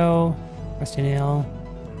should go. Rusty nail.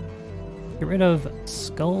 Get rid of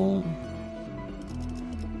skull.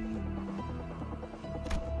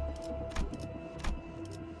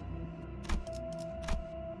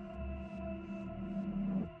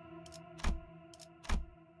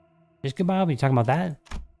 Just kebab? You talking about that?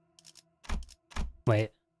 Wait,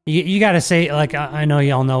 you gotta say, like, I know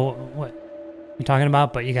y'all know what you're talking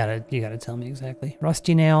about, but you gotta tell me exactly.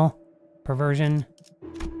 Rusty nail, perversion.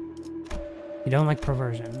 You don't like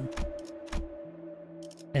perversion,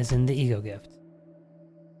 as in the ego gift.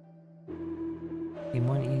 Game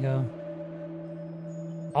 1 ego.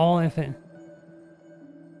 All if it.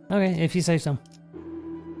 Okay, if you say so.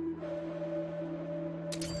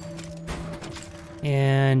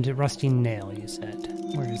 And rusty nail, you said.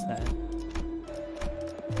 Where is that?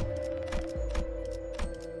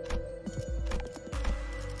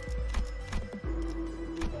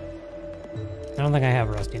 I don't think I have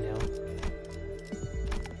a rusty nail.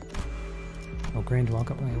 Oh, grand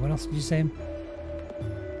welcome. Wait, what else did you say?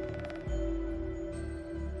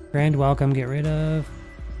 Grand welcome, get rid of.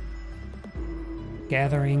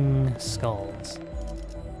 Gathering skulls.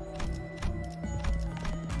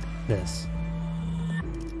 This.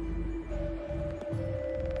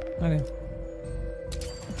 Okay.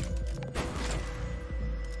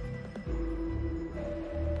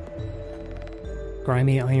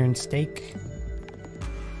 Grimy iron stake.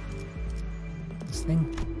 This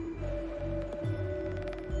thing.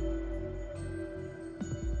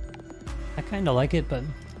 I kind of like it, but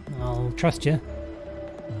I'll trust you.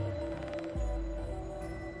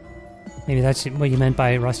 Maybe that's what you meant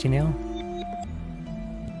by rusty nail?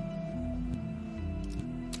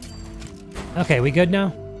 Okay, we good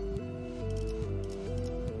now?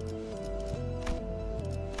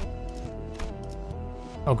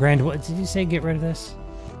 Oh, what did you say? Get rid of this?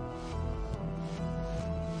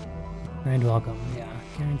 Grand welcome. Yeah,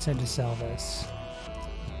 Karen said to sell this.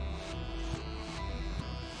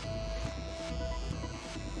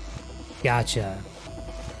 Gotcha.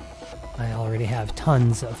 I already have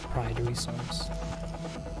tons of pride resource.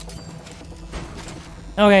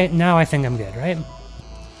 Okay, now I think I'm good, right?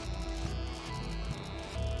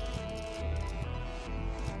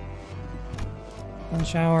 One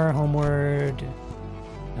shower, homeward.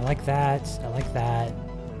 I like that. I like that.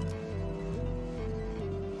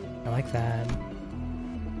 I like that.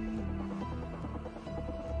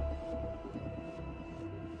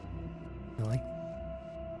 I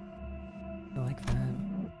like that.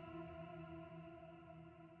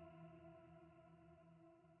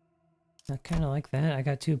 I kind of like that. I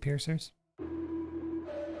got 2 piercers. I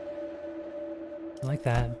like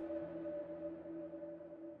that.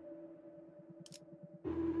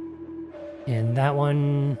 And that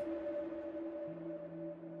one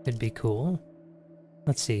could be cool.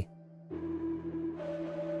 Let's see.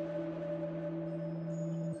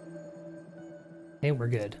 Okay, we're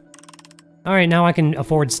good. All right, now I can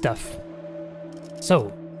afford stuff.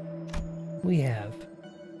 So, we have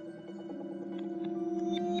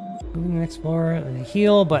moving the next floor and a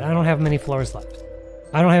heal, but I don't have many floors left.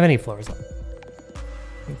 I don't have any floors left.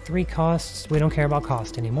 3 costs. We don't care about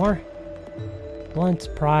cost anymore. Blunt,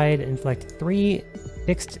 pride, inflict 3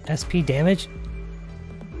 fixed SP damage.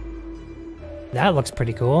 That looks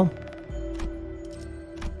pretty cool.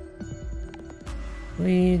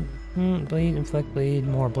 Bleed, bleed, inflict, bleed,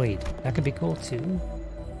 more bleed. That could be cool too.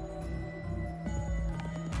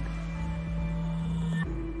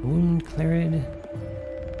 Wound cleared.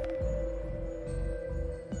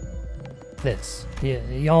 This. Yeah,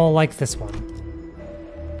 y'all like this one.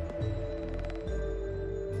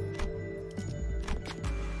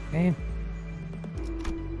 Okay.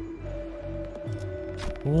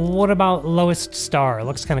 What about lowest star?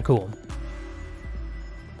 Looks kind of cool.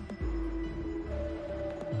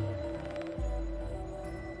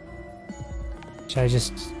 Should I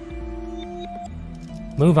just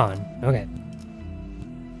move on? Okay.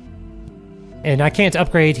 And I can't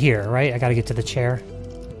upgrade here, right? I gotta get to the chair.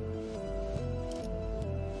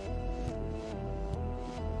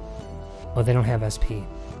 Oh, they don't have SP.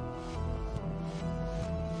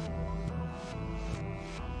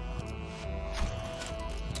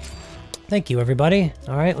 Thank you, everybody.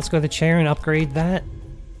 All right, let's go to the chair and upgrade that.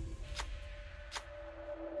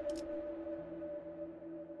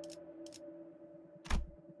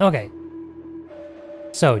 Okay.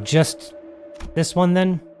 So, just this one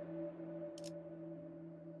then?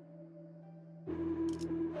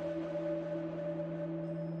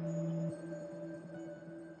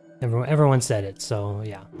 Everyone said it, so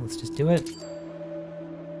yeah, let's just do it.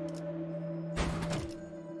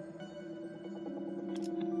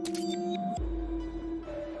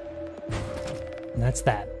 And that's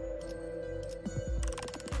that.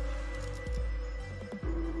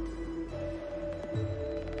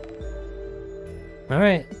 All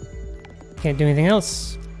right. Can't do anything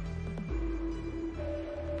else.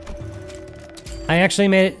 I actually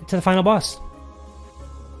made it to the final boss.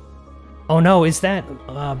 Oh no, is that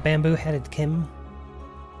bamboo-headed Kim?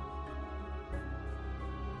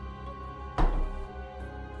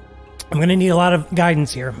 I'm gonna need a lot of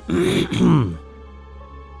guidance here.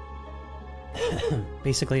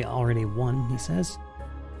 Basically already won, he says.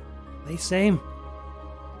 They say.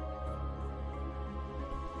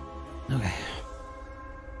 Okay.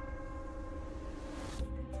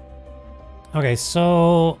 Okay,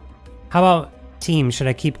 so how about team? Should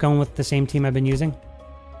I keep going with the same team I've been using?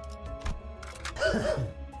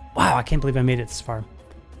 Wow, I can't believe I made it this far.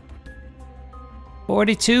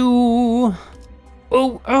 42.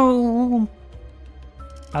 Oh, oh.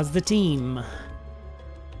 How's the team?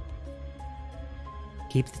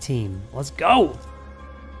 Keep the team. Let's go.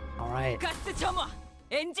 All right.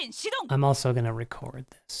 I'm also gonna record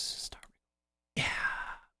this. Start. Yeah.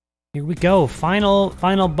 Here we go.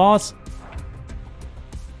 Final boss.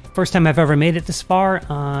 First time I've ever made it this far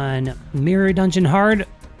on Mirror Dungeon Hard.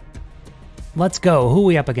 Let's go. Who are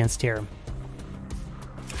we up against here?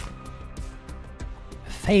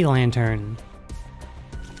 Fey Lantern.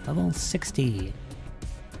 Level 60.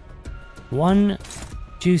 One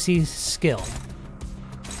juicy skill.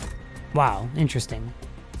 Wow, interesting.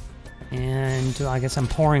 And I guess I'm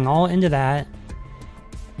pouring all into that.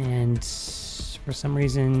 And for some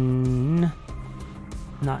reason,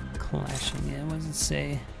 not clashing it. What does it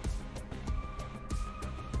say?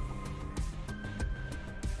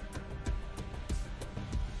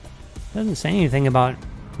 Doesn't say anything about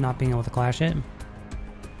not being able to clash it.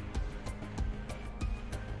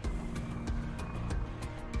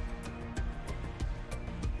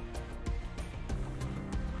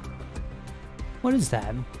 What is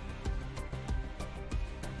that?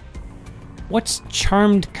 What's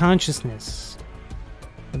Charmed Consciousness?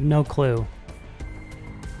 I have no clue.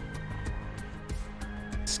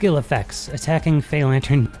 Skill effects. Attacking Fey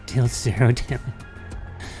Lantern deals 0 damage.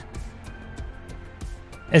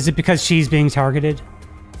 Is it because she's being targeted?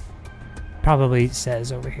 Probably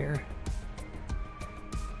says over here.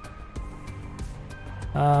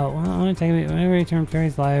 Well, I want to take whenever you turn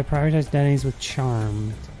fairies live, prioritize identities with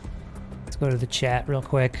charm. Let's go to the chat real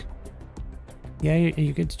quick. Yeah,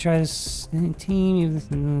 you get to try this team. You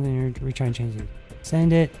retry and change it.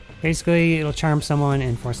 Send it. Basically, it'll charm someone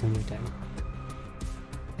and force them to attack.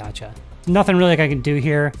 Gotcha. Nothing really I can do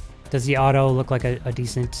here. Does the auto look like a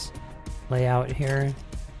decent layout here?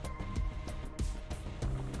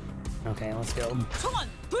 Okay, let's go.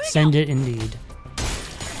 Send it indeed.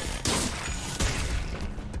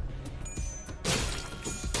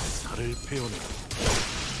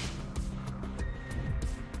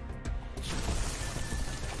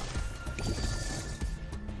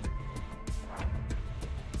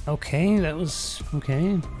 Okay, that was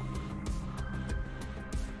okay.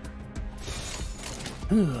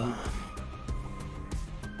 Ugh.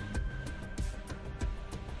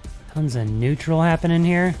 Tons of neutral happening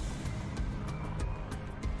here.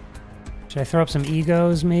 Should I throw up some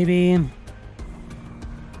egos, maybe?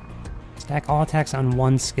 Stack all attacks on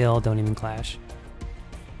one skill, don't even clash.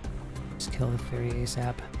 Just kill the fairy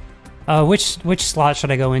ASAP. Which slot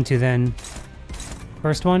should I go into then?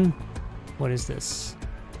 First one? What is this?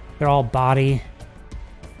 They're all body.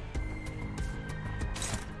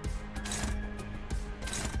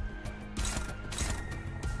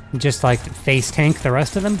 Just like face tank the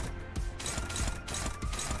rest of them?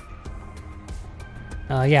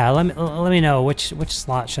 Yeah, let me know which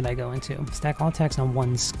slot should I go into. Stack all attacks on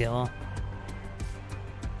one skill.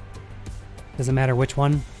 Doesn't matter which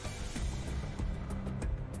one.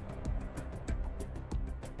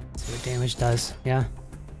 Let's see what damage does. Yeah.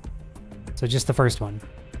 So just the first one.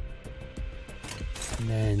 And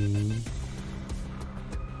then,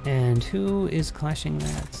 and who is clashing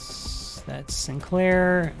that? That's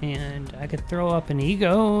Sinclair, and I could throw up an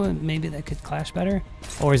ego. Maybe that could clash better.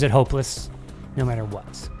 Or is it hopeless? No matter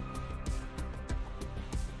what.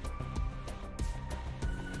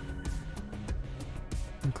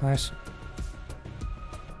 And clash.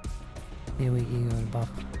 AoE ego and buff.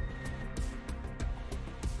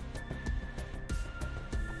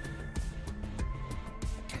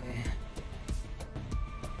 Okay.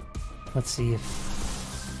 Let's see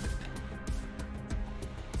if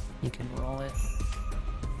you can roll it.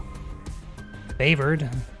 Favored.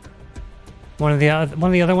 One of the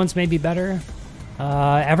other ones may be better.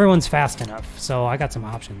 Everyone's fast enough, so I got some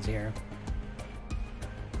options here.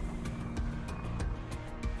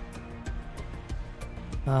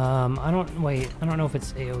 I don't know if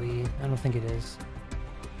it's AoE. I don't think it is.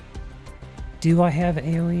 Do I have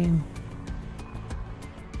AoE?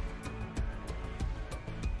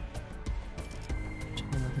 Check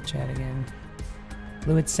out the chat again.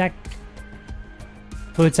 Fluid Sac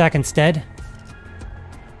instead.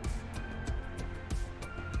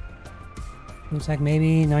 Looks like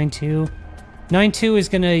maybe 9-2. 9-2 is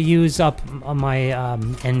gonna use up my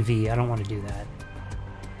NV. I don't want to do that.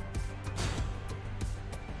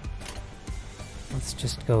 Let's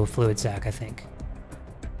just go Fluid Sac, I think.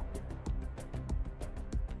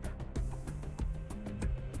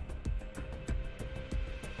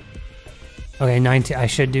 Okay, 9-2. I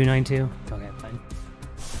should do 9-2. Okay, fine.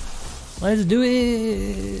 Let's do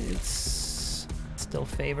it. It's still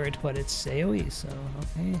favored, but it's AoE, so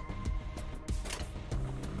okay.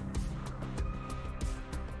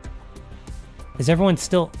 Is everyone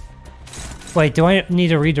still... Wait, do I need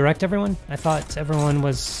to redirect everyone? I thought everyone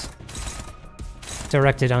was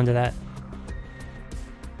directed onto that.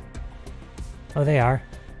 Oh, they are.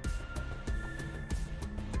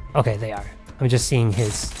 Okay, they are. I'm just seeing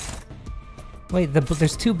his... Wait,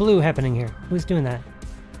 there's two blue happening here. Who's doing that?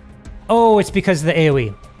 Oh, it's because of the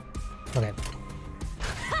AoE. Okay.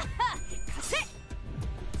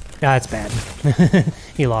 That's bad.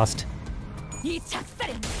 He lost. 이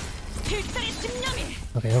작살엔 필살의 집념이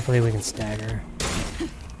Okay, hopefully we can stagger.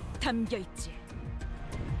 담겨 있지.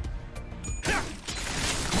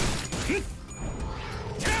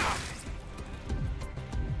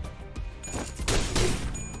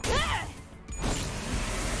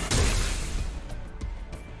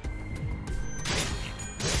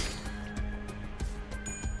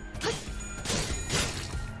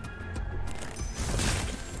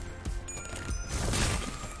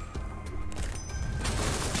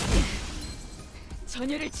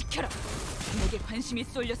 전열을 지켜라. 내게 관심이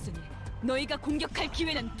쏠렸으니 너희가 공격할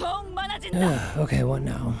기회는 더욱 많아진다. Okay, what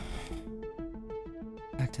now?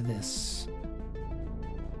 Back to this.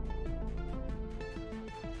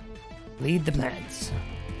 Bleed the plants.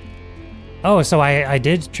 Oh, so I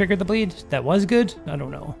did trigger the bleed? That was good? I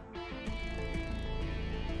don't know.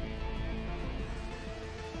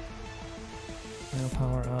 No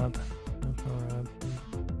power up. No power up.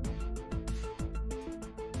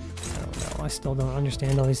 I don't know. I still don't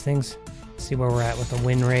understand all these things. Let's see where we're at with the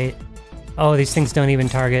win rate. Oh, these things don't even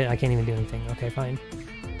target. I can't even do anything. Okay, fine.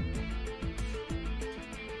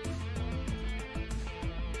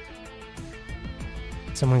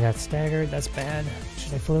 Someone got staggered. That's bad.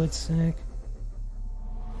 Should I fluid sick?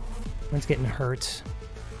 Someone's getting hurt.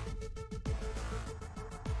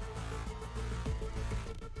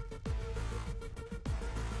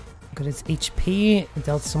 Look at its HP. It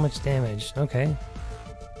dealt so much damage. Okay.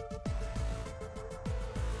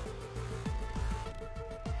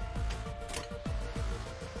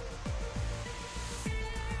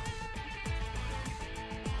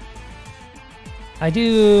 I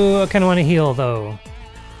do kind of want to heal, though.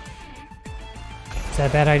 Is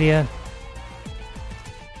that a bad idea?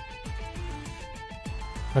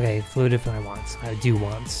 Okay, fluid if I want. I do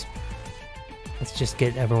want. Let's just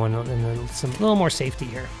get everyone in some little more safety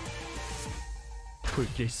here.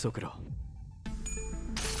 불길 속으로.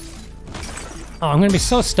 Oh, I'm gonna be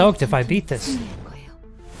so stoked if I beat this.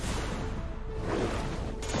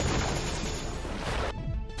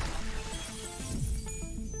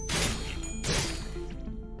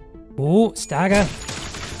 Ooh, stagger.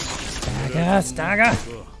 Stagger, stagger.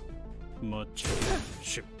 맞추기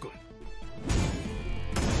쉽군.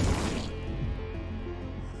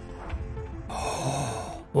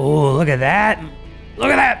 Oh, look at that. Look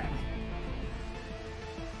at that.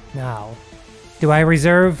 Now, do I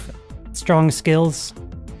reserve strong skills?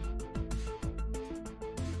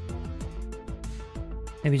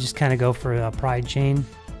 Maybe just kind of go for a pride chain.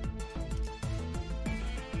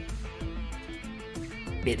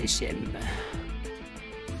 Finish him.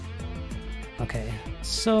 Okay,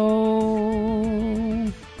 so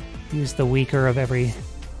use the weaker of every.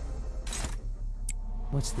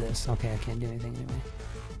 What's this? Okay, I can't do anything anyway.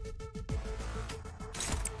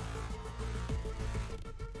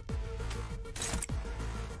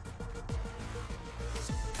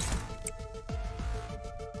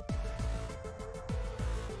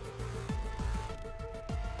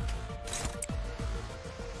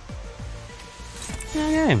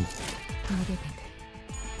 Okay.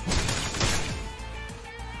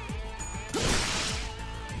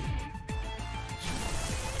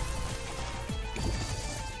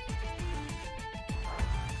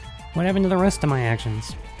 What happened to the rest of my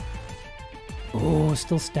actions? Oh,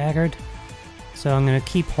 still staggered. So I'm gonna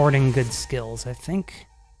keep hoarding good skills, I think.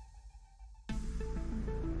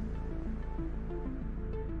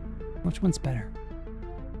 Which one's better?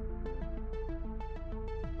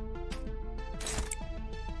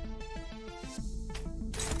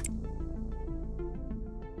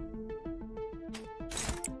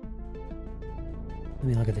 Let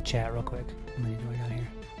me look at the chat real quick. How many do I got here?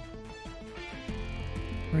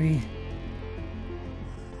 3.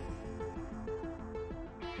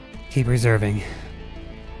 Keep reserving.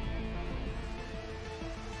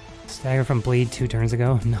 Stagger from bleed 2 turns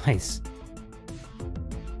ago. Nice.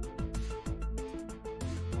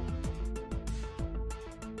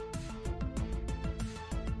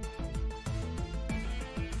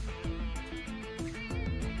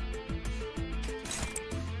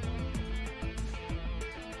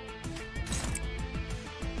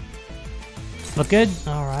 Look good?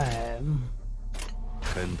 Alright.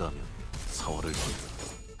 뺀다면 사활을 건다.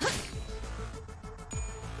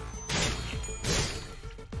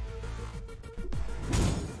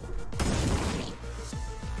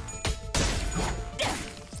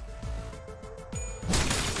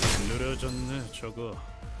 늘어졌네 저거.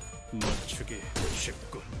 맞추기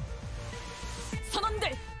쉽군.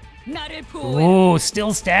 선원들, 나를 보호해. Oh, still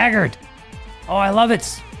staggered. Oh, I love it.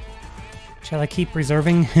 Shall I keep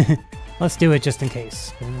reserving? Let's do it just in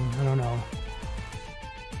case. I don't know.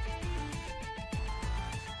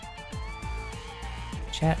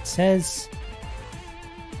 Chat says...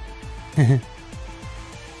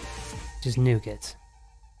 just nuke it.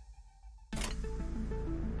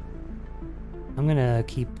 I'm gonna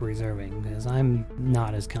keep reserving because I'm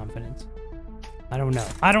not as confident. I don't know.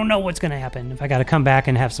 I don't know what's gonna happen if I gotta come back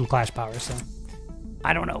and have some clash power, so...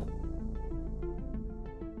 I don't know.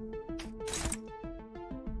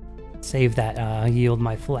 Save that, yield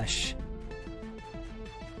my flesh.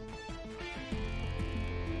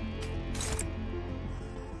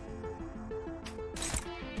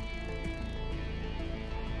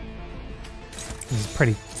 This is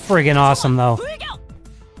pretty friggin' awesome, though.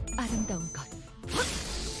 아름다운 것.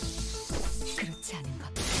 그렇지 않은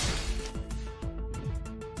것.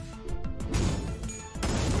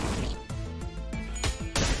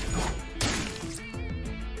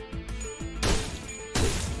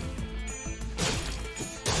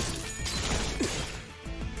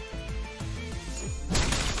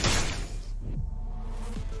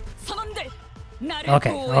 선원들, 나를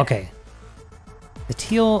Okay, 보호해. okay. The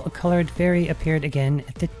teal-colored fairy appeared again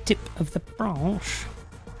at the tip of the branch.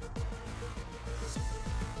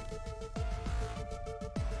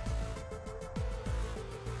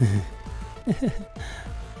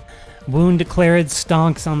 Wound declared,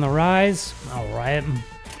 stonks on the rise. Alright.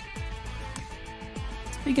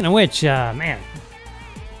 Speaking of which, man.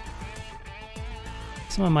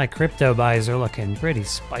 Some of my crypto buys are looking pretty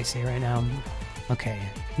spicy right now. Okay.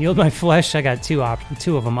 Yield my flesh. I got two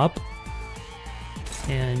of them up.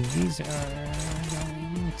 And these are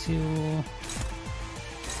going to...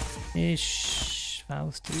 Ish.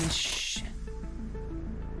 Faust-ish.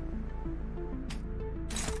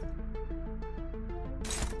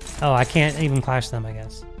 Oh, I can't even clash them, I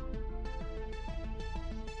guess.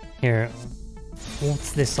 Here.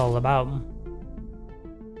 What's this all about?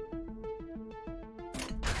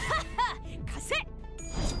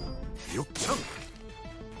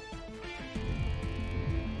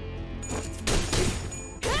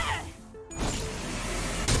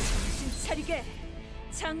 정신 차리게.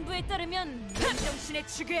 장부에 따르면 정신에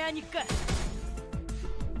죽여야 하니까.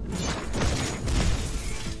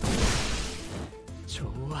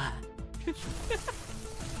 좋아.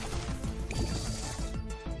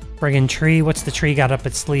 Friggin' tree, what's the tree got up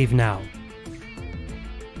its sleeve now?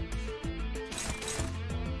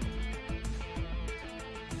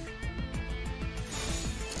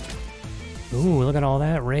 Ooh, look at all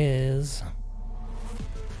that riz.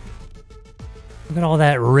 Look at all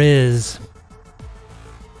that riz.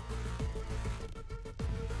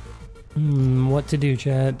 What to do,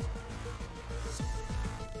 chat?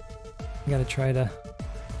 I gotta try to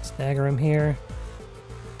stagger him here.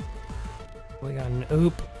 We got an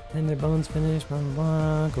oop. Then their bones finished. Blah, blah,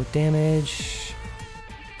 blah. Go damage.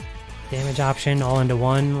 Damage option all into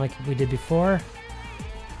one like we did before.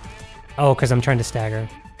 Oh, because I'm trying to stagger.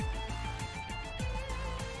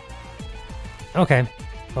 Okay.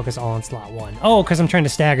 Focus all on slot one. Oh, because I'm trying to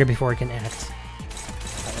stagger before I can act.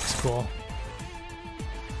 That looks cool.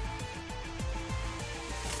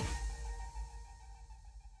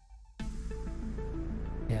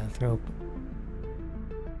 Yeah, throw...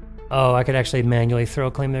 Oh, I could actually manually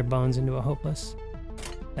claim their bones into a hopeless.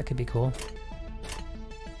 That could be cool.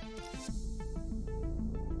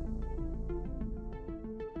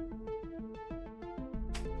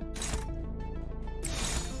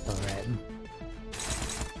 Alright.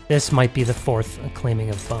 This might be the fourth claiming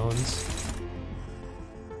of bones.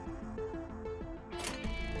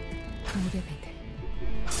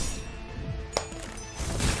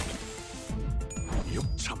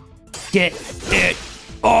 Get it!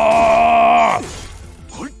 Oh!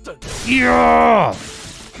 Yeah!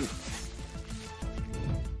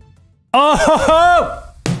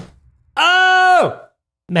 Oh! Oh!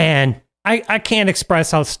 Man, I can't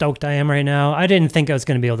express how stoked I am right now. I didn't think I was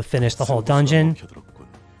going to be able to finish the whole dungeon.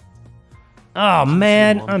 Oh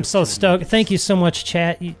man, I'm so stoked. Thank you so much,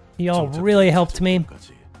 chat. Y'all really helped me.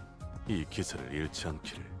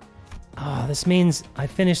 Oh, this means I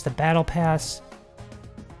finished the battle pass.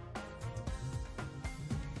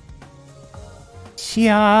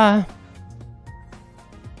 Yeah.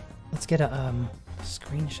 Let's get a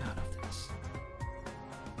screenshot of this.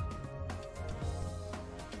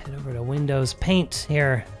 Head over to Windows Paint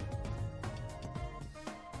here.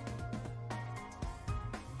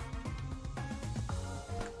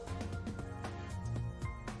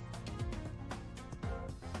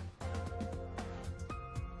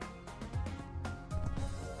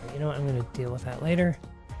 You know what? I'm gonna deal with that later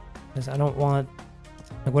because I don't want.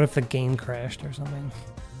 Like, what if the game crashed or something?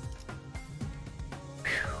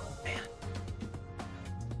 Whew, man.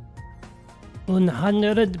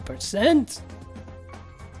 100%.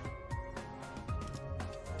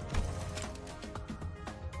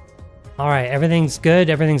 All right, everything's good.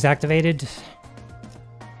 Everything's activated.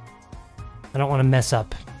 I don't want to mess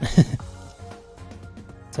up.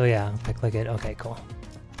 So yeah, if I click it, okay, cool.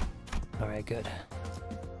 All right, good.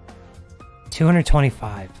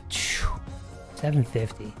 225.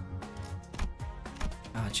 750.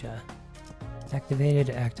 Gotcha.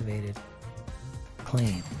 Activated.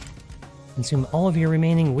 Claim. Consume all of your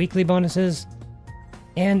remaining weekly bonuses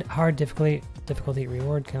and hard difficulty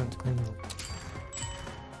reward count to claim them.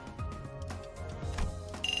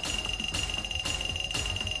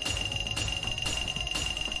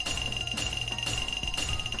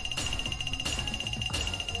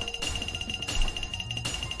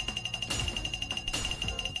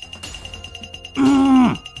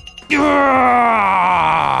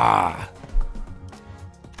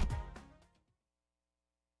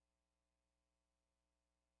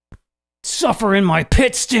 Suffer in my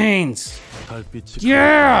pit stains. 달빛이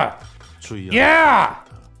Yeah. 주의하라. Yeah.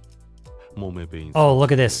 몸의 배인 Oh,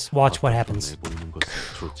 look at this. Watch what happens. 내보이는 것은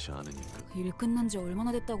좋지 않으니까. 일 끝난 지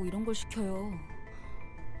얼마나 됐다고 이런 걸 시켜요.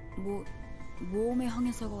 뭐 모험의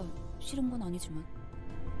항해사가 싫은 건 아니지만.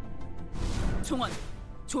 종원,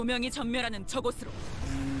 조명이 전멸하는 저곳으로.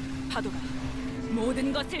 파도가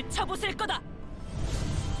모든 것을 쳐부술 거다.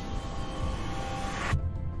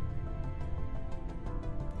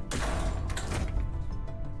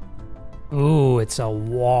 Ooh, it's a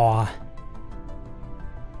wah.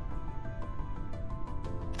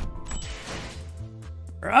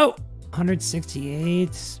 Oh,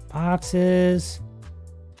 168 boxes.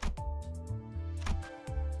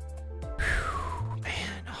 Whew,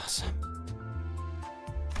 man, awesome.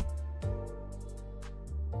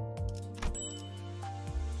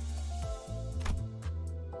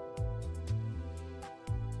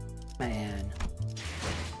 Man.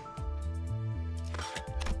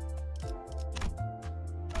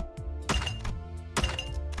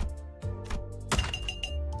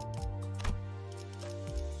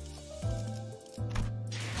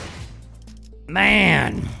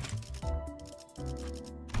 Man.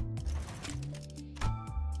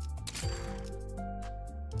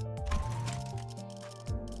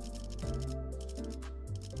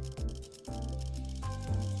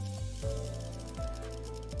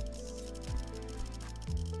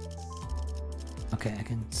 Okay, I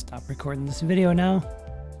can stop recording this video now.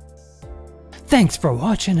 Thanks for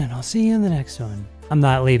watching, and I'll see you in the next one. I'm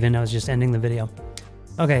not leaving, I was just ending the video.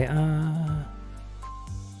 Okay,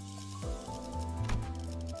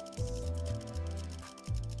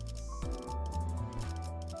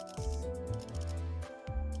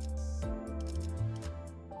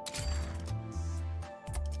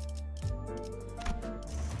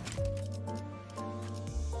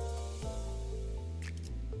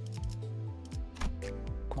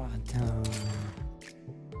 Quantum.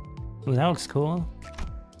 Ooh, that looks cool.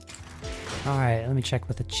 Alright, let me check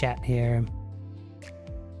with the chat here.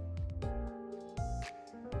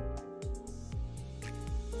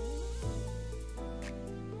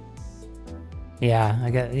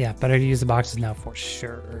 Yeah, better to use the boxes now for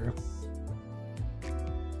sure.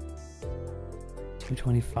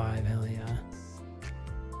 225, hell yeah.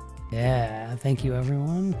 Yeah, thank you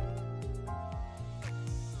everyone.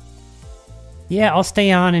 Yeah, I'll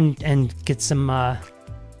stay on and get some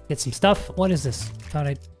stuff. What is this? Thought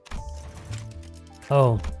I...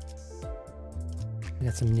 Oh. I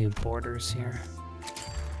got some new borders here.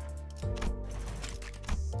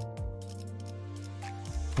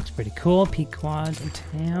 Looks pretty cool. Peak quad in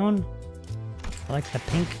town. I like the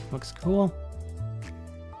pink. Looks cool.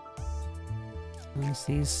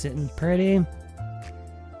 These sitting pretty.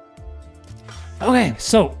 Okay,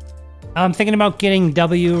 so I'm thinking about getting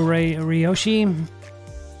W Ryoshi.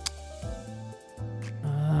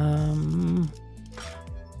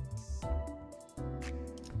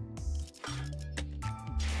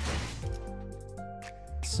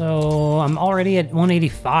 So I'm already at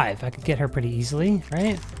 185. I could get her pretty easily,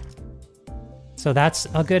 right? So that's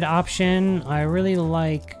a good option. I really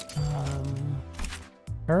like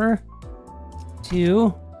her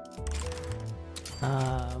too.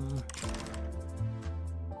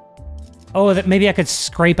 Oh, that maybe I could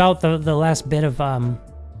scrape out the last bit of I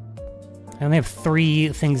only have 3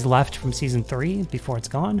 things left from season 3 before it's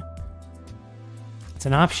gone. It's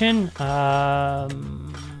an option.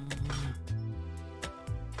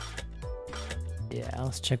 Yeah,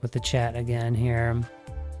 let's check with the chat again here.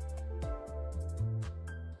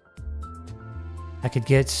 I could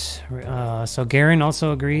get so Garen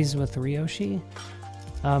also agrees with Ryoshi.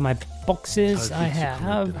 My boxes I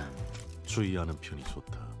have. 주의하는 편이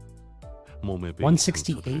좋다. 몸에 베인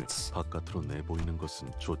상처를 168. 바깥으로 내보이는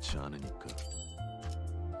것은 좋지 않으니까.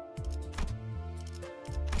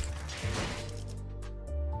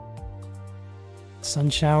 Sun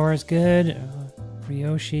shower is good.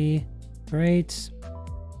 Ryoshi, great.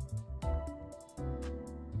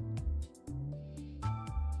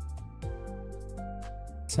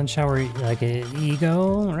 Sun shower, like an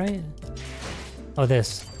ego, right? Oh,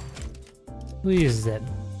 this. Who uses it?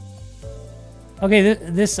 Okay,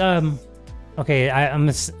 this okay, I'm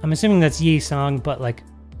assuming that's Yi Song, but like,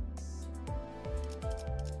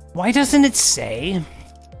 why doesn't it say?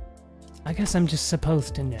 I guess I'm just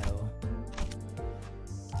supposed to know.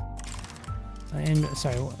 And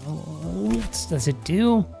sorry, what does it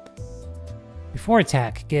do? Before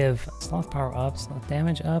attack, give sloth power up, sloth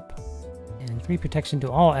damage up, and 3 protection to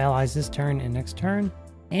all allies this turn and next turn,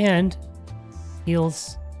 and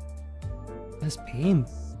heals SP.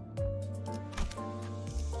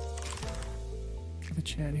 The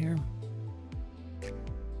chat here.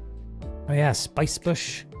 Oh yeah, Spice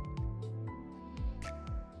Bush.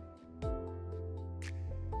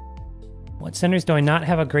 What centers do I not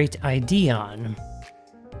have a great ID on?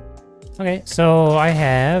 Okay, so I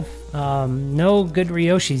have no good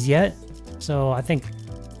Ryoshis yet. So I think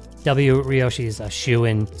W Ryoshi is a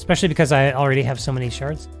shoe-in, especially because I already have so many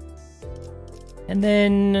shards. And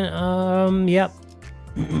then, yep.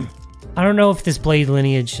 I don't know if this blade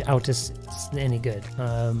lineage out is any good.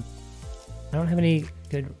 I don't have any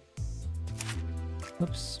good...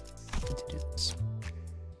 Whoops. I need to do this.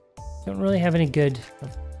 Don't really have any good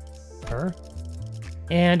of her.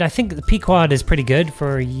 And I think the P-Quad is pretty good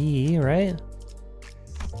for Yi, right?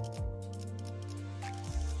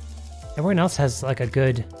 Everyone else has like a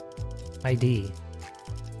good ID.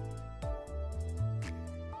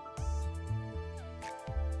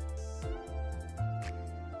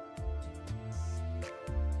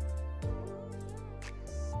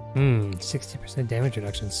 Hmm, 60% damage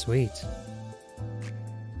reduction, sweet.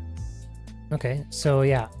 Okay, so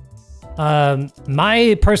yeah.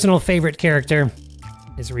 My personal favorite character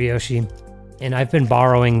is Ryoshi, and I've been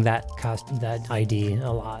borrowing that ID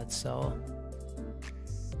a lot, so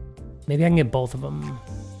maybe I can get both of them.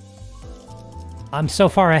 I'm so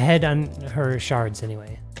far ahead on her shards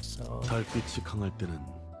anyway, so. 달빛이 강할 때는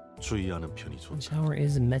주의하는 편이 좋다. Shower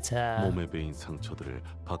is meta. 몸에 베인 상처들을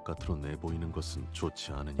바깥으로 내보이는 것은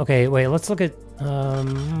좋지 않으니까. Okay, wait, let's look at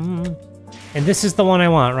and this is the one I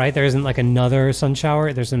want, right? There isn't like another sun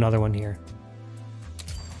shower. There's another one here.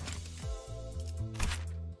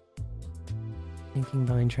 Thinking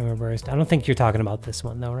Vine Tremor Burst. I don't think you're talking about this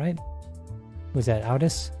one though, right? Was that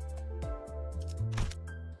Audis?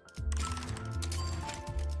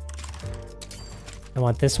 I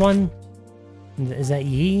want this one. Is that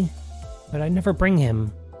Yi? But I never bring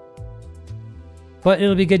him. But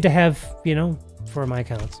it'll be good to have, you know, for my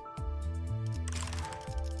accounts.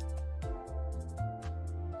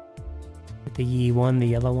 The Yi one, the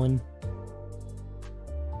yellow one.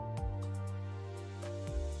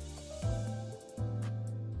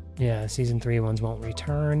 Yeah, season 3 ones won't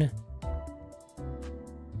return.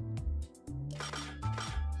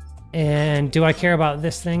 And do I care about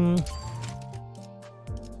this thing?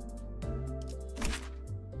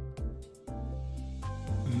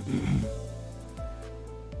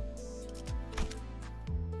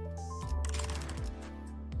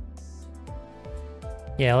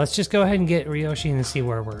 Yeah, let's just go ahead and get Ryoshi and see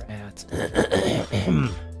where we're at.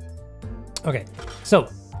 Okay, so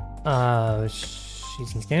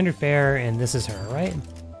she's in standard fare, and this is her, right?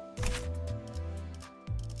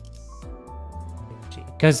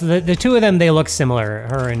 Because the two of them, they look similar.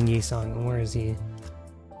 Her and Yi-sung. Where is he?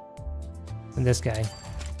 And this guy.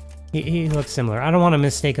 He looks similar. I don't want to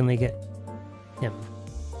mistakenly get him,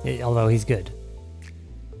 although he's good.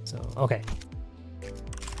 So okay,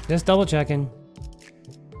 just double checking.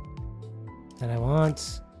 That I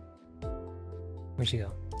want. Where'd she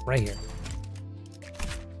go? Right here.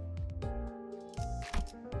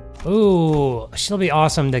 Ooh, she'll be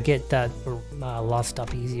awesome to get that lust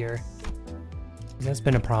up easier. That's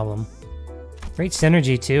been a problem. Great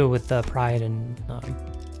synergy too with the Pride and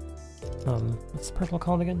what's the purple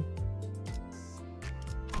called again?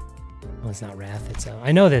 Oh, it's not Wrath. It's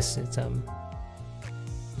I know this. It's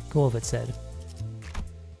cool if it said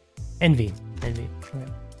Envy. Envy. Okay.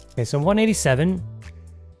 Okay, so 187.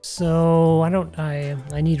 So I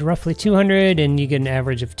need roughly 200, and you get an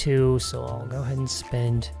average of 2. So I'll go ahead and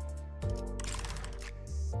spend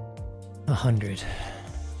 100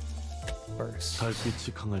 first.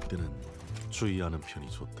 달빛이 강할 때는 주의하는 편이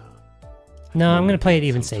좋다. No, I'm gonna play it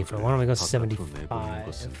even safer. Why don't we go 바깥으로 내보이는 75?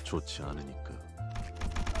 것은 좋지 않으니까.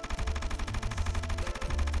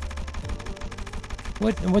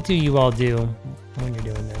 What do you all do when you're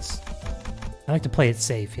doing this? I like to play it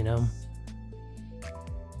safe, you know?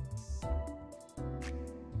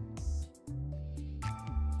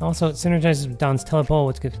 Also, it synergizes with Don's telepole,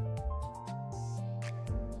 which gives...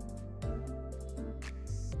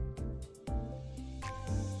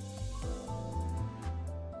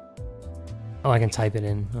 Oh, I can type it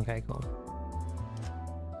in. Okay, cool.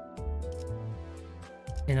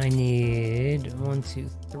 And I need 1, 2,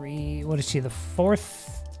 3. What is she? The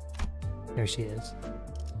 4th? There she is.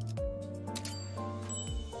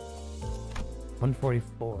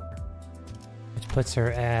 144. Which puts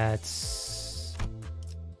her at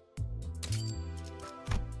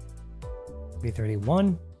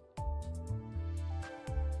 331.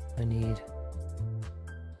 I need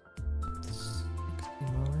 60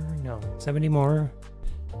 more. No, 70 more.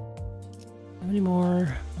 70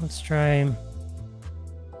 more. Let's try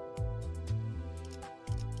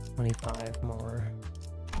 25 more.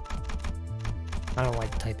 I don't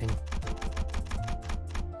like typing.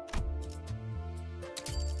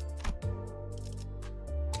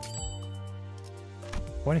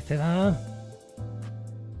 What if it, I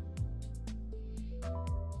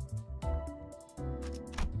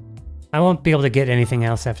won't be able to get anything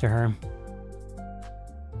else after her.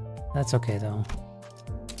 That's okay though.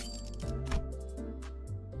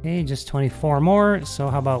 Okay, just 24 more. So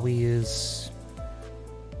how about we use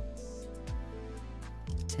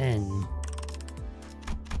 10.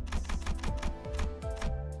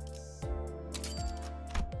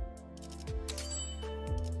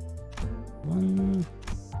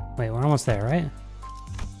 Wait, we're almost there, right?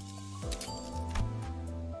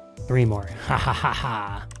 3 more. Ha ha ha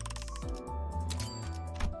ha.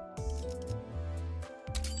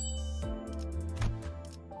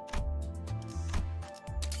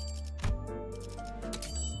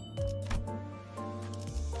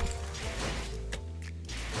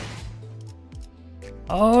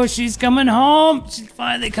 Oh, she's coming home! She's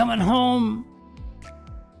finally coming home!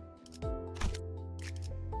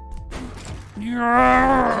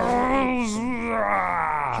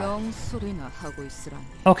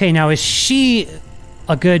 Okay, now is she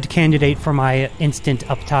a good candidate for my instant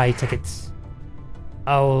uptie tickets?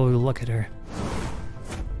 Oh, look at her.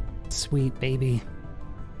 Sweet baby.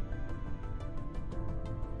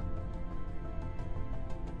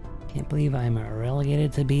 Can't believe I'm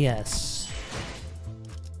relegated to BS.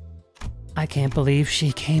 I can't believe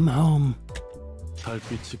she came home.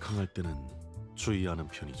 달빛이 강할 때는 주의하는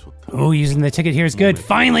편이 좋다. Oh, using the ticket here is good.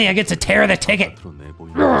 Finally, I get to tear the ticket. 바깥으로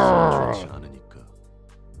내보이는 것은 좋지 않으니까.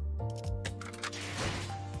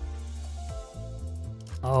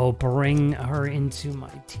 Oh, bring her into my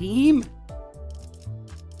team.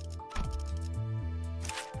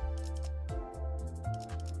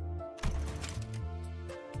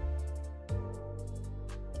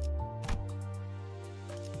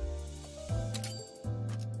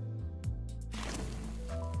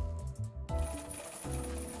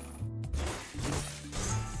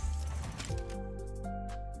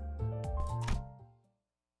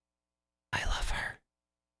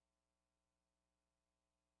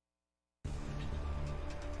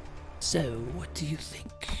 So, what do you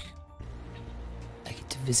think? I get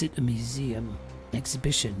to visit a museum, an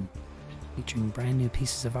exhibition, featuring brand new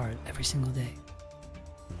pieces of art every single day.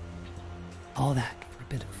 All that for a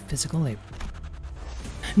bit of physical labor.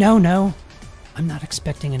 No, I'm not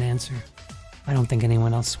expecting an answer. I don't think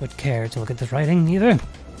anyone else would care to look at this writing either.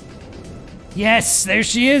 Yes, there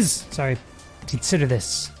she is! Sorry, consider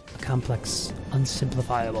this a complex,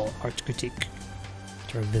 unsimplifiable art critique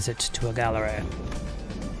after a visit to a gallery.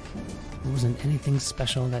 There wasn't anything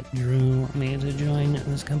special that drew me to join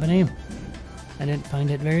this company. I didn't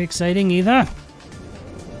find it very exciting either.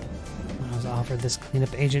 When I was offered this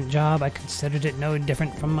cleanup agent job, I considered it no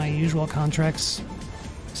different from my usual contracts,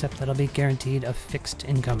 except that I'll be guaranteed a fixed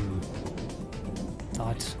income.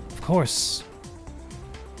 Thought, of course.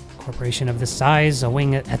 A corporation of this size, a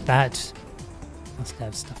wing at that, must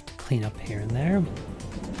have stuff to clean up here and there.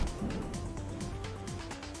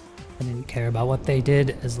 I didn't care about what they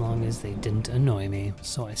did as long as they didn't annoy me,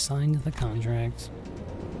 so I signed the contract.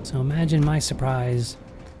 So imagine my surprise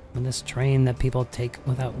when this train that people take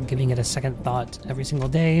without giving it a second thought every single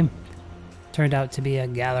day turned out to be a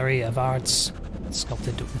gallery of arts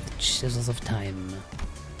sculpted with chisels of time.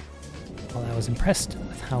 While I was impressed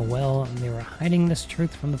with how well they were hiding this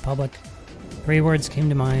truth from the public, 3 words came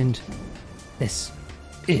to mind. This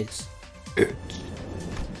is it.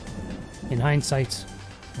 In hindsight,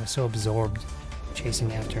 I was so absorbed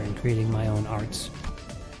chasing after and creating my own art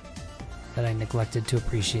that I neglected to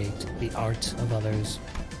appreciate the art of others.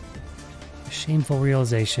 A shameful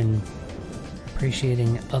realization, a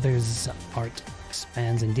Appreciating others' art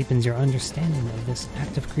expands and deepens your understanding of this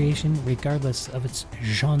act of creation, regardless of its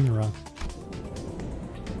genre.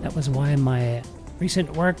 That was why my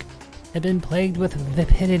recent work had been plagued with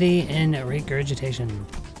vapidity and regurgitation.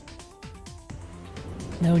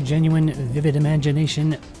 No genuine, vivid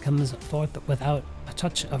imagination comes forth without a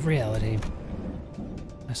touch of reality.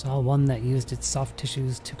 I saw one that used its soft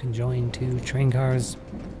tissues to conjoin two train cars,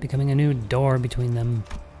 becoming a new door between them.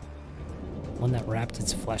 One that wrapped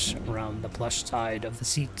its flesh around the plush side of the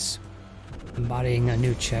seats, embodying a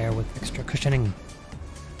new chair with extra cushioning.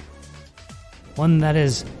 One that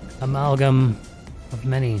is amalgam of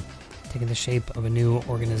many, taking the shape of a new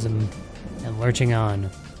organism and lurching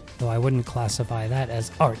on, though I wouldn't classify that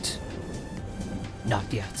as art.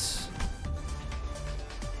 Not yet.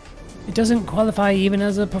 It doesn't qualify even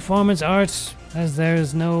as a performance art, as there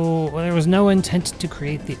was no intent to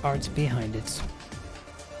create the art behind it.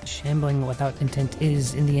 Shambling without intent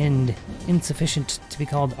is, in the end, insufficient to be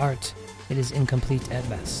called art. It is incomplete at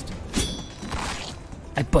best.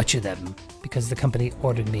 I butcher them because the company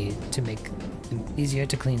ordered me to make them easier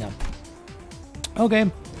to clean up.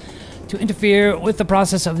 Okay. To interfere with the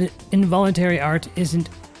process of involuntary art isn't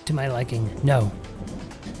to my liking, no.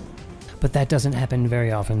 But that doesn't happen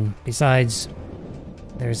very often. Besides,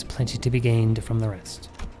 there's plenty to be gained from the rest.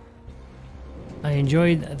 I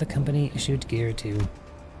enjoyed the company-issued gear too.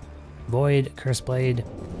 Void, Curse Blade,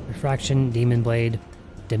 Refraction, Demon Blade,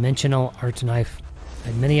 Dimensional Art Knife. I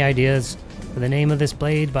had many ideas for the name of this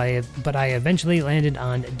blade, but I eventually landed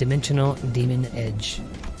on Dimensional Demon Edge.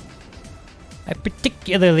 I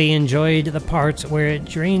particularly enjoyed the part where it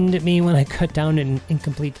drained me when I cut down an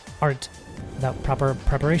incomplete art without proper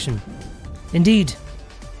preparation. Indeed,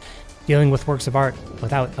 dealing with works of art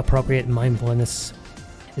without appropriate mindfulness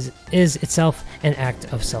is itself an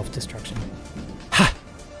act of self-destruction. Ha!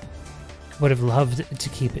 Would have loved to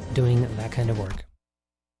keep doing that kind of work.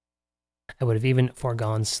 I would have even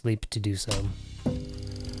foregone sleep to do so.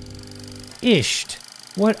 Isht,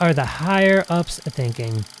 what are the higher-ups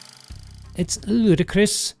thinking? It's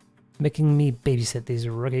ludicrous, making me babysit these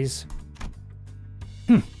rookies.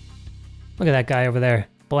 Look at that guy over there,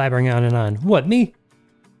 blabbering on and on. What, me?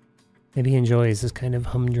 Maybe he enjoys this kind of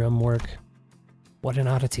humdrum work. What an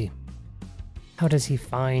oddity. How does he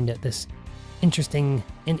find this interesting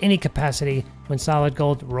in any capacity when solid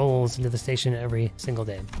gold rolls into the station every single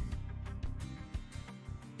day?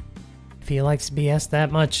 If he likes BS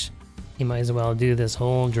that much, he might as well do this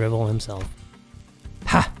whole drivel himself.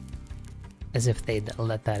 Ha! As if they'd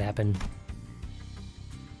let that happen.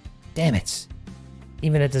 Damn it!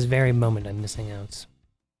 Even at this very moment, I'm missing out.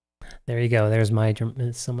 There you go. There's my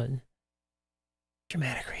somewhat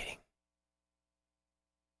dramatic reading.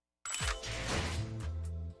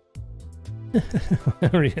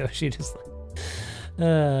 She just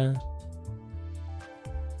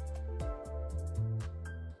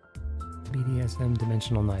BDSM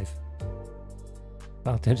Dimensional Knife.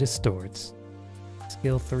 About to distorts.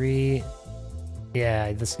 Skill 3.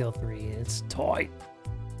 Yeah, the skill 3. It's tight.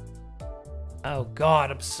 Oh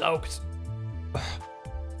god, I'm soaked.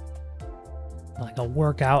 Like a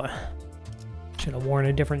workout. Should have worn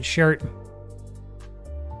a different shirt.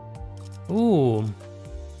 Ooh.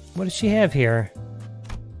 What does she have here?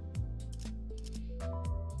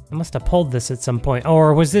 I must have pulled this at some point.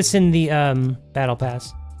 Or was this in the battle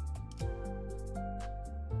pass?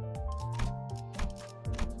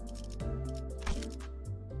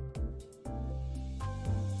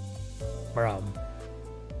 Bro.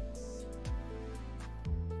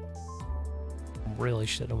 Really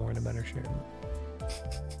should have worn a better shirt.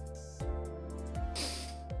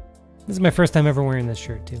 This is my first time ever wearing this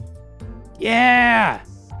shirt too. Yeah!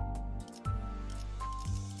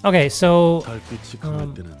 Okay, so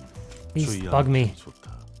these bug me.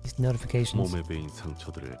 These notifications. 몸에 베인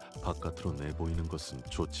상처들을 바깥으로 내보이는 것은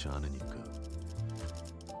좋지 않으니까.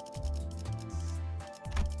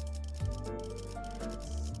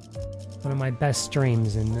 One of my best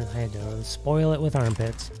streams, and I had to spoil it with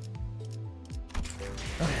armpits.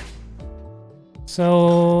 Okay.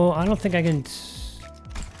 So I don't think I can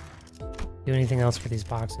do anything else for these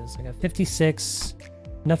boxes. I got 56.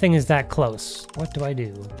 Nothing is that close. What do I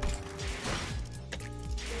do?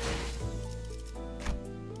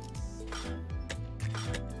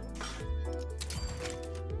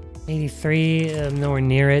 $83, I'm nowhere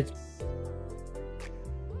near it.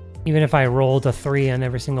 Even if I rolled a 3 on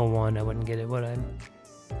every single one, I wouldn't get it, would I?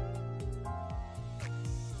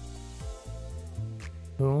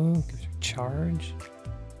 Cool, gives her charge.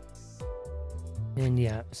 And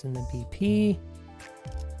yeah, it's in the BP.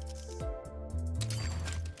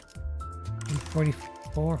 40,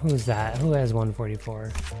 144. Who's that? Who has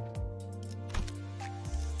 144?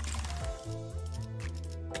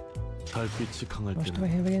 달빛이 강할 How much do I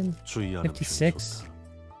have 때는 again? 주의하는 56? 편이 좋다.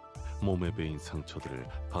 몸에 베인 상처들을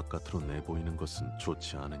바깥으로 내보이는 것은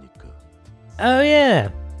좋지 않으니까. Oh yeah!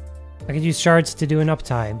 I could use shards to do an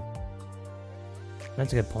uptime.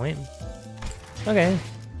 That's a good point. Okay.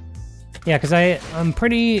 Yeah, because I'm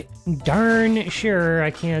pretty darn sure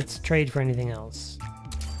I can't trade for anything else.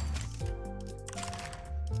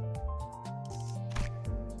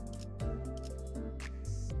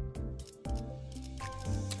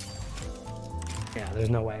 Yeah, there's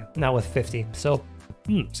no way. Not with 50. So,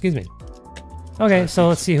 excuse me. Okay, so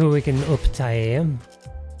let's see who we can uptime.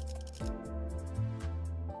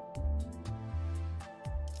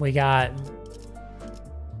 We got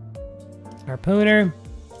Harpooner.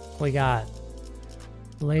 We got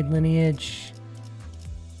Blade Lineage.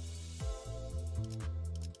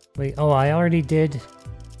 Oh, I already did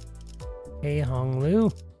Hey Hong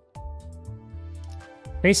Lu.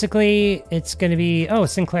 Basically, it's gonna be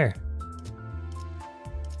Sinclair.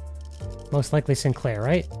 Most likely Sinclair,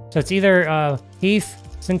 right? So it's either Heath,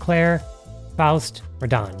 Sinclair, Faust, or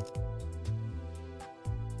Don.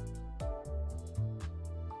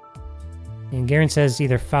 And Garen says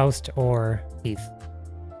either Faust or Heath.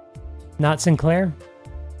 Not Sinclair?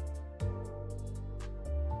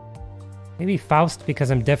 Maybe Faust,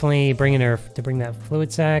 because I'm definitely bringing her to bring that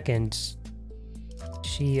fluid sac, and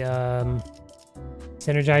she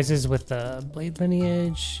synergizes with the Blade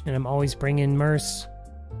Lineage, and I'm always bringing Merce.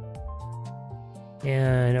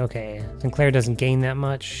 And okay, Sinclair doesn't gain that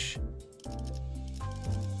much.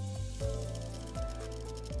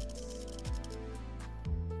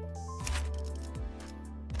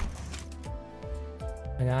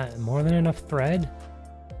 I got more than enough thread.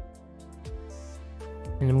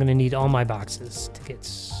 And I'm gonna need all my boxes to get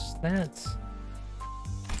that.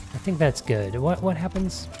 I think that's good. What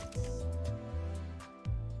happens?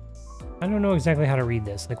 I don't know exactly how to read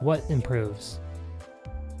this. Like, what improves?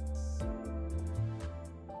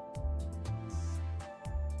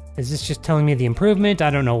 Is this just telling me the improvement?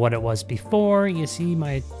 I don't know what it was before. You see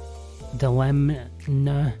my dilemma.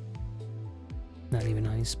 Not even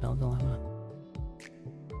how you spell dilemma.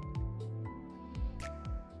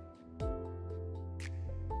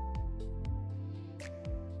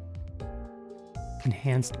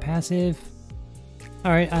 Enhanced passive.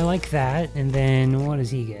 Alright, I like that. And then what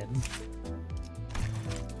does he get?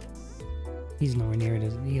 He's nowhere near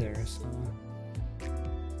it either, so.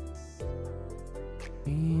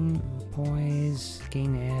 Gain poise,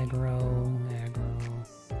 gain aggro.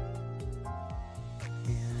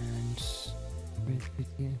 And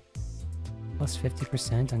plus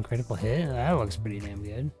 50% on critical hit. That looks pretty damn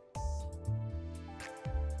good.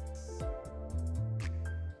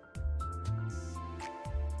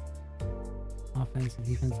 Offense and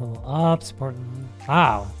defense level up, support.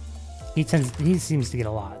 Wow. He seems to get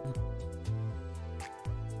a lot.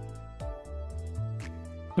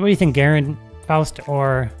 So what do you think, Garen? Faust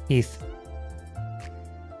or Heath?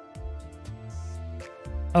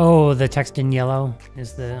 Oh, the text in yellow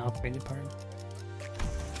is the upgraded part.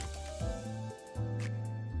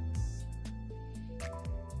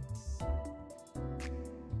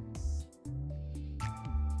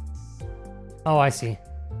 Oh, I see.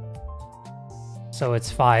 So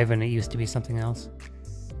it's 5 and it used to be something else.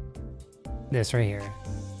 This right here.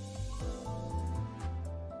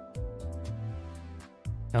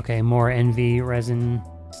 Okay, more envy resin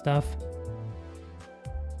stuff.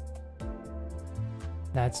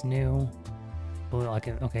 That's new.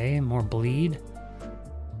 Okay, more bleed.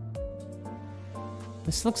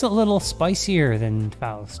 This looks a little spicier than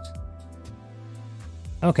Faust.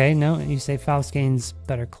 Okay, no, you say Faust gains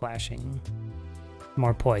better clashing.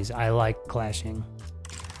 More poise. I like clashing.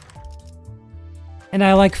 And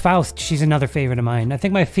I like Faust. She's another favorite of mine. I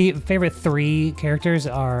think my favorite 3 characters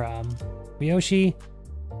are Ryoshi,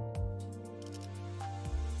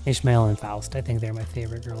 Ishmael, and Faust. I think they're my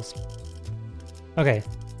favorite girls. Okay.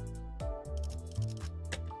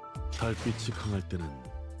 달빛이 강할 때는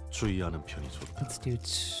주의하는 편이 좋다. Let's do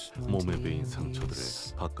몸에 베인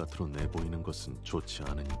상처들을 바깥으로 내보이는 것은 좋지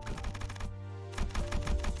않으니까.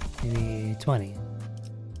 maybe 20.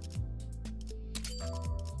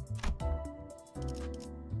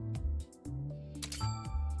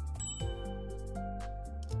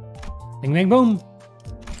 Bing, bang, boom.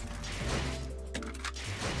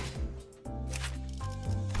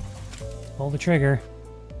 Pull the trigger.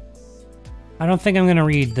 I don't think I'm gonna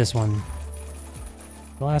read this one.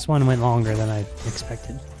 The last one went longer than I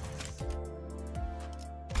expected.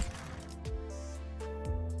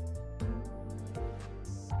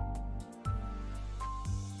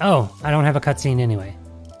 Oh, I don't have a cutscene anyway.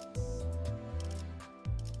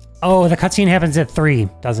 Oh, the cutscene happens at 3,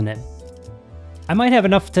 doesn't it? I might have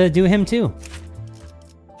enough to do him too.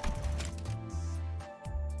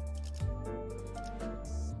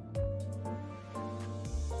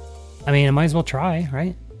 I mean, I might as well try,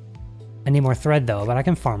 right? I need more thread though, but I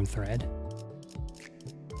can farm thread.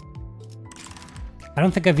 I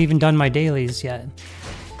don't think I've even done my dailies yet.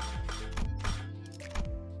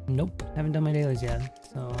 Nope, haven't done my dailies yet,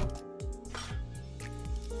 so...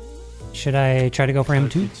 Should I try to go for him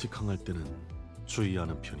too? 강할 때는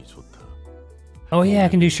주의하는 편이 좋다. Oh yeah, I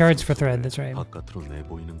can do shards for thread, that's right. 바깥으로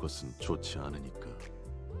내보이는 것은 좋지 않으니까.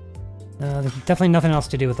 There's definitely nothing else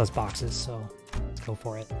to do with those boxes, so let's go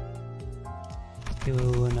for it. Let's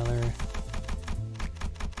do another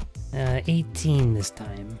 18 this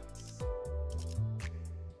time.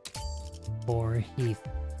 For Heath.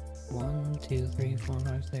 1, 2, 3, 4,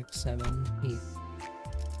 5, 6, 7, Heath.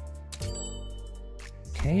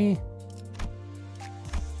 Okay.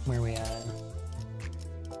 Where are we at?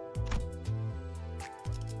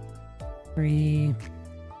 3.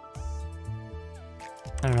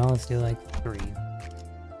 I don't know, let's do like 3.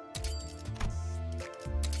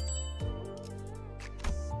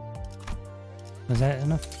 Was that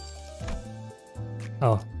enough?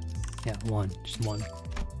 Oh, yeah, 1. Just 1.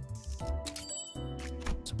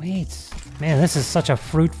 Sweet. Man, this is such a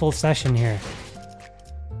fruitful session here.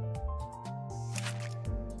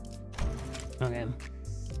 Okay.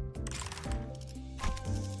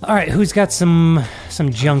 Alright, who's got some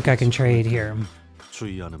junk I can trade here?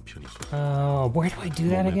 주의하는 편이 좋다. Where do I do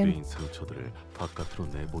that 몸에 again? 베인 상처들을 바깥으로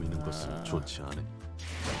내보이는 것은 좋지 않으니.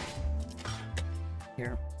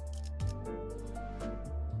 Here.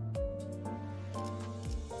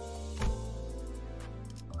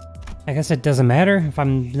 I guess it doesn't matter if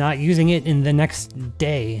I'm not using it in the next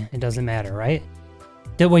day. It doesn't matter, right?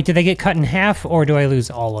 Wait, do they get cut in half or do I lose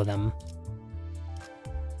all of them?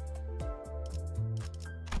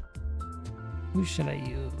 Who should I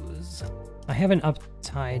use? I haven't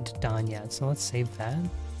uptied Don yet, so let's save that.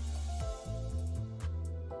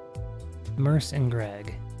 Merce and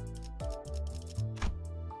Greg.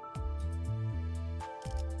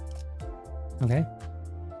 Okay.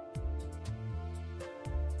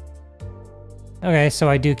 Okay, so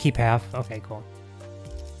I do keep half. Okay, cool.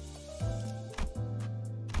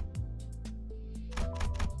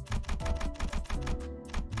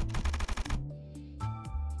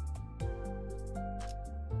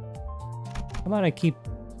 How about I keep...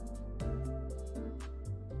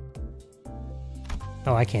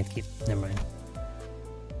 Oh, I can't keep... Never mind.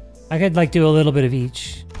 I could, like, do a little bit of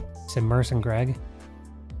each. Said Merce and Greg.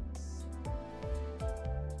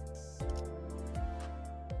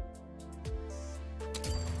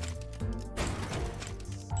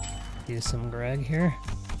 Do some Greg here.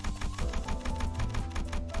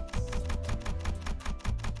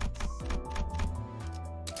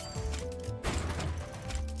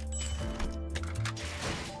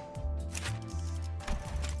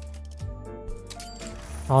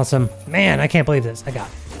 Awesome. Man, I can't believe this. I got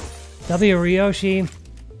W Ryoshi.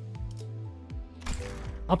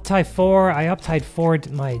 Uptie 4. I uptied 4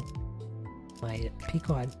 to my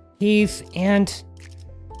Pico Heath and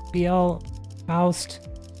BL Faust.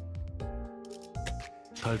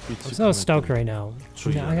 I'm so stoked right now.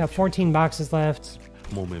 I got 14 boxes left.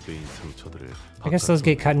 I guess those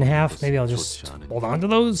get cut in half. Maybe I'll just hold on to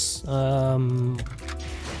those.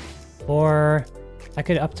 Or I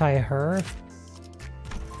could uptie her.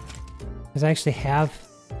 Because I actually have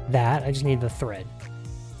that. I just need the thread.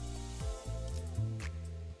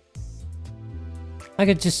 I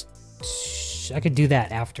could do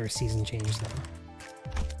that after season change though.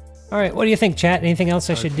 Alright, what do you think, chat? Anything else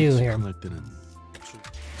I should do here?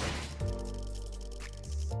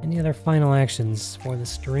 Any other final actions for the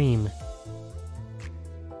stream?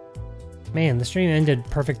 Man, the stream ended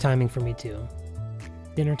perfect timing for me too.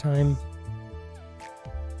 Dinner time.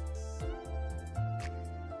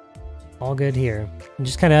 All good here. And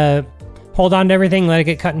just kind of hold on to everything, let it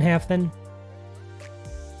get cut in half then.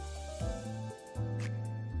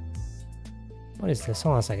 What is this?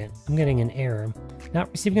 Hold on a second. I'm getting an error.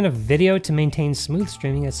 Not receiving enough video to maintain smooth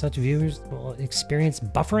streaming as such viewers will experience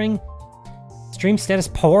buffering. Stream status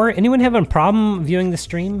poor? Anyone having a problem viewing the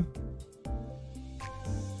stream?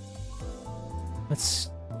 That's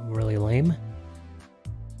really lame.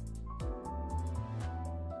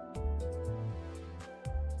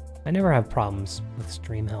 I never have problems with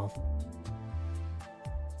stream health.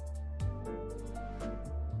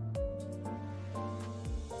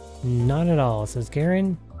 Not at all, says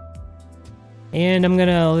Garen. And I'm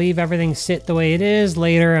gonna leave everything sit the way it is.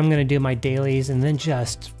 Later, I'm gonna do my dailies and then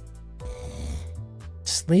just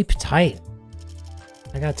sleep tight.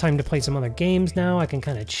 I got time to play some other games now. I can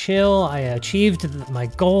kind of chill. I achieved my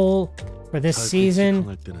goal for this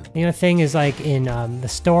season. The other thing is like in the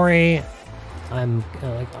story, I'm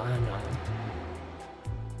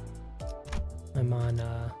on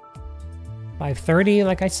 5:30,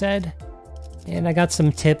 like I said. And I got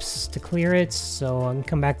some tips to clear it, so I can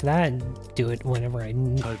come back to that and do it whenever I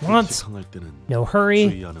want. No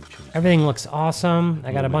hurry. Everything looks awesome.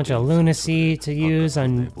 I got a bunch of lunacy to use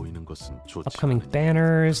on upcoming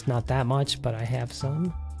banners. Not that much, but I have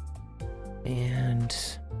some. And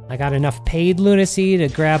I got enough paid lunacy to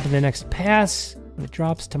grab the next pass. It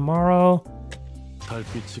drops tomorrow. I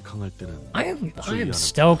am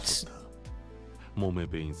stoked. 몸에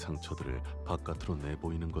베인 상처들을 바깥으로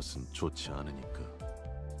내보이는 것은 좋지 않으니까.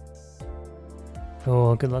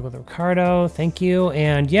 Cool. Good luck with Ricardo. Thank you.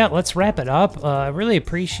 And yeah, let's wrap it up. I really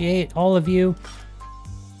appreciate all of you.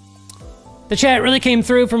 The chat really came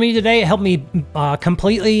through for me today. It helped me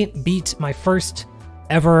completely beat my first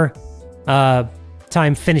ever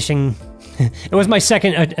time finishing. It was my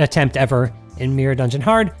second attempt ever in Mirror Dungeon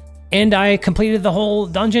Hard, and I completed the whole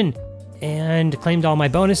dungeon and claimed all my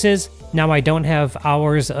bonuses. Now I don't have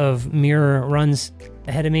hours of mirror runs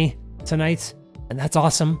ahead of me tonight, and that's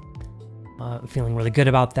awesome. I'm feeling really good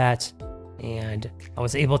about that. And I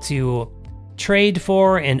was able to trade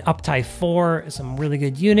for and up-tie 4 some really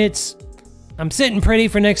good units. I'm sitting pretty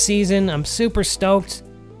for next season. I'm super stoked.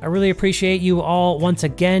 I really appreciate you all once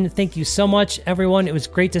again. Thank you so much, everyone. It was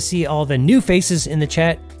great to see all the new faces in the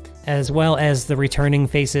chat, as well as the returning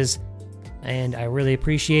faces. And I really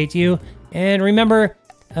appreciate you. And remember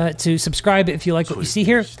to subscribe if you like what you see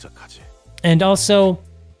here. And also,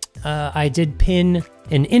 I did pin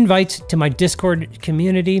an invite to my Discord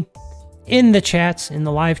community in the chat, in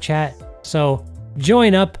the live chat. So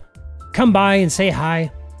join up, come by and say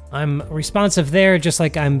hi. I'm responsive there, just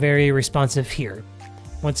like I'm very responsive here.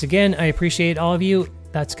 Once again, I appreciate all of you.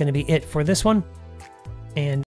 That's going to be it for this one. And